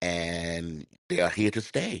 and they are here to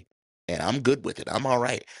stay, and I'm good with it. I'm all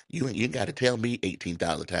right. You got to tell me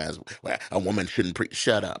 18,000 times "Well, a woman shouldn't preach."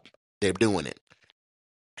 Shut up. They're doing it,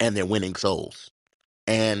 and they're winning souls.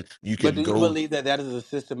 And you But can do you go. believe that that is a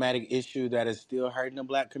systematic issue that is still hurting the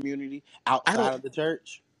black community I outside don't. of the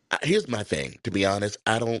church? Here's my thing. To be honest,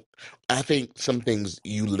 I don't. I think some things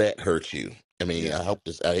you let hurt you. I mean, Yes.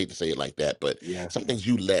 I hate to say it like that, but some Yes. things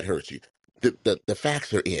you let hurt you. The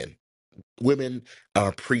facts are in. Women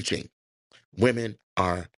are preaching. Women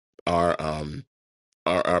are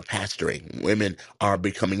pastoring. Women are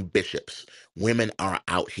becoming bishops. Women are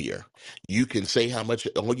out here. You can say how much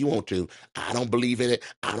all you want to. I don't believe in it.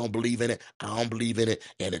 I don't believe in it. I don't believe in it.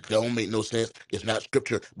 And it don't make no sense. It's not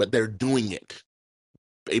scripture, but they're doing it.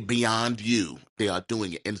 Beyond you, they are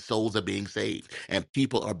doing it, and souls are being saved, and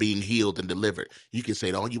people are being healed and delivered. You can say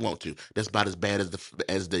it all you want to. That's about as bad as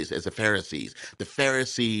the Pharisees. The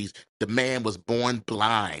Pharisees, the man was born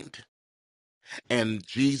blind, and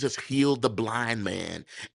Jesus healed the blind man.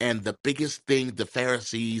 And the biggest thing the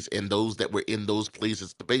Pharisees and those that were in those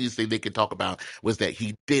places, the biggest thing they could talk about was that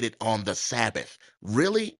he did it on the Sabbath.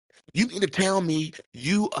 Really? You mean to tell me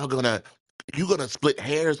you're gonna split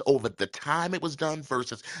hairs over the time it was done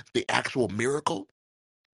versus the actual miracle?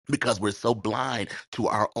 Because we're so blind to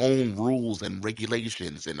our own rules and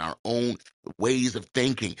regulations and our own ways of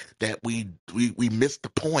thinking that we miss the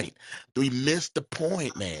point. We miss the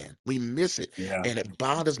point, man. We miss it. Yeah. And it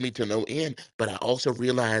bothers me to no end. But I also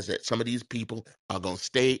realize that some of these people are going to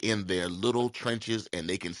stay in their little trenches, and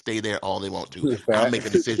they can stay there all they want to. I'll make a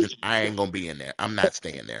Facts. decision. I ain't going to be in there. I'm not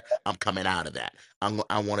staying there. I'm coming out of that.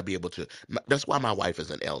 I want to be able to. That's why my wife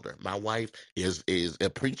is an elder. My wife is a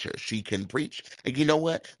preacher. She can preach, and you know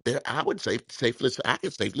what? There, I would I could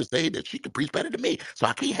safely say that she could preach better than me. So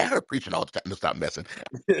I can't have her preaching all the time. No, stop messing.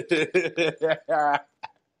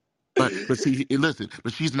 But see, listen.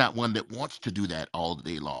 But she's not one that wants to do that all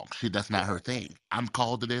day long. That's not her thing. I'm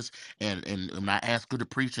called to this, and when I ask her to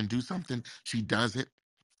preach and do something, she does it,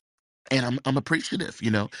 and I'm appreciative.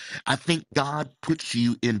 I think God puts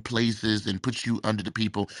you in places and puts you under the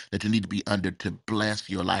people that you need to be under to bless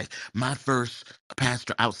your life. My first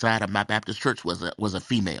pastor outside of my Baptist church was a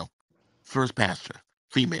female. First pastor,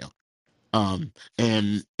 female.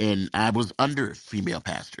 And I was under female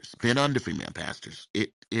pastors, been under female pastors.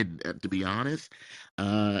 To be honest,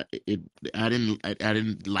 it I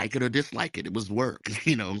didn't like it or dislike it. It was work.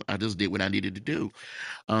 I just did what I needed to do.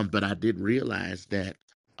 But I did realize that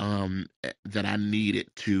I needed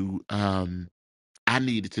to I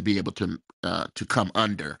needed to be able to come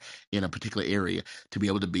under in a particular area, to be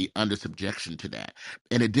able to be under subjection to that.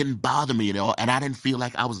 And it didn't bother me at all. And I didn't feel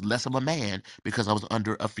like I was less of a man because I was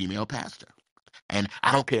under a female pastor. And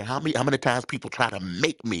I don't care how many times people try to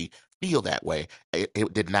make me feel that way.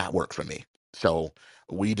 It did not work for me. So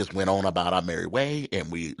we just went on about our merry way,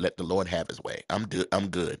 and we let the Lord have His way. I'm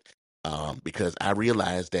good. Because I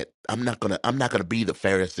realized that I'm not gonna be the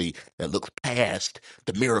Pharisee that looks past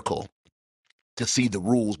the miracle to see the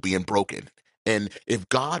rules being broken. And if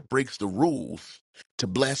God breaks the rules to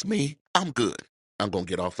bless me, I'm good. I'm gonna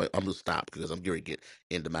get off. I'm gonna stop because I'm going to get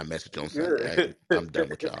into my message on Sunday. Good. I'm done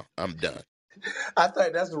with y'all. I'm done. I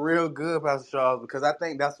think that's real good, Pastor Charles, because I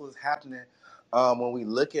think that's what's happening when we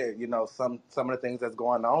look at some of the things that's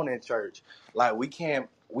going on in church. Like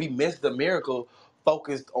we miss the miracle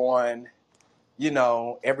focused on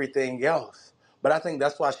everything else. But I think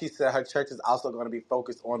that's why she said her church is also going to be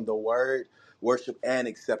focused on the word, worship, and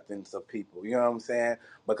acceptance of people. You know what I'm saying?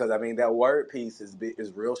 Because I mean that word piece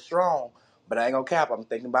is real strong. But I ain't gonna cap. I'm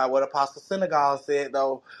thinking about what Apostle Senegal said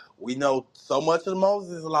though. We know so much of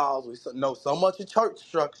Moses' laws. Know so much of church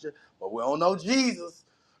structure, but we don't know Jesus.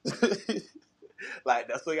 Like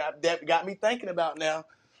that's what got me thinking about now.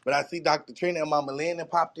 But I see Dr. Trina and Mama Lynn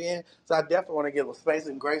that popped in, so I definitely want to give them space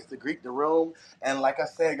and grace to greet the room. And like I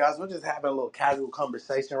said, guys, we're just having a little casual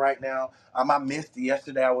conversation right now. I missed it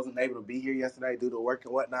yesterday. I wasn't able to be here yesterday due to work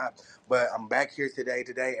and whatnot, but I'm back here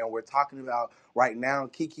today, and we're talking about right now.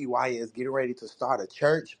 Kiki Wyatt is getting ready to start a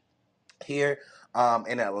church here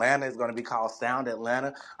in Atlanta. It's going to be called Sound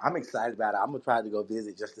Atlanta. I'm excited about it. I'm going to try to go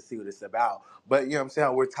visit just to see what it's about. But, you know what I'm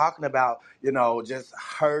saying? We're talking about, just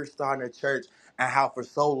her starting a church and how for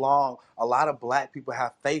so long a lot of black people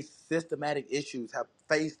have faced systematic issues, have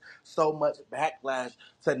faced so much backlash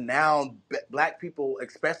to now black people,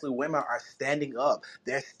 especially women, are standing up.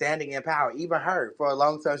 They're standing in power. Even her, for a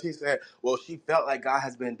long time, she said, well, she felt like God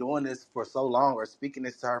has been doing this for so long or speaking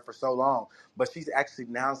this to her for so long, but she's actually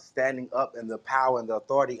now standing up in the power and the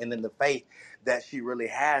authority and in the faith that she really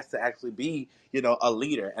has to actually be, a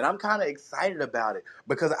leader. And I'm kind of excited about it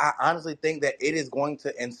because I honestly think that it is going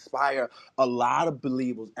to inspire a lot of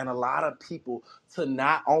believers and a lot of people to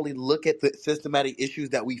not only look at the systematic issues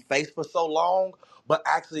that we face for so long, but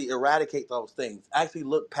actually eradicate those things, actually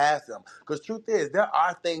look past them. Because truth is, there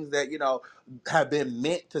are things that, have been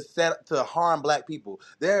meant to harm black people.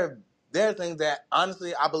 There are things that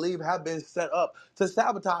honestly I believe have been set up to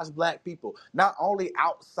sabotage black people, not only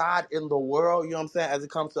outside in the world, you know what I'm saying, as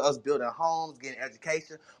it comes to us building homes, getting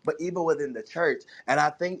education, but even within the church. And I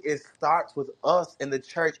think it starts with us in the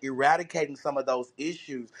church eradicating some of those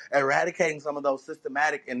issues, eradicating some of those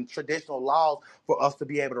systematic and traditional laws for us to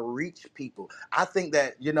be able to reach people. I think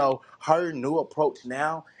that, her new approach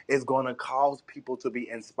now is going to cause people to be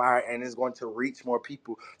inspired and is going to reach more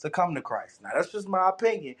people to come to Christ. Now, that's just my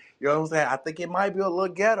opinion. You know what I'm saying? I think it might be a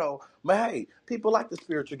little ghetto, but hey, people like the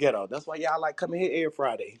spiritual ghetto. That's why y'all like coming here every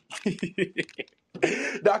Friday.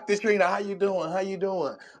 Dr. Trina, how you doing? How you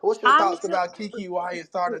doing? What's your I'm thoughts about Kiki Wyatt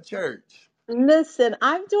starting a church? Listen,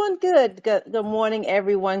 I'm doing good. Good morning,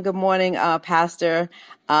 everyone. Good morning, Pastor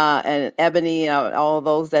and Ebony, all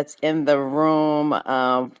those that's in the room,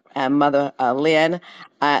 and Mother Lynn,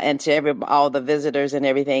 and to all the visitors and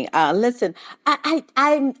everything. Listen, I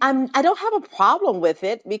don't have a problem with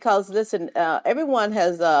it because listen, everyone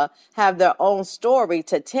has have their own story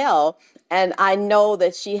to tell, and I know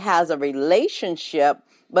that she has a relationship.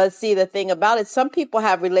 But see, the thing about it, some people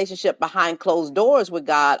have relationship behind closed doors with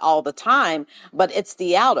God all the time, but it's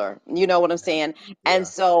the outer. You know what I'm saying? And Yeah,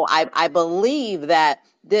 so I believe that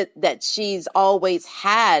she's always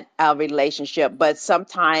had a relationship, but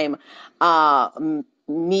sometime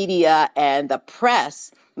media and the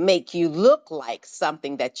press make you look like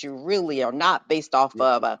something that you really are not based off yeah,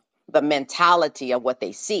 of the mentality of what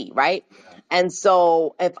they see, right? yeah, And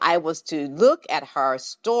so if I was to look at her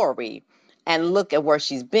story and look at where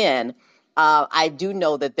she's been, I do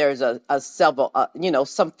know that there's a several,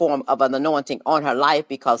 some form of an anointing on her life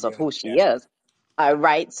because of yeah, who she definitely. is.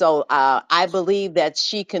 Right. So I believe that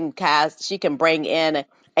she can bring in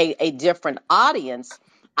a different audience.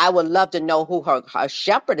 I would love to know who her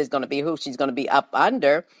shepherd is going to be, who she's going to be up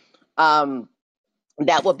under. Um,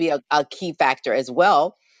 that would be a key factor as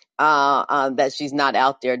well. That she's not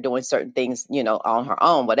out there doing certain things, on her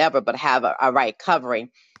own, whatever, but have a right covering.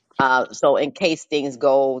 So in case things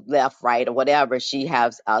go left, right, or whatever, she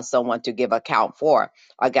has someone to give account for,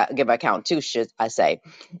 or give account to, should I say.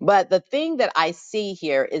 But the thing that I see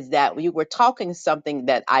here is that you were talking something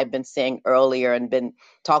that I've been saying earlier and been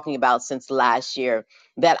talking about since last year,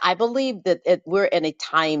 that I believe that we're in a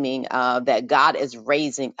timing that God is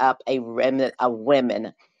raising up a remnant of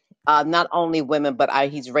women, not only women, but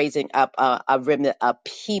he's raising up a remnant of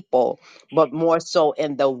people, but more so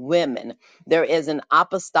in the women. There is an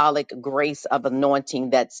apostolic grace of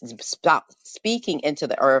anointing that's speaking into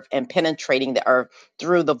the earth and penetrating the earth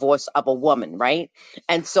through the voice of a woman, right?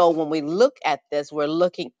 And so when we look at this, we're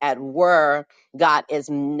looking at where God is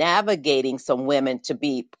navigating some women to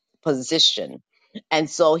be positioned. And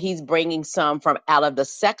so he's bringing some from out of the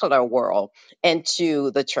secular world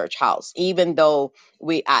into the church house, even though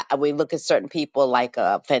we look at certain people like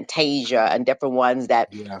Fantasia and different ones that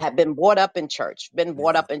Yeah. have been brought up in church, been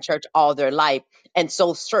brought Yeah. up in church all their life, and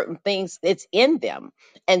so certain things it's in them,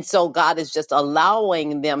 and so God is just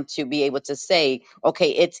allowing them to be able to say,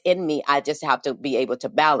 "Okay, it's in me. I just have to be able to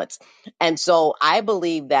balance." And so I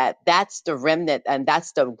believe that that's the remnant, and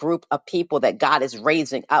that's the group of people that God is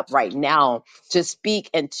raising up right now to speak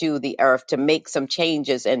into the earth, to make some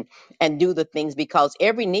changes and do the things, because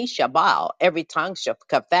every knee shall bow, every tongue shall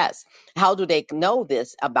confess. How do they know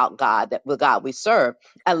this about God, that the God we serve,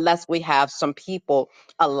 unless we have some people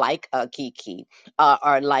like a Kiki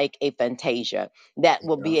or like a Fantasia that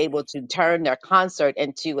will Yeah. be able to turn their concert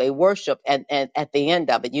into a worship and at the end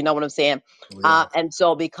of it, you know what I'm saying? Yeah. And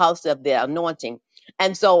so because of the anointing.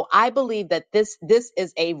 And so I believe that this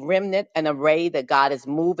is a remnant, an array that God is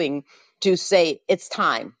moving to say it's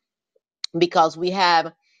time, because we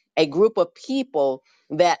have a group of people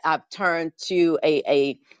that have turned to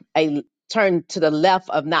a turn to the left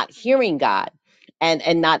of not hearing God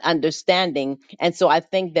and not understanding. And so I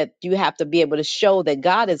think that you have to be able to show that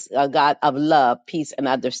God is a God of love, peace, and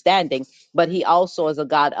understanding, but he also is a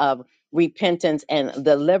God of repentance and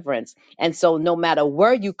deliverance. And so no matter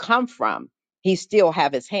where you come from, he still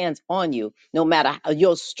have his hands on you. No matter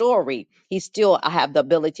your story, he still have the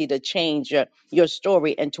ability to change your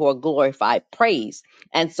story into a glorified praise.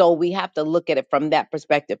 And so we have to look at it from that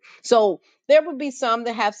perspective. So there will be some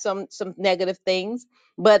that have some negative things,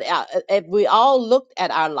 but if we all looked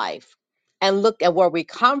at our life and look at where we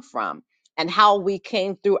come from and how we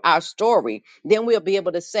came through our story, then we'll be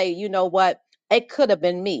able to say, you know what, it could have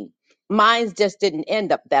been me. Mine just didn't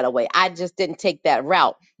end up that way. I just didn't take that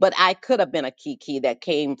route, but I could have been a Kiki that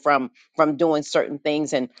came from doing certain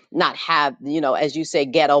things and not have, as you say,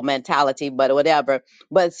 ghetto mentality, but whatever.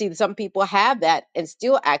 But see, some people have that and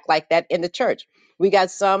still act like that in the church. We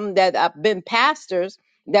got some that have been pastors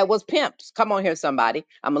that was pimps. Come on here, somebody.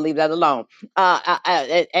 I'm gonna leave that alone.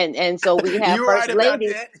 And so we have You first right about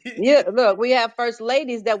ladies. that. Yeah, look, we have first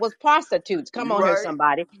ladies that was prostitutes. Come You on here, right.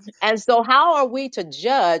 somebody. And so, how are we to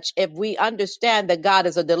judge if we understand that God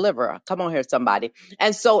is a deliverer? Come on here, somebody.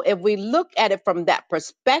 And so, if we look at it from that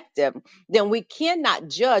perspective, then we cannot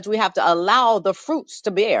judge. We have to allow the fruits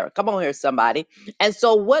to bear. Come on here, somebody. And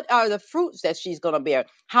so, what are the fruits that she's going to bear?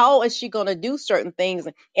 How is she going to do certain things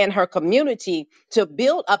in her community to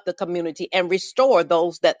build up the community and restore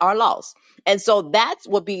those that are lost? And so, that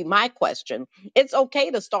would be my question. It's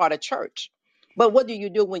okay to start a church, but what do you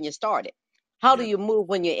do when you start it? How do Yeah. you move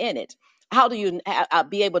when you're in it? How do you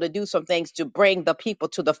be able to do some things to bring the people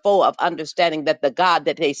to the fold of understanding that the God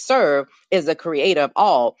that they serve is the creator of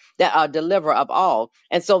all, that are deliverer of all?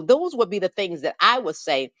 And so those would be the things that I would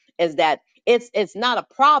say is that it's not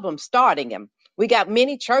a problem starting them. We got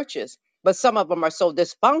many churches, but some of them are so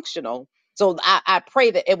dysfunctional. So I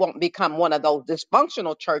pray that it won't become one of those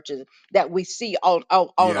dysfunctional churches that we see on Yeah.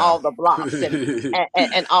 all the blocks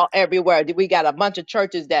and all everywhere. We got a bunch of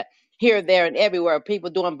churches that here, there, and everywhere. People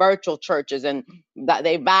doing virtual churches and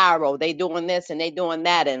they viral. They doing this and they doing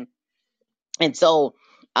that, and so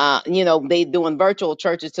they doing virtual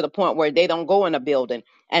churches to the point where they don't go in a building.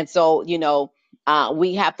 And so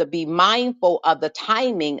we have to be mindful of the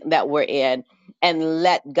timing that we're in and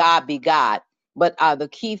let God be God. But the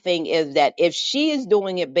key thing is that if she is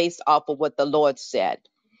doing it based off of what the Lord said,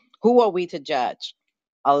 who are we to judge?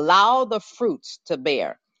 Allow the fruits to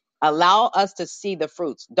bear. Allow us to see the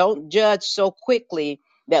fruits. Don't judge so quickly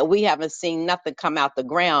that we haven't seen nothing come out the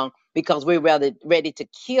ground, because we're ready to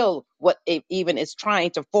kill what it even is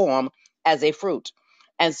trying to form as a fruit.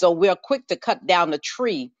 And so we're quick to cut down the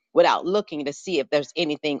tree without looking to see if there's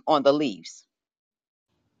anything on the leaves.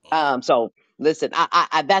 So listen,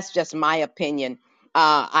 that's just my opinion.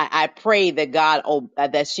 I pray that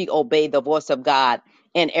that she obeyed the voice of God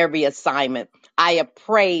in every assignment. I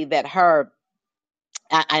pray that her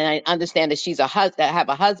I understand that she's have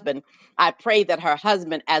a husband. I pray that her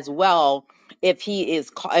husband as well, if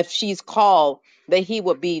she's called, that he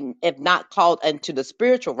would be, if not called into the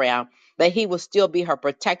spiritual realm, that he will still be her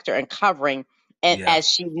protector and covering, and Yeah. as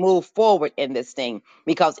she move forward in this thing,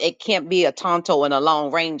 because it can't be a Tonto and a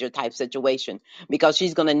Lone Ranger type situation, because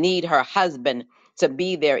she's going to need her husband to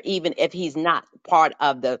be there, even if he's not part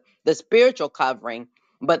of the spiritual covering,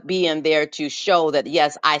 but being there to show that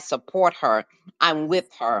yes, I support her, I'm with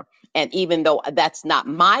her. And even though that's not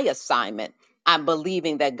my assignment, I'm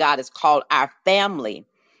believing that God has called our family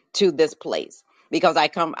to this place, because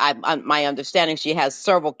my understanding, she has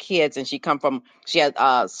several kids, and she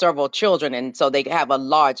has several children, and so they have a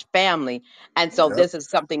large family. And so Yep. this is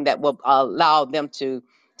something that will allow them to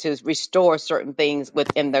restore certain things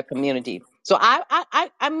within their community. So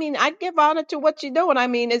I mean, I give honor to what you're doing. I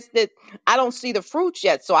mean, it's that I don't see the fruits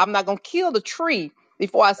yet, so I'm not gonna kill the tree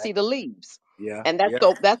before I see the leaves. Yeah. And Yeah.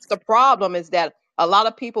 that's the problem, is that a lot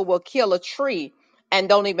of people will kill a tree and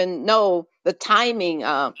don't even know the timing.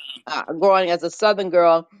 Growing as a Southern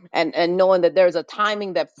girl, and knowing that there's a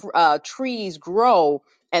timing that trees grow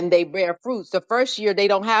and they bear fruits. The first year they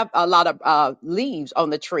don't have a lot of leaves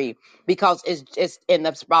on the tree, because it's in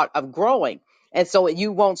the spot of growing, and so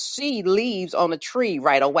you won't see leaves on the tree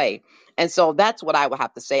right away. And so that's what I would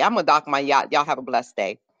have to say. I'm gonna dock my yacht. Y'all have a blessed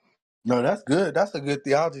day. No, that's good. That's a good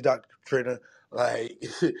theology, Dr. Trina. Like,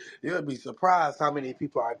 you'll be surprised how many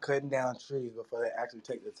people are cutting down trees before they actually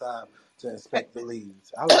take the time to inspect the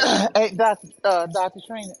leaves. I like that. Hey, Dr.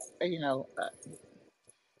 Trina, you know,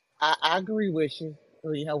 I agree with you.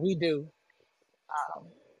 You know, we do.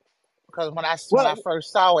 Because when I Well,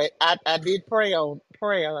 first saw it, I did pray.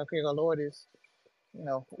 Okay, the Lord is, you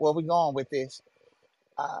know, where we going with this?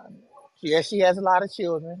 Um, yes, she has a lot of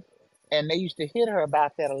children, and they used to hit her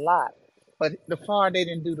about that a lot. But the far they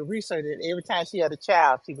didn't do the research, that every time she had a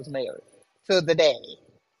child, she was married to the daddy.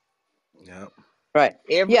 Yep. right.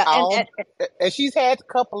 Every Yeah, and all, and she's had a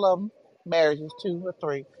couple of them marriages, 2 or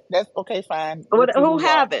 3. That's okay, fine. Whoop de who woo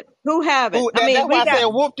wah. have it? Who have it? Who I mean, that's why we I got said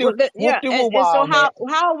well, whoop yeah, de woo and wah so on that.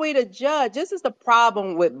 how are we to judge? This is the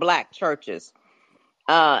problem with black churches.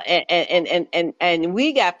 And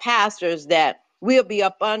we got pastors that we'll be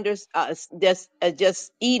up under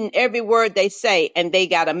just eating every word they say, and they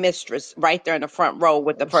got a mistress right there in the front row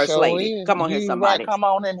with the first Sure lady. is. Come on here, You right. somebody. Come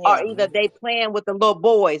on in Or here. either they playing with the little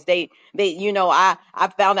boys. I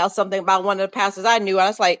found out something about one of the pastors I knew. I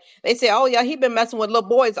was like, they said, oh yeah, he been messing with little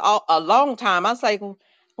boys a long time. I was like,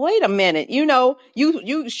 wait a minute,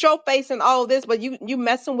 you show facing all this, but you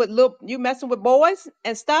messing with boys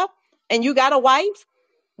and stuff, and you got a wife.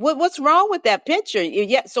 What's wrong with that picture?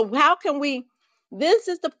 Yeah. So how can we? This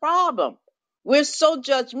is the problem. We're so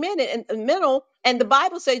judgmental and mental, and the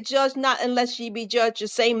Bible says, "Judge not unless ye be judged the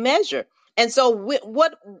same measure." And so,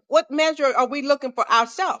 what measure are we looking for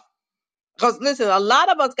ourselves? Because listen, a lot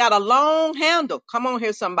of us got a long handle. Come on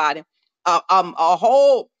here, somebody. A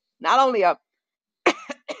whole, not only a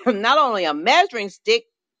not only a measuring stick,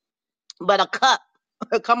 but a cup.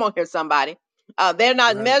 Come on here, somebody. They're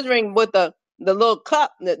not Right. measuring with the little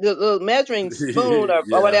cup, the little measuring spoon or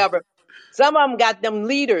Yeah. whatever. Some of them got them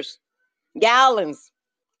liters, gallons,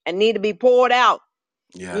 and need to be poured out.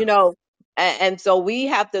 Yeah. You know, and so we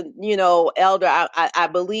have to, Elder. I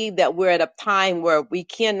believe that we're at a time where we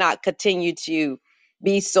cannot continue to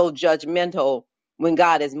be so judgmental when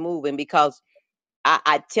God is moving, because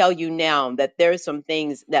I tell you now that there's some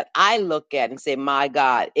things that I look at and say, my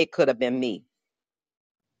God, it could have been me.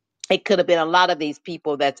 It could have been a lot of these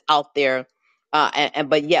people that's out there,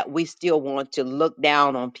 but yet we still want to look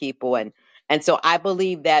down on people, and so I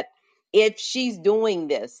believe that if she's doing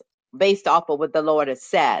this based off of what the Lord has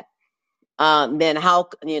said, then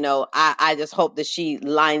I just hope that she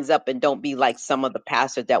lines up and don't be like some of the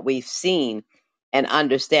pastors that we've seen, and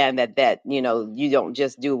understand that you don't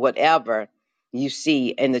just do whatever you see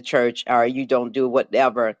in the church, or you don't do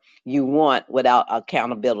whatever you want without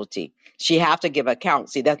accountability. She have to give account.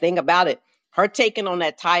 See, the thing about it, her taking on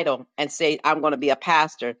that title and say, I'm going to be a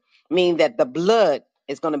pastor, mean that the blood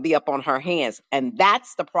is going to be up on her hands. And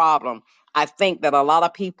that's the problem. I think that a lot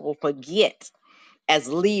of people forget as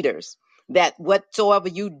leaders that whatsoever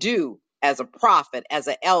you do as a prophet, as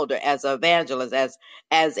an elder, as an evangelist,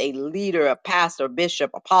 as a leader, a pastor,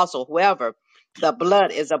 bishop, apostle, whoever, the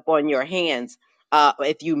blood is upon your hands.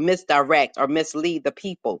 If you misdirect or mislead the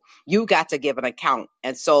people, you got to give an account.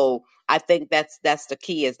 And so I think that's the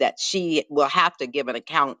key, is that she will have to give an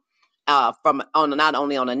account, from on not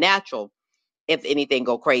only on the natural, if anything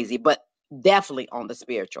go crazy, but definitely on the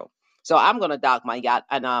spiritual. So I'm gonna dock my yacht,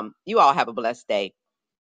 and you all have a blessed day.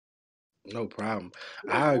 No problem.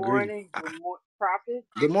 Good I agree. morning. Good morning. Prophet.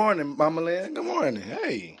 Good morning, Mama Lynn. Good morning.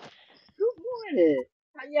 Hey. Good morning.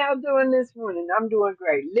 How y'all doing this morning? I'm doing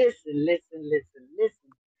great. Listen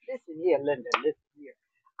here, Linda. Listen here.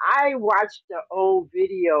 I watched the old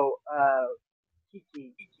video of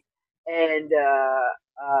Kiki, and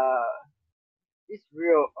it's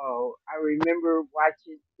real old. I remember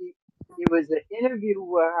watching it. It was an interview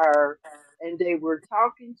with her, and they were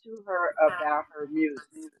talking to her about her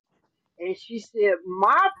music. And she said,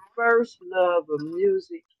 "My first love of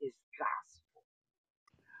music is gospel,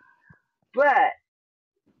 but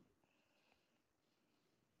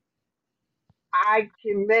I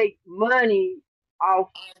can make money off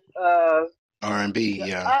of R&B, the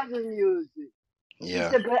yeah. other music." She Yeah.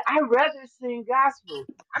 said, "But I'd rather sing gospel.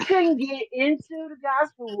 I couldn't get into the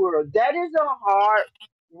gospel world. That is a hard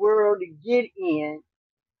world to get in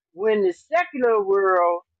when the secular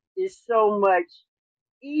world is so much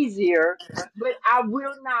easier, but I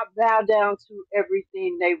will not bow down to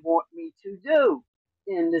everything they want me to do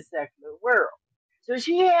in the secular world." So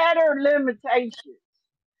she had her limitations.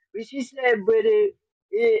 But she said, but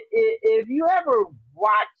if you ever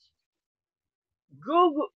watch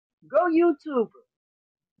Google, go YouTube her.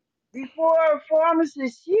 Before a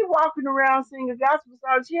pharmacist, she walking around singing gospel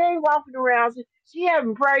songs. She ain't walking around. She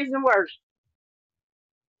having praise and worship.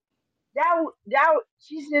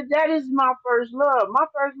 She said, that is my first love. My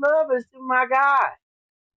first love is to my God.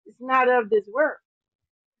 It's not of this world.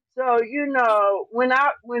 So when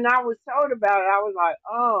I was told about it, I was like,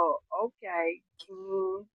 oh, okay.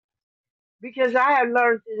 Because I have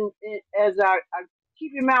learned as I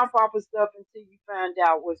keep your mouth off of stuff until you find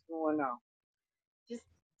out what's going on. Just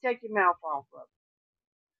take your mouth off of it.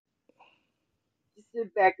 Just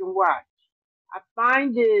sit back and watch. I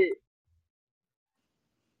find it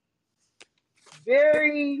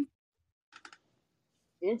very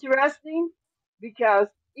interesting because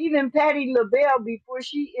even Patti LaBelle, before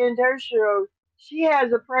she ends her show, she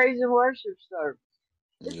has a praise and worship service.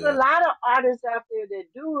 It's a Yeah. lot of artists out there that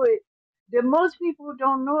do it that most people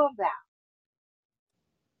don't know about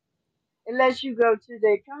unless you go to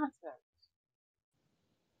their concert.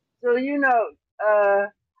 So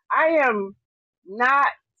I am not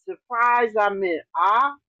surprised. I'm in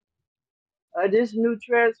awe of this new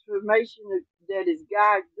transformation that is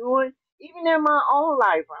God doing. Even in my own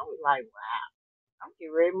life, I was like, wow, I'm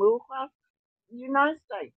getting ready to move across the United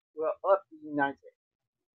States. Well, up the United States.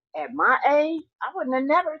 At my age, I wouldn't have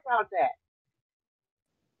never thought that.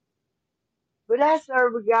 But I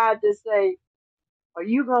serve a God that say, are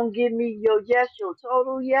you going to give me your yes, your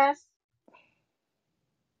total yes?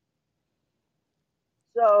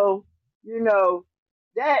 So, you know,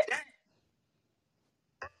 that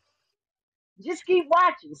just keep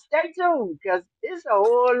watching. Stay tuned because it's a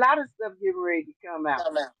whole lot of stuff getting ready to come out.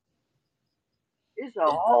 It's a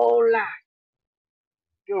whole lot.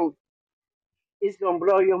 Dude, it's going to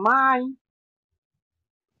blow your mind.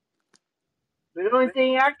 But the only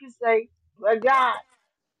thing I can say, but God,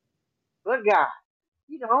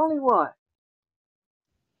 He the only one.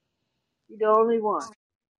 He the only one.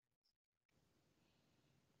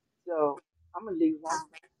 So I'm going to leave it right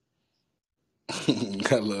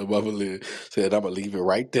I love Mama Lynn. Said I'm gonna leave it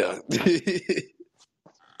right there.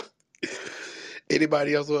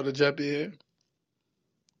 Anybody else want to jump in?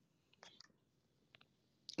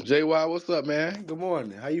 JY, what's up, man? Good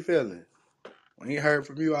morning. How you feeling? We ain't heard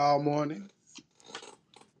from you all morning.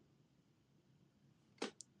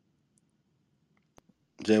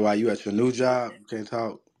 JY, you at your new job? You can't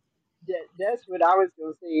talk. That's what I was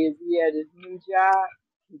going to say is he had his new job.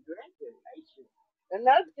 Congratulations.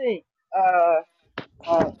 Another thing,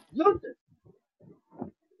 Luther,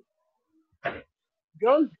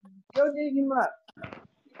 go, go dig him up.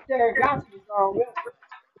 He said a gospel song.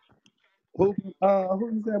 Who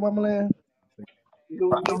you said, Mama Lynn?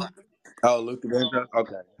 Luther. Oh, Luther Vandross.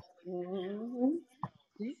 Okay. Mm-hmm.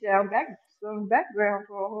 He sound back some background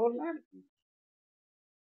for a whole lot of people.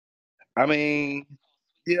 I mean,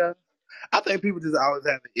 yeah. I think people just always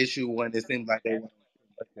have an issue when it seems like they want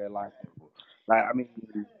to let their life people. Like, I mean,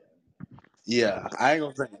 yeah, I ain't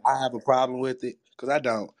gonna say I have a problem with it because I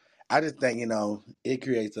don't. I just think it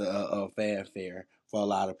creates a fanfare for a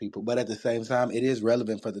lot of people, but at the same time, it is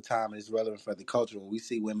relevant for the time. It's relevant for the culture. When we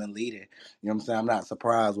see women leading, you know what I'm saying. I'm not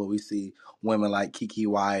surprised when we see women like Kiki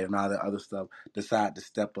Wyatt and all that other stuff decide to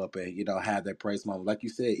step up and have their praise moment. Like you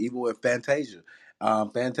said, even with Fantasia.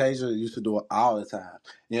 Fantasia used to do it all the time.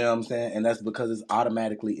 You know what I'm saying? And that's because it's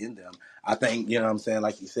automatically in them. I think, you know what I'm saying,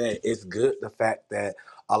 like you said, it's good the fact that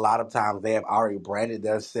a lot of times they have already branded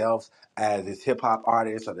themselves as this hip hop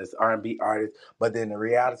artist or this R&B artist. But then the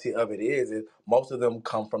reality of it is most of them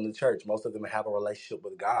come from the church. Most of them have a relationship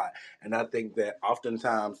with God. And I think that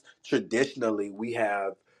oftentimes traditionally we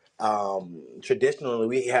have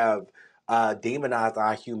demonized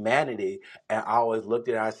our humanity and always looked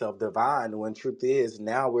at ourselves divine. When truth is,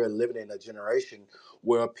 now we're living in a generation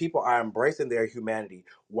where people are embracing their humanity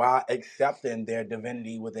while accepting their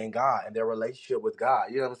divinity within God and their relationship with God.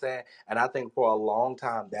 You know what I'm saying? And I think for a long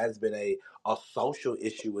time that has been a social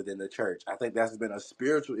issue within the church. I think that's been a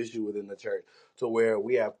spiritual issue within the church, to where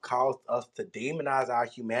we have caused us to demonize our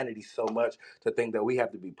humanity so much, to think that we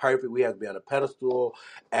have to be perfect, we have to be on a pedestal,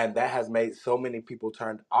 and that has made so many people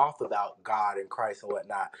turned off about God and Christ and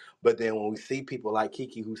whatnot. But then when we see people like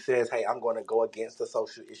Kiki who says, hey, I'm going to go against the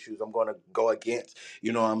social issues, I'm going to go against,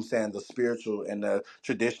 you know what I'm saying, the spiritual and the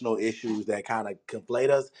traditional issues that kind of conflate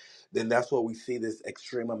us, then that's what we see this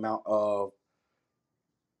extreme amount of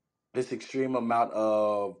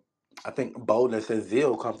I think boldness and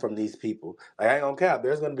zeal come from these people. Like, I ain't gonna cap.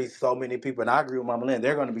 There's gonna be so many people, and I agree with Mama Lynn.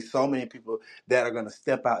 There are gonna be so many people that are gonna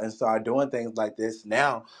step out and start doing things like this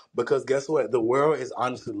now, because guess what? The world is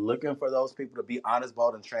honestly looking for those people to be honest,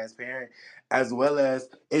 bold, and transparent, as well as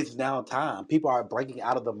it's now time. People are breaking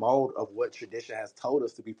out of the mold of what tradition has told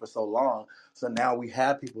us to be for so long. So now we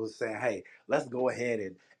have people saying, "Hey, let's go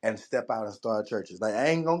ahead and step out and start churches." Like, I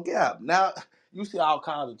ain't gonna cap. Now you see all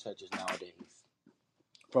kinds of churches nowadays,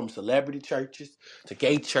 from celebrity churches to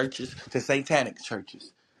gay churches to satanic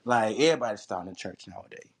churches. Like, everybody's starting a church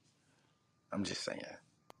nowadays. I'm just saying.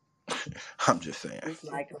 I'm just saying. It's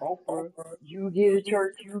like Oprah. You get a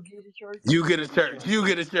church, you get a church, You you get a get a church. church. You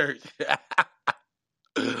get a church.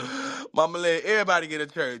 Mama, let everybody get a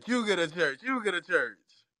church. You get a church. You get a church.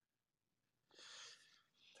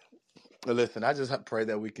 But listen, I just pray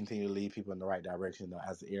that we continue to lead people in the right direction, though,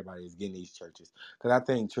 as everybody is getting these churches. Because I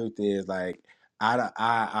think truth is, like,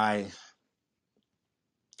 I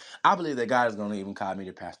believe that God is going to even call me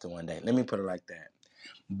to pastor one day. Let me put it like that.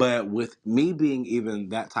 But with me being even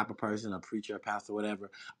that type of person, a preacher, a pastor,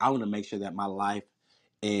 whatever, I want to make sure that my life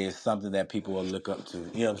is something that people will look up to. You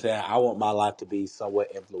know what I'm saying? I want my life to be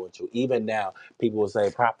somewhat influential. Even now, people will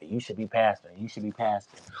say, Prophet, you should be pastoring. You should be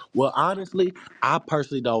pastoring. Well, honestly, I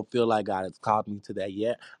personally don't feel like God has called me to that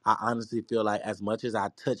yet. I honestly feel like as much as I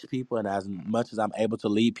touch people and as much as I'm able to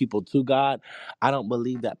lead people to God, I don't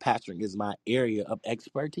believe that pastoring is my area of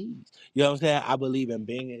expertise. You know what I'm saying? I believe in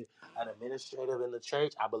being an administrator in the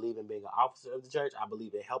church. I believe in being an officer of the church. I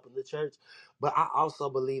believe in helping the church. But I also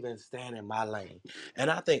believe in staying in my lane. And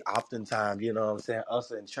I think oftentimes, you know what I'm saying,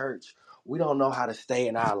 us in church, we don't know how to stay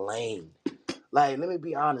in our lane. Like, let me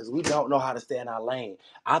be honest, we don't know how to stay in our lane.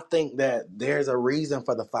 I think that there's a reason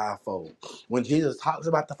for the fivefold. When Jesus talks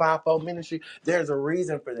about the fivefold ministry, there's a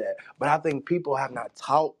reason for that. But I think people have not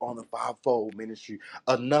taught on the fivefold ministry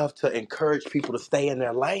enough to encourage people to stay in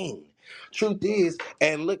their lane. Truth is,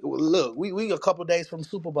 and look, we a couple days from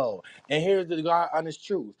Super Bowl, and here's the God honest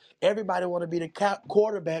truth: everybody want to be the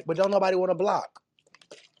quarterback, but don't nobody want to block.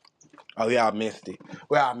 Oh, yeah, I missed it.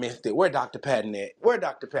 Well, I missed it. Where Dr. Patton at? Where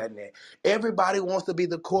Dr. Patton at? Everybody wants to be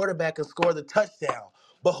the quarterback and score the touchdown,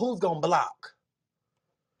 but who's gonna block?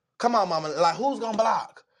 Come on, mama. Like, who's gonna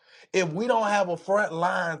block? If we don't have a front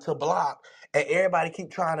line to block, and everybody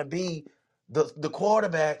keep trying to be the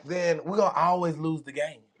quarterback, then we're gonna always lose the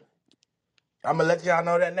game. I'm gonna let y'all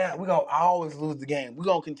know that now. We're gonna always lose the game. We're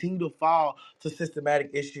gonna continue to fall to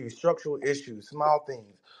systematic issues, structural issues, small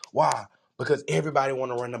things. Why? Because everybody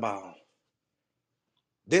wanna run the ball.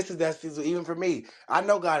 This is that season, even for me. I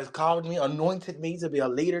know God has called me, anointed me to be a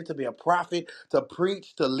leader, to be a prophet, to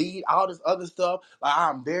preach, to lead, all this other stuff. Like,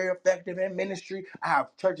 I'm very effective in ministry. I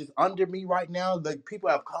have churches under me right now. Like, people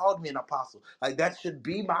have called me an apostle. Like, that should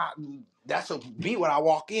be what I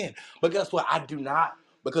walk in. But guess what? I do not.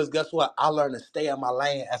 Because guess what? I learned to stay in my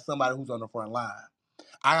lane as somebody who's on the front line.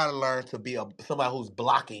 I gotta learn to be somebody who's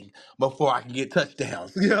blocking before I can get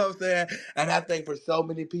touchdowns. You know what I'm saying? And I think for so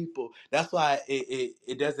many people, that's why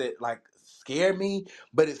it doesn't like scare me,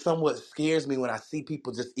 but it somewhat scares me when I see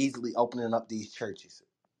people just easily opening up these churches.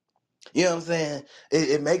 You know what I'm saying?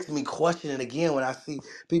 It makes me question it again when I see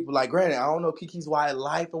people like, granted, I don't know Kiki's wide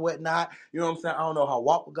life or whatnot. You know what I'm saying? I don't know her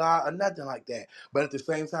walk with God or nothing like that. But at the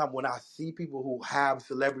same time, when I see people who have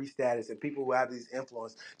celebrity status and people who have these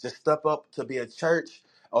influence just step up to be a church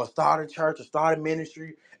or start a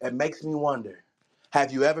ministry, it makes me wonder,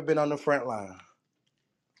 have you ever been on the front line?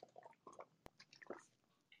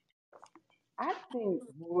 I think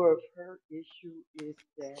more of her issue is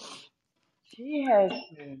that she has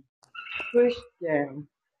been pushed down,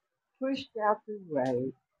 pushed out the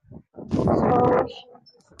way. So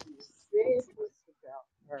she says this about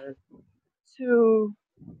her to,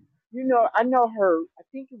 I know her, I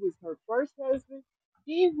think it was her first husband.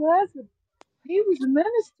 He was a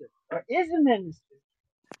minister or is a minister.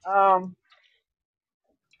 Um,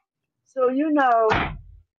 so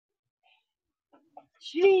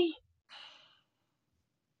she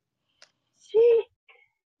she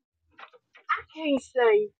I can't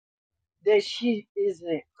say that she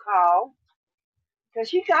isn't called because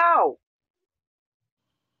she called.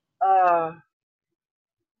 Uh,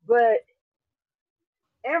 but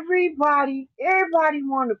everybody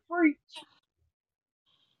want to preach,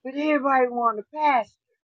 but everybody want to pastor.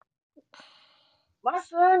 My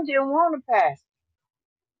son didn't want to pastor.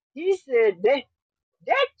 He said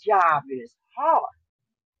that job is hard.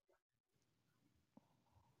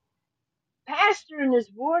 Pastoring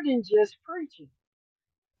is more than just preaching.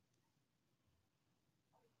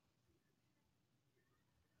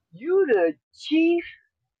 You the chief,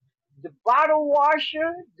 the bottle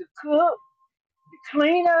washer, the cook, the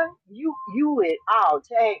cleaner. You it all.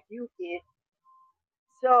 Tag you it.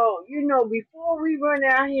 So before we run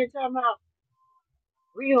out here talking about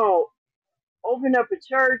we gonna open up a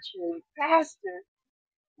church and pastor,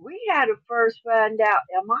 we gotta first find out,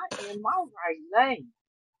 am I in my right lane?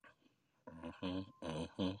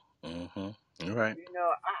 You're right. You know,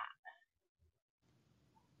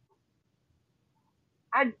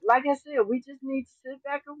 I like I said, we just need to sit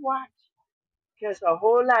back and watch because a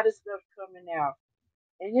whole lot of stuff coming out,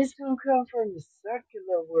 and it's gonna come from the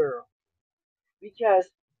secular world because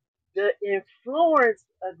the influence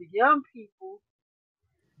of the young people,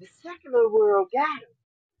 the secular world got them.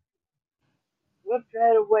 What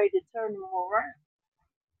better way to turn them around?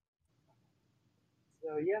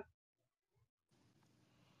 So yeah.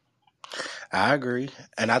 I agree.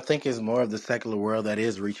 And I think it's more of the secular world that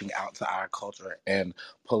is reaching out to our culture and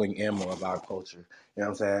pulling in more of our culture. You know what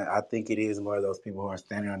I'm saying? I think it is more of those people who are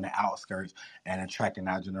standing on the outskirts and attracting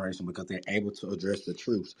our generation because they're able to address the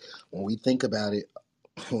truth. When we think about it,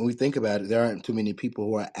 there aren't too many people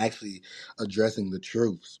who are actually addressing the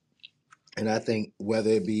truths. And I think whether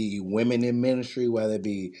it be women in ministry, whether it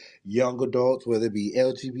be young adults, whether it be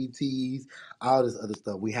LGBTs, all this other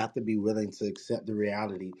stuff, we have to be willing to accept the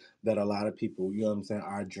reality that a lot of people, you know what I'm saying,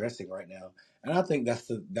 are addressing right now. And I think that's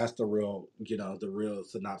the real, the real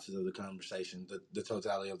synopsis of the conversation, the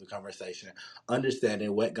totality of the conversation,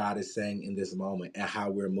 understanding what God is saying in this moment and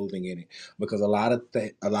how we're moving in it. Because a lot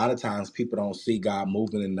of times people don't see God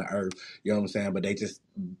moving in the earth, you know what I'm saying, but they just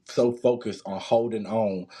so focused on holding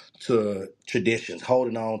on to traditions,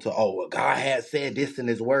 holding on to, oh, well, God has said this in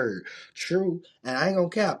his word. True. And I ain't gonna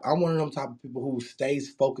cap. I'm one of them type of people who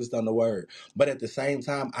stays focused on the word. But at the same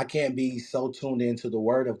time, I can't be so tuned into the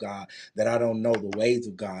word of God that I don't know the ways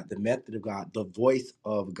of God, the method of God, the voice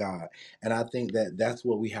of God. And I think that that's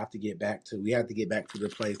what we have to get back to. We have to get back to the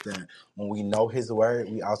place that when we know his word,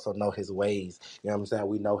 we also know his ways. You know what I'm saying?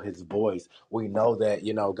 We know his voice. We know that,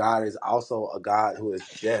 God is also a God who is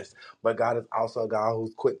just, but God is also a God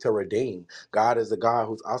who's quick to redeem. God is a God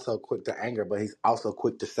who's also quick to anger, but he's also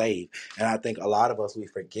quick to save. And I think a lot of us, we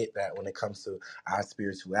forget that when it comes to our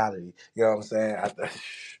spirituality. You know what I'm saying?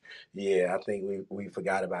 Yeah, I think we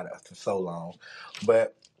forgot about it for so long.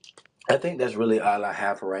 But I think that's really all I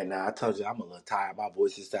have for right now. I told you I'm a little tired. My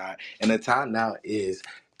voice is tired. And the time now is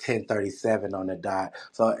 10:37 on the dot.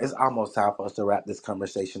 So it's almost time for us to wrap this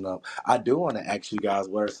conversation up. I do want to ask you guys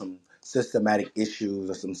what are some systematic issues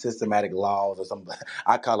or some systematic laws or some,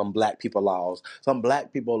 I call them black people laws, some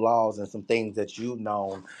black people laws and some things that you've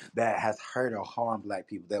known that has hurt or harmed black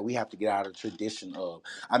people that we have to get out of tradition of.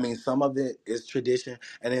 I mean, some of it is tradition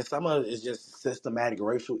and then some of it is just systematic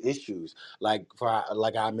racial issues. Like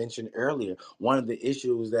I mentioned earlier, one of the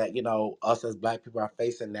issues that us as black people are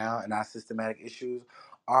facing now and our systematic issues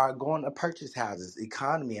are going to purchase houses,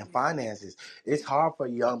 economy and finances. It's hard for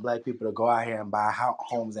young black people to go out here and buy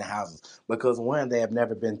homes and houses because one, they have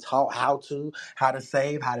never been taught how to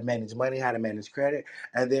save, how to manage money, how to manage credit.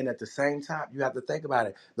 And then at the same time, you have to think about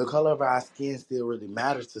it. The color of our skin still really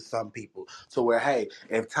matters to some people. So where, hey,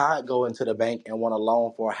 if Todd go into the bank and want a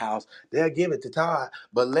loan for a house, they'll give it to Todd.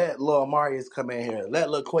 But let Lil Marius come in here, let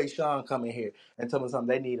Lil Quayshawn come in here and tell me something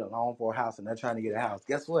they need a loan for a house and they're trying to get a house.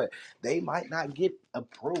 Guess what? They might not get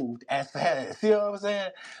approved as fast. You know what I'm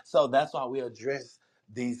saying? So that's why we address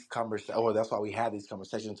these conversations, or that's why we have these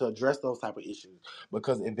conversations to address those type of issues.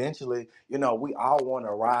 Because eventually, we all want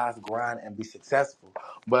to rise, grind, and be successful.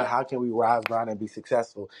 But how can we rise, grind, and be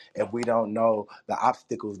successful if we don't know the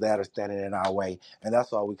obstacles that are standing in our way? And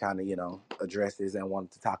that's why we kind of, address this and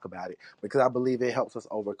wanted to talk about it because I believe it helps us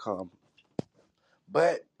overcome.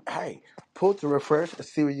 But Hey, pull to refresh and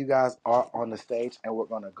see where you guys are on the stage, and we're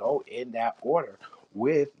gonna go in that order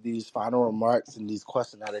with these final remarks and these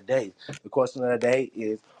questions of the day. The question of the day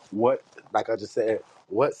is what, like I just said,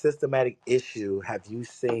 what systematic issue have you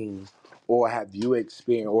seen or have you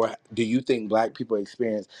experienced or do you think black people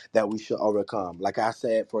experience that we should overcome? Like I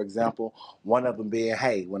said, for example, one of them being,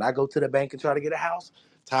 hey, when I go to the bank and try to get a house,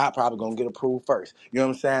 Todd probably gonna get approved first. You know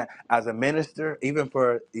what I'm saying? As a minister, even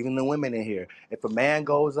the women in here, if a man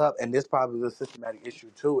goes up, and this probably is a systematic issue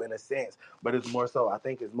too, in a sense, but it's more so, I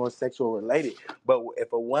think it's more sexual related. But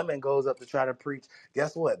if a woman goes up to try to preach,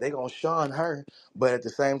 guess what? They gonna shun her, but at the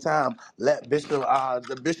same time, let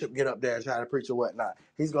the bishop get up there and try to preach or whatnot.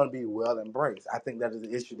 He's gonna be well embraced. I think that is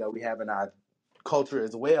an issue that we have in our culture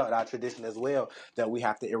as well, and our tradition as well, that we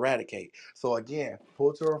have to eradicate. So again,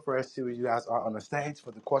 pull to refresh, see where you guys are on the stage.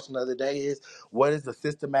 For the question of the day is, what is the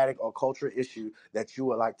systematic or cultural issue that you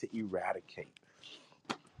would like to eradicate?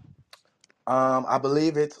 I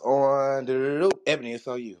believe it's on Ebony. It's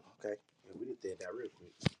on you. Okay, yeah, we just did that real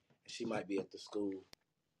quick. She might be at the school.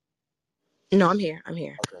 No, I'm here. I'm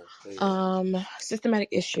here. Okay, there you go. Systematic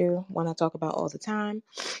issue, one I talk about all the time.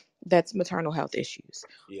 That's maternal health issues.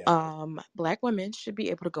 Yeah. Black women should be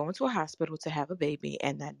able to go into a hospital to have a baby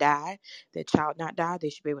and not die. Their child not die. They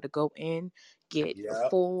should be able to go in, get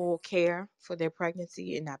Yep. full care for their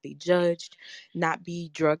pregnancy and not be judged, not be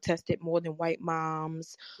drug tested more than white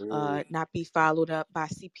moms, Ooh. not be followed up by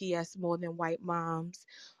CPS more than white moms.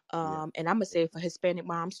 Yeah. And I'm gonna say for Hispanic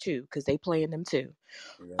moms too, because they play in them too.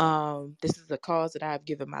 Yeah. This is a cause that I've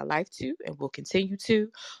given my life to and will continue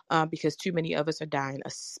to, because too many of us are dying,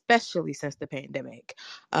 especially since the pandemic.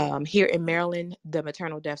 Yeah. Here in Maryland, the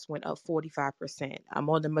maternal deaths went up 45%. I'm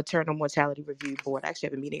on the maternal mortality review board. I actually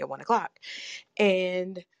have a meeting at 1 o'clock.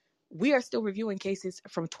 And we are still reviewing cases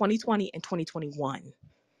from 2020 and 2021.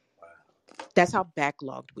 Wow. That's how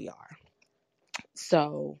backlogged we are.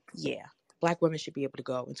 So, yeah, Black women should be able to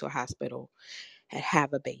go into a hospital and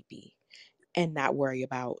have a baby and not worry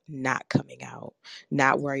about not coming out,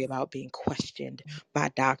 not worry about being questioned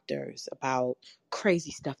by doctors about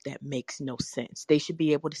crazy stuff that makes no sense. They should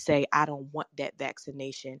be able to say, I don't want that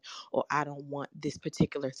vaccination or I don't want this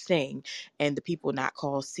particular thing, and the people not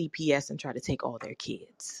call CPS and try to take all their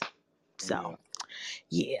kids. Yeah. So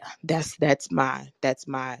yeah, that's my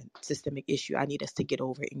systemic issue. I need us to get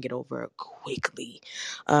over it and get over it quickly.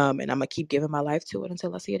 And I'm gonna keep giving my life to it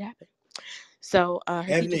until I see it happen. So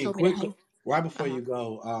her teacher Ebony, told me to quick, hang. right before Uh-huh. you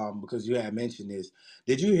go, because you had mentioned this,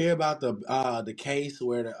 did you hear about the case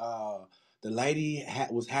where the lady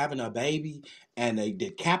was having a baby and they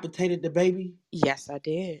decapitated the baby? Yes, I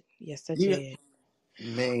did. Yes, I Yeah, did.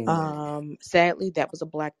 man. Sadly, that was a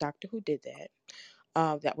black doctor who did that.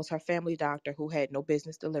 That was her family doctor who had no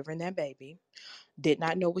business delivering that baby, did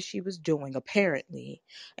not know what she was doing, apparently,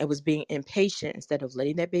 and was being impatient. Instead of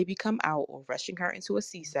letting that baby come out or rushing her into a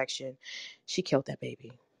C-section, she killed that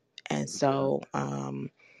baby. And Yeah, so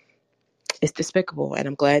it's despicable, and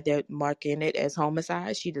I'm glad they're marking it as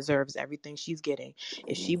homicide. She deserves everything she's getting.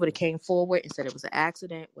 If she would have came forward and said it was an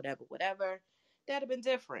accident, whatever, that'd have been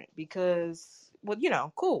different because, well,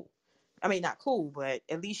 cool. I mean, not cool, but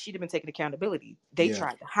at least she'd have been taking accountability. They yeah,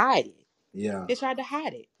 tried to hide it. yeah. They tried to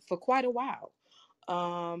hide it for quite a while.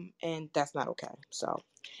 And that's not okay. So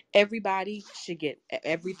everybody should get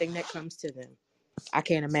everything that comes to them. I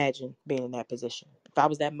can't imagine being in that position. If I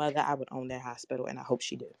was that mother, I would own that hospital, and I hope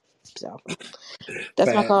she did. So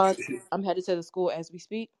that's my Facts. cause. I'm headed to the school as we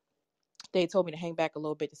speak. They told me to hang back a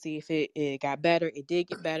little bit to see if it got better. It did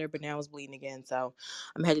get better, but now it's bleeding again. So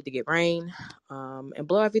I'm headed to get rain and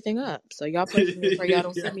blow everything up. So y'all pray for me and pray y'all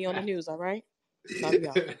don't see me on the news, all right? Love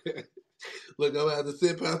y'all. Look, I'm gonna have to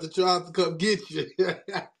send Pastor Charles to come get you.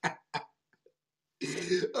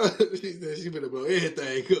 She said she better blow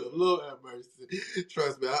everything up. Lord have mercy.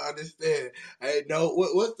 Trust me, I understand. Ain't no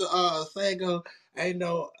what's the saying go? Ain't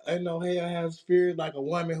no hell has fear like a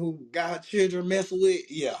woman who got her children messing with.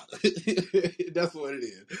 Yeah. That's what it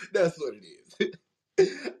is. That's what it is.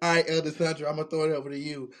 All right, Elder Sandra, I'm gonna throw it over to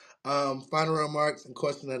you. Final remarks and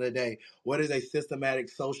question of the day. What is a systematic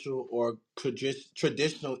social or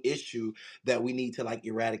traditional issue that we need to like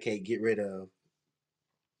eradicate, get rid of?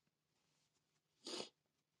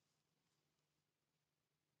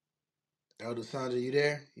 Elder Sandra, you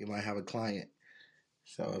there? You might have a client.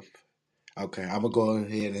 So, okay, I'm gonna go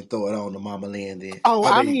ahead and throw it on to Mama Lynn then. Oh,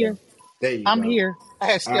 Oh, there I'm you go. here. There you I'm go. here. I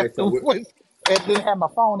had All right, stepped so away. I didn't have my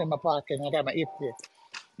phone in my pocket. And I got my earpiece.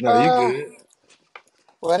 no, you Uh, good.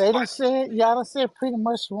 well, y'all done said pretty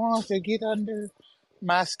much ones that get under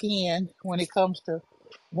my skin when it comes to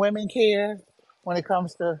women care, when it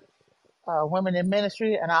comes to women in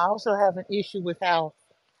ministry. And I also have an issue with how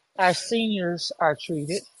our seniors are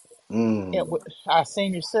treated. Mm. Our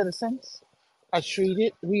senior citizens are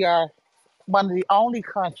treated. We are one of the only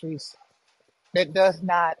countries that does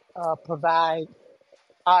not provide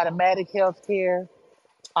automatic health care,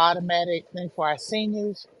 automatic thing for our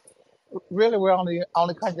seniors. Really, we're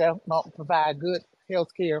only country that don't provide good health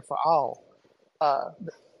care for all. Uh,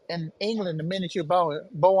 in England, the minute you're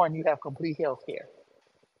born, you have complete health care,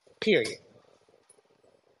 period.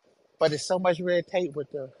 But it's so much red tape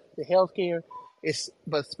with the health care.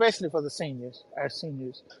 But especially for the seniors, our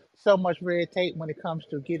seniors, so much red tape when it comes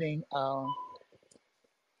to getting.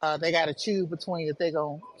 They got to choose between if they're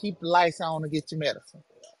gonna keep the lights on and get your medicine.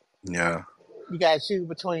 Yeah. You got to choose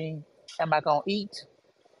between am I gonna eat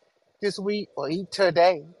this week or eat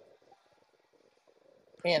today?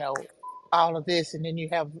 You know, all of this, and then you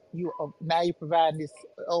have you now you provide this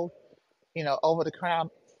oh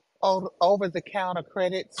over the counter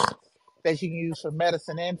credits that you can use for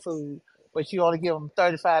medicine and food, but you only give them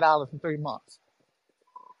 $35 in 3 months.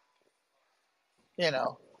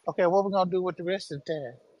 Okay, what we gonna do with the rest of the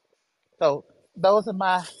time? So those are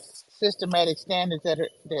my systematic standards that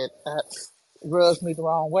rubs me the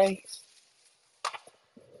wrong way.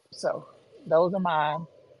 So those are mine.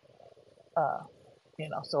 Uh,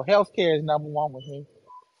 so healthcare is number one with me.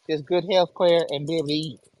 Just good health care and be able to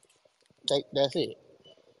eat. That's it.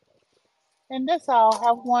 And that's all.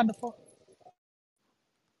 Have wonderful.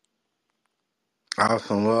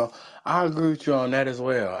 Awesome. Well, I agree with you on that as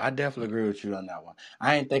well. I definitely agree with you on that one.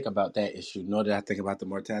 I ain't think about that issue, nor did I think about the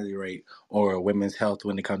mortality rate or women's health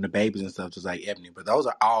when it comes to babies and stuff, just like Ebony. But those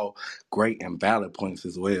are all great and valid points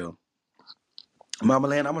as well. Mama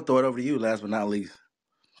Land, I'm gonna throw it over to you. Last but not least.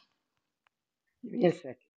 Give me a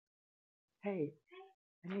second. Hey,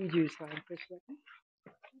 I need you to sign for a second.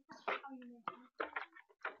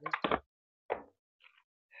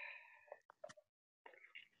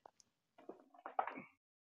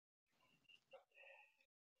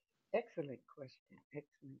 Excellent question.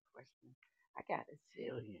 Excellent question. I got a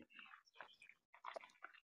zillion.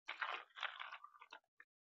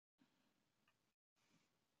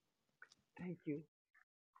 Thank you.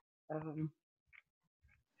 Um,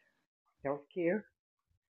 Healthcare,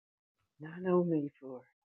 not only for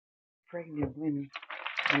pregnant women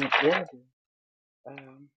and elderly.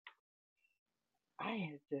 Um, I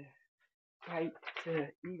had to fight to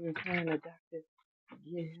even find a doctor to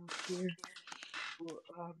get health care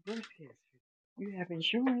for breast cancer. You have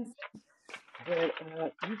insurance, but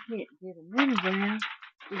you can't get a mammogram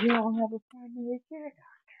if you don't have a primary care doctor.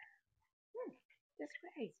 Hmm, that's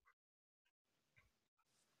crazy.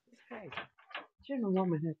 That's crazy. General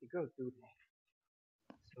woman has to go through that.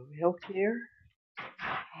 So healthcare,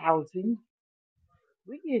 housing,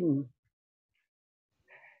 we're getting,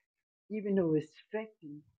 even though it's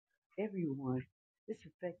affecting everyone, it's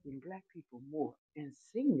affecting black people more and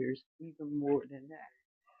seniors even more than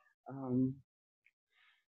that. Um,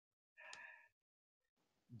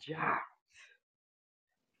 jobs,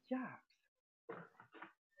 jobs.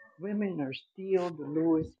 Women are still the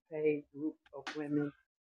lowest paid group of women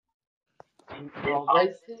in all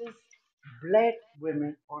races. Black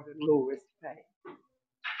women are the lowest paid.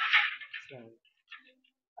 So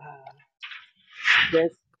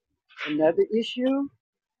that's another issue.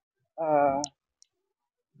 Uh,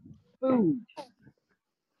 Food.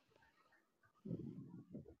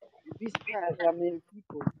 You'd be surprised how many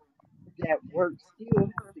people that work still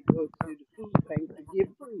have to go to the food bank to get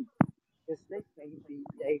food because they can't feed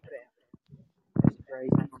their family. That's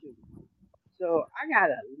crazy too. So I got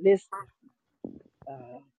a list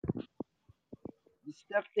of the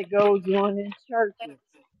stuff that goes on in churches.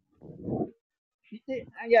 You think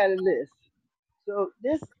I got a list? So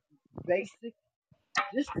this basic,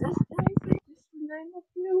 just basic, just to name a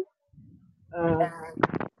few. Uh,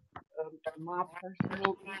 my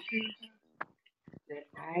personal issues that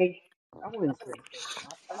I wouldn't say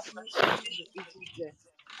my personal issues, but issues that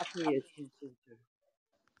I pay attention to.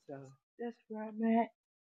 So that's where I'm at.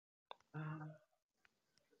 Um,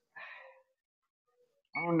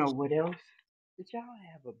 I don't know what else, but y'all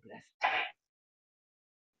have a blessed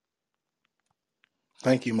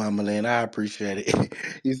Thank you, Mama Lynn. I appreciate it.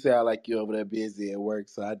 You sound like you're over there busy at work,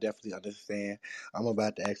 so I definitely understand. I'm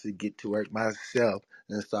about to actually get to work myself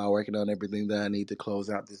and start working on everything that I need to close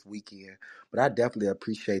out this weekend. But I definitely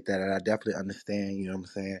appreciate that, and I definitely understand, you know what I'm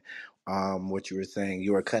saying, what you were saying.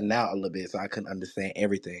 You were cutting out a little bit, so I couldn't understand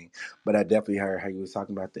everything. But I definitely heard how you was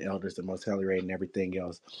talking about the elders, the mortality rate, and everything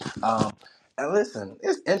else. And listen,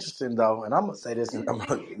 it's interesting, though, and I'm going to say this, and I'm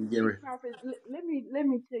going to get See, rid. Prophet, let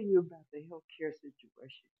me tell you about the healthcare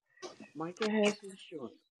situation. Micah has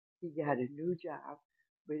insurance. He got a new job.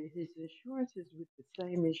 but his insurance is with the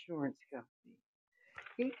same insurance company.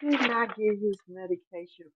 He could not get his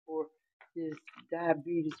medication for his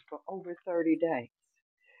diabetes for over 30 days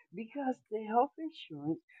because the health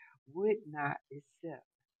insurance would not accept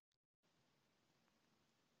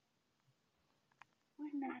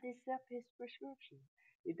his prescription.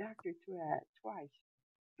 The doctor tried twice.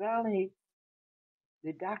 Finally,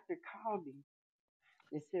 the doctor called him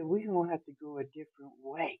and said, "We're going to have to go a different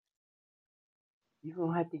way. You're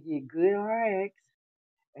going to have to get good RX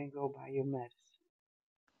and go buy your medicine."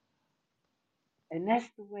 And that's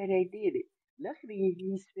the way they did it. Luckily,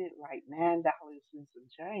 he spent like $9 and some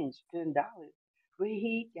change, $10, but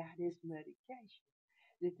he got his medication.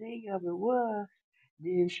 The thing of it was,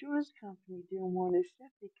 the insurance company didn't want to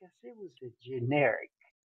accept it because it was a generic.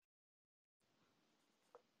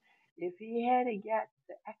 If he hadn't got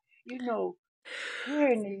the, you know,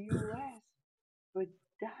 here in the U.S., for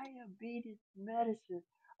diabetes medicine,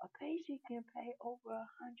 a patient can pay over $100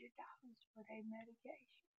 for their medication.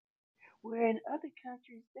 Where in other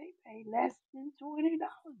countries they pay less than $20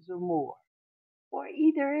 or more, or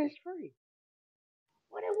either it's free.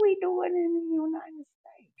 What are we doing in the United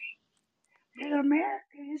States? That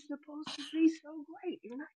America is supposed to be so great.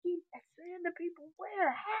 And I keep saying to people,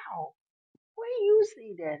 where, how? Where do you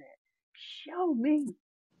see that at? Show me,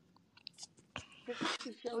 because I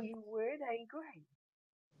can show you where it ain't great.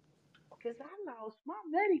 Because I lost my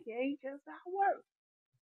Medicaid because I worked,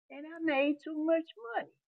 and I made too much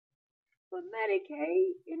money for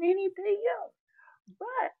Medicaid and anything else.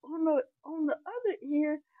 But on the other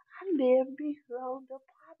end, I live below the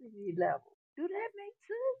poverty level. Do that make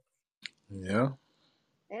sense? Yeah,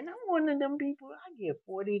 And I'm one of them people. I get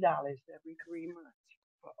 $40 every 3 months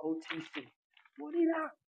for OTC. $40.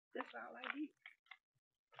 That's all I get,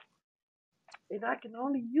 and I can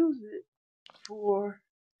only use it for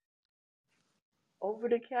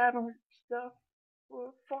over-the-counter stuff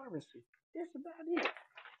for pharmacy. That's about it.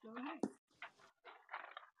 So hey,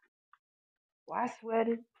 why sweat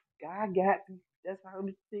it? God got me. That's the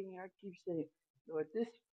only thing I keep saying. Lord,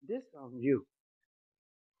 this on you.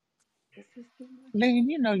 This is too Lynn,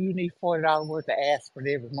 you know you need $40 worth of aspirin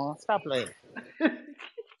every month. Stop playing. much.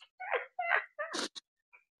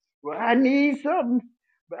 Well, I need something,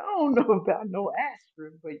 but I don't know about no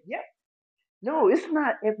aspirin. But yeah, no, it's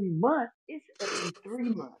not every month. It's every 3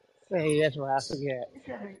 months. Hey, that's what I forget. It's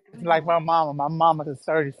every It's three like my months. mama. My mama is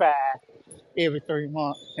 35 every 3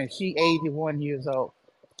 months, and she 81 years old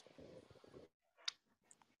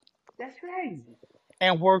That's crazy.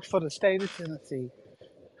 and works for the state of Tennessee.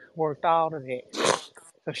 Worked all of that,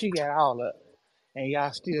 so she got all of it. And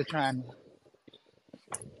y'all still trying to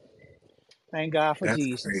thank God for that's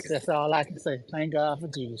Jesus. crazy. That's all I can say. Thank God for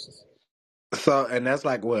Jesus. So, and that's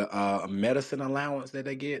like what a medicine allowance that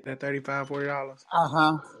they get, that $35, $40.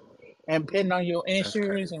 Uh-huh. And depending on your That's crazy.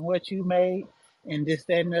 insurance and what you made and this,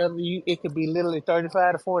 that, and the other, it could be literally $35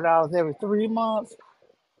 to $40 every 3 months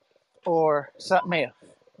or something else,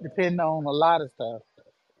 depending on a lot of stuff.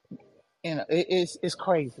 And it's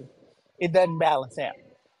crazy. It doesn't balance out.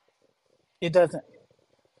 It doesn't.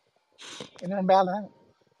 It doesn't balance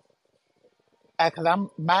out. Cause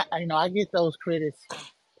I get those credits.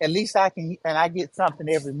 At least I can, and I get something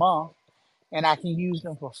every month, and I can use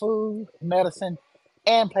them for food, medicine,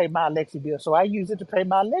 and pay my electric bill. So I use it to pay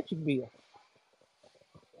my electric bill.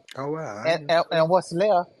 Oh wow, I and, didn't and, know and what's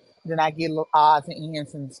left, then I get little odds and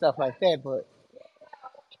ends and stuff like that. But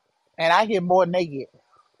and I get more than they get,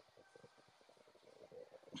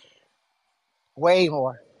 way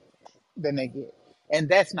more than they get, and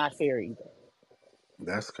that's not fair either.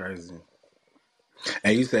 that's crazy.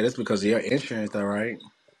 And you said it's because of your insurance, though, right?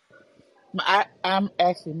 I'm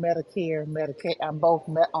actually Medicare, Medicaid. I'm both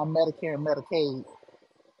on Medicare and Medicaid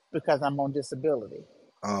because I'm on disability.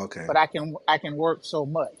 Oh, okay. But I can work so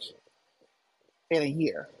much in a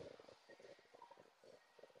year.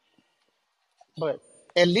 But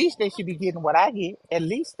at least they should be getting what I get. At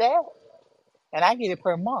least that, and I get it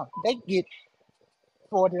per month. They get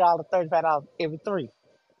 $40, $35 every three.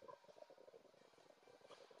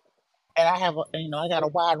 And I have I got a But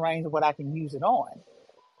wide range of what I can use it on.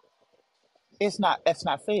 That's not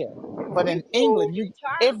fair. But we in full England, you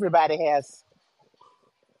retirement. everybody has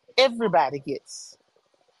everybody gets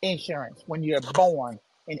insurance when you're born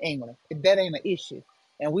in England. That ain't an issue.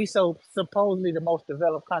 And we so supposedly the most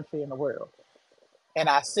developed country in the world. And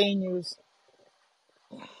our seniors,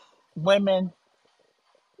 women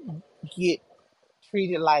get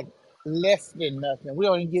treated like less than nothing. We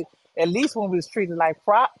don't even get at least when we was treated like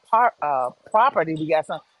property, we got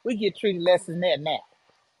some. We get treated less than that now.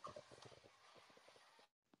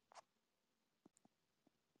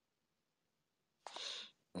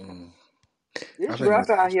 Mm. I It's think rough it's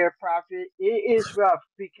out here, Prophet. It is rough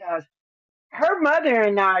because her mother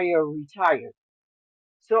and I are retired.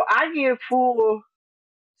 So I get full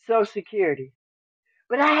Social Security.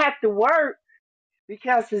 But I have to work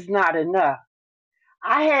because it's not enough.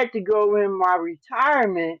 I had to go in my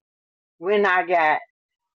retirement when I got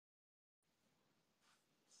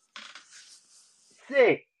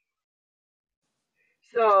sick.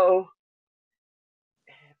 So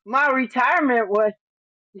my retirement was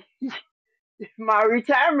my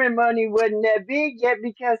retirement money wasn't that big yet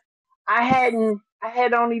because I had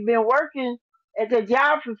only been working at the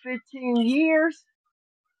job for 15 years.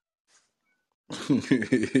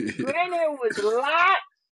 Granted, it was a lot.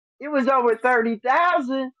 It was over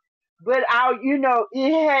 30,000, but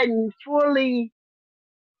it hadn't fully.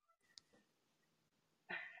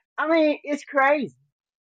 I mean, it's crazy.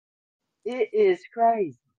 It is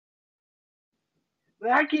crazy.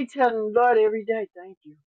 But I keep telling the Lord every day, thank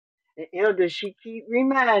you. And Elder, she keep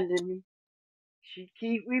reminding me. She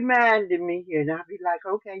keep reminding me, and I'll be like,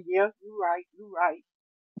 okay, yeah, you're right, you're right.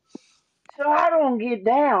 So I don't get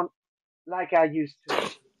down like I used to.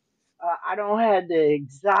 I don't have the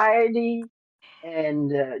anxiety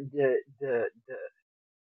and the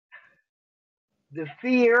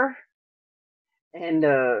fear and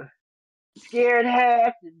the scared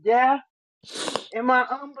half to death, and my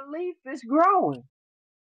unbelief is growing.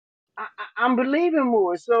 I'm believing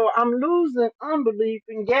more, so I'm losing unbelief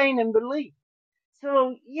and gaining belief.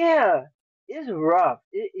 So yeah, it's rough.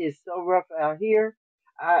 It is so rough out here.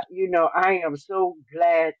 I am so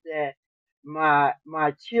glad that my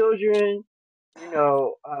children,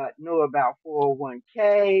 know about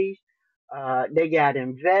 401ks. They got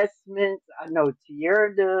investments. I know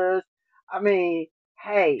Tierra does. I mean,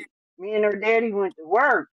 hey, me and her daddy went to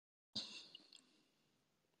work.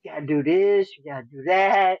 You gotta do this. You gotta do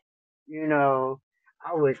that. You know,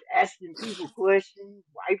 I was asking people questions,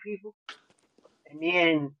 white people, and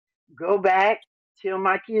then go back, tell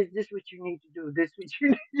my kids this what you need to do, this what you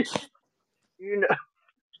need, you know.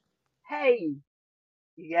 Hey,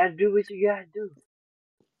 you gotta do what you gotta do.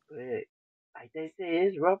 But like they say,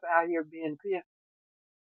 it's rough out here being pimp.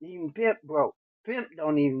 Even pimp broke. Pimp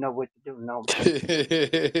don't even know what to do no more.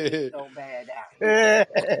 It's so bad out here.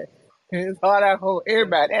 It's hard out for So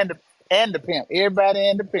everybody and the pimp. Everybody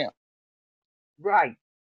and the pimp. right,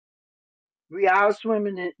 we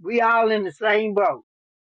all in the same boat,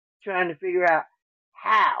 trying to figure out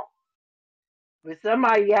how. But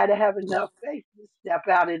somebody got to have enough faith to step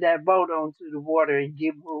out of that boat onto the water and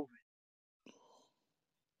get moving.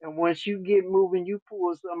 And once you get moving, you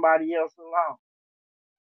pull somebody else along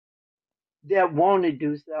that want to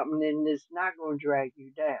do something, and it's not going to drag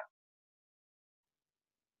you down.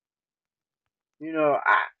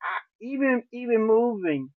 Even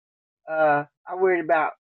moving, I worried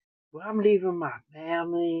about. Well, I'm leaving my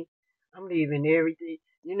family. I'm leaving everything.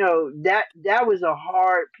 That was a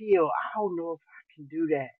hard pill. I don't know if I can do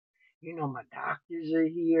that. My doctors are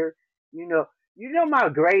here. You know, my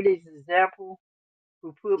greatest example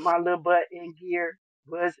who put my little butt in gear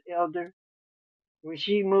was Elder when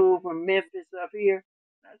she moved from Memphis up here.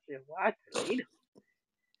 I said, "Why Toledo?"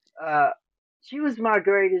 Uh, she was my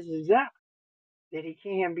greatest example that it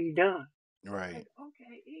can be done. I said, right.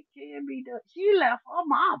 "Okay, it can be done." She left her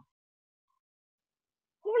mom.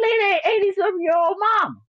 Who let that 80-something-year-old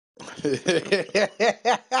mom?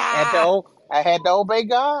 I had to obey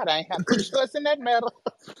God. I ain't have no choice in that matter.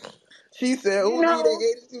 She said, You "Who need know,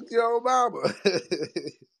 a 86-year-old mama?"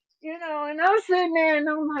 and I'm sitting there and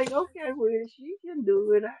I'm like, okay, well, if she can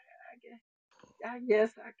do it. I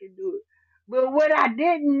guess I can do it. But what I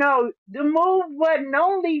didn't know, the move wasn't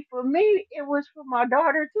only for me, it was for my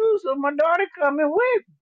daughter too. So my daughter coming with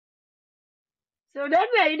me. So that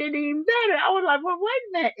made it even better. I was like, well, wait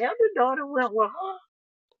a minute. Elder daughter went with her.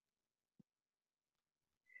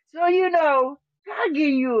 So, I give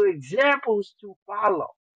you examples to follow.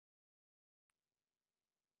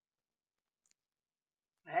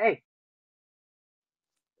 Hey,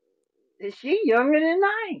 is she younger than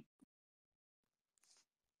I am?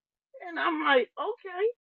 And I'm like, okay.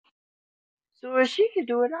 So if she can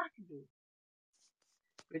do it, I can do it.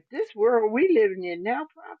 But this world we living in now,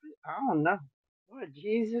 probably, I don't know. Lord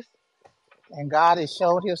Jesus. And God has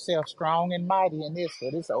showed himself strong and mighty in this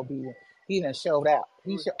for this obedience. He done showed out.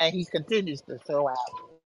 And he continues to show out.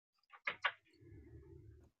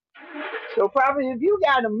 So probably if you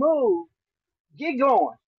got to move, get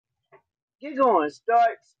going. Get going.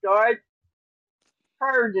 Start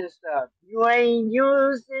purging stuff. You ain't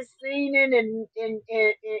used this, seen it in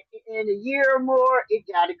a year or more. It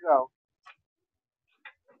gotta go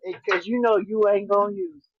because you ain't gonna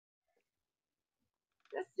use it.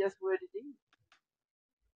 That's just what it is.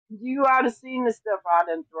 You ought to seen the stuff I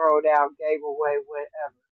done throwed out, gave away,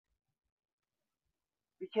 whatever.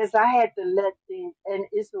 Because I had to let things, and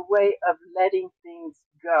it's a way of letting things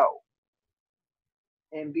go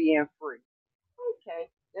and being free. Okay,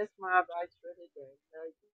 that's my advice for the day.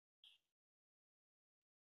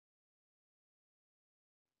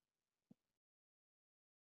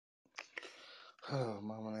 Oh,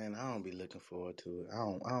 Mama Land, I don't be looking forward to it. I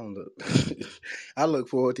don't look. I look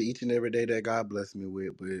forward to each and every day that God bless me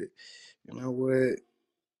with, but you know what?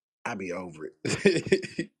 I be over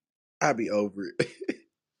it. I be over it.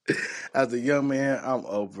 As a young man, I'm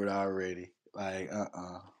over it already. Like,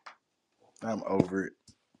 I'm over it.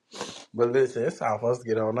 But listen, it's time for us to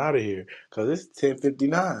get on out of here because it's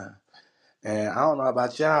 10:59. And I don't know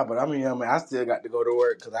about y'all, but I'm a young man. I still got to go to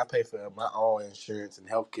work because I pay for my own insurance and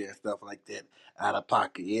healthcare and stuff like that out of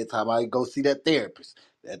pocket. Every time I go see that therapist,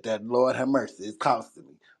 that Lord have mercy, it's costing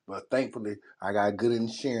me. But thankfully, I got good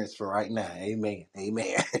insurance for right now. Amen.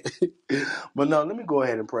 Amen. But no, let me go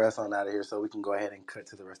ahead and pray us on out of here so we can go ahead and cut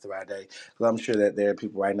to the rest of our day. Because I'm sure that there are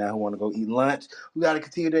people right now who want to go eat lunch, who got to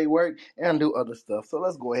continue their work and do other stuff. So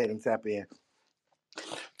let's go ahead and tap in.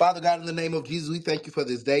 Father God, in the name of Jesus, we thank you for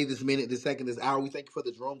this day, this minute, this second, this hour. We thank you for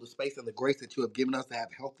the room, the space, and the grace that you have given us to have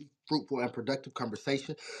healthy, fruitful, and productive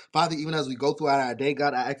conversation. Father, even as we go throughout our day,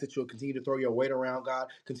 God, I ask that you'll continue to throw your weight around, God.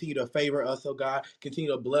 Continue to favor us, oh God.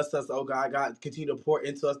 Continue to bless us, oh God. God, continue to pour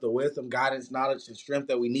into us the wisdom, guidance, knowledge, and strength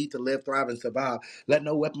that we need to live, thrive, and survive. Let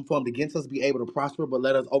no weapon formed against us be able to prosper, but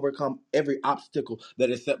let us overcome every obstacle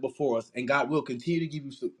that is set before us. And God will continue to give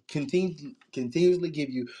you continuously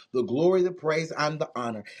give you the glory, the praise, and the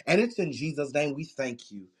honor. And it's in Jesus' name we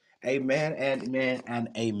thank you. Amen and amen and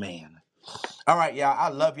amen. All right, y'all. I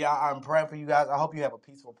love y'all. I'm praying for you guys. I hope you have a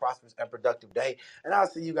peaceful, prosperous, and productive day. And I'll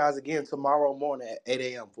see you guys again tomorrow morning at 8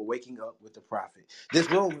 a.m. for Waking Up with the Prophet. This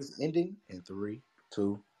room is ending in 3,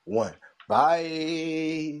 2, 1.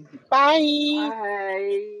 Bye. Bye.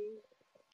 Bye.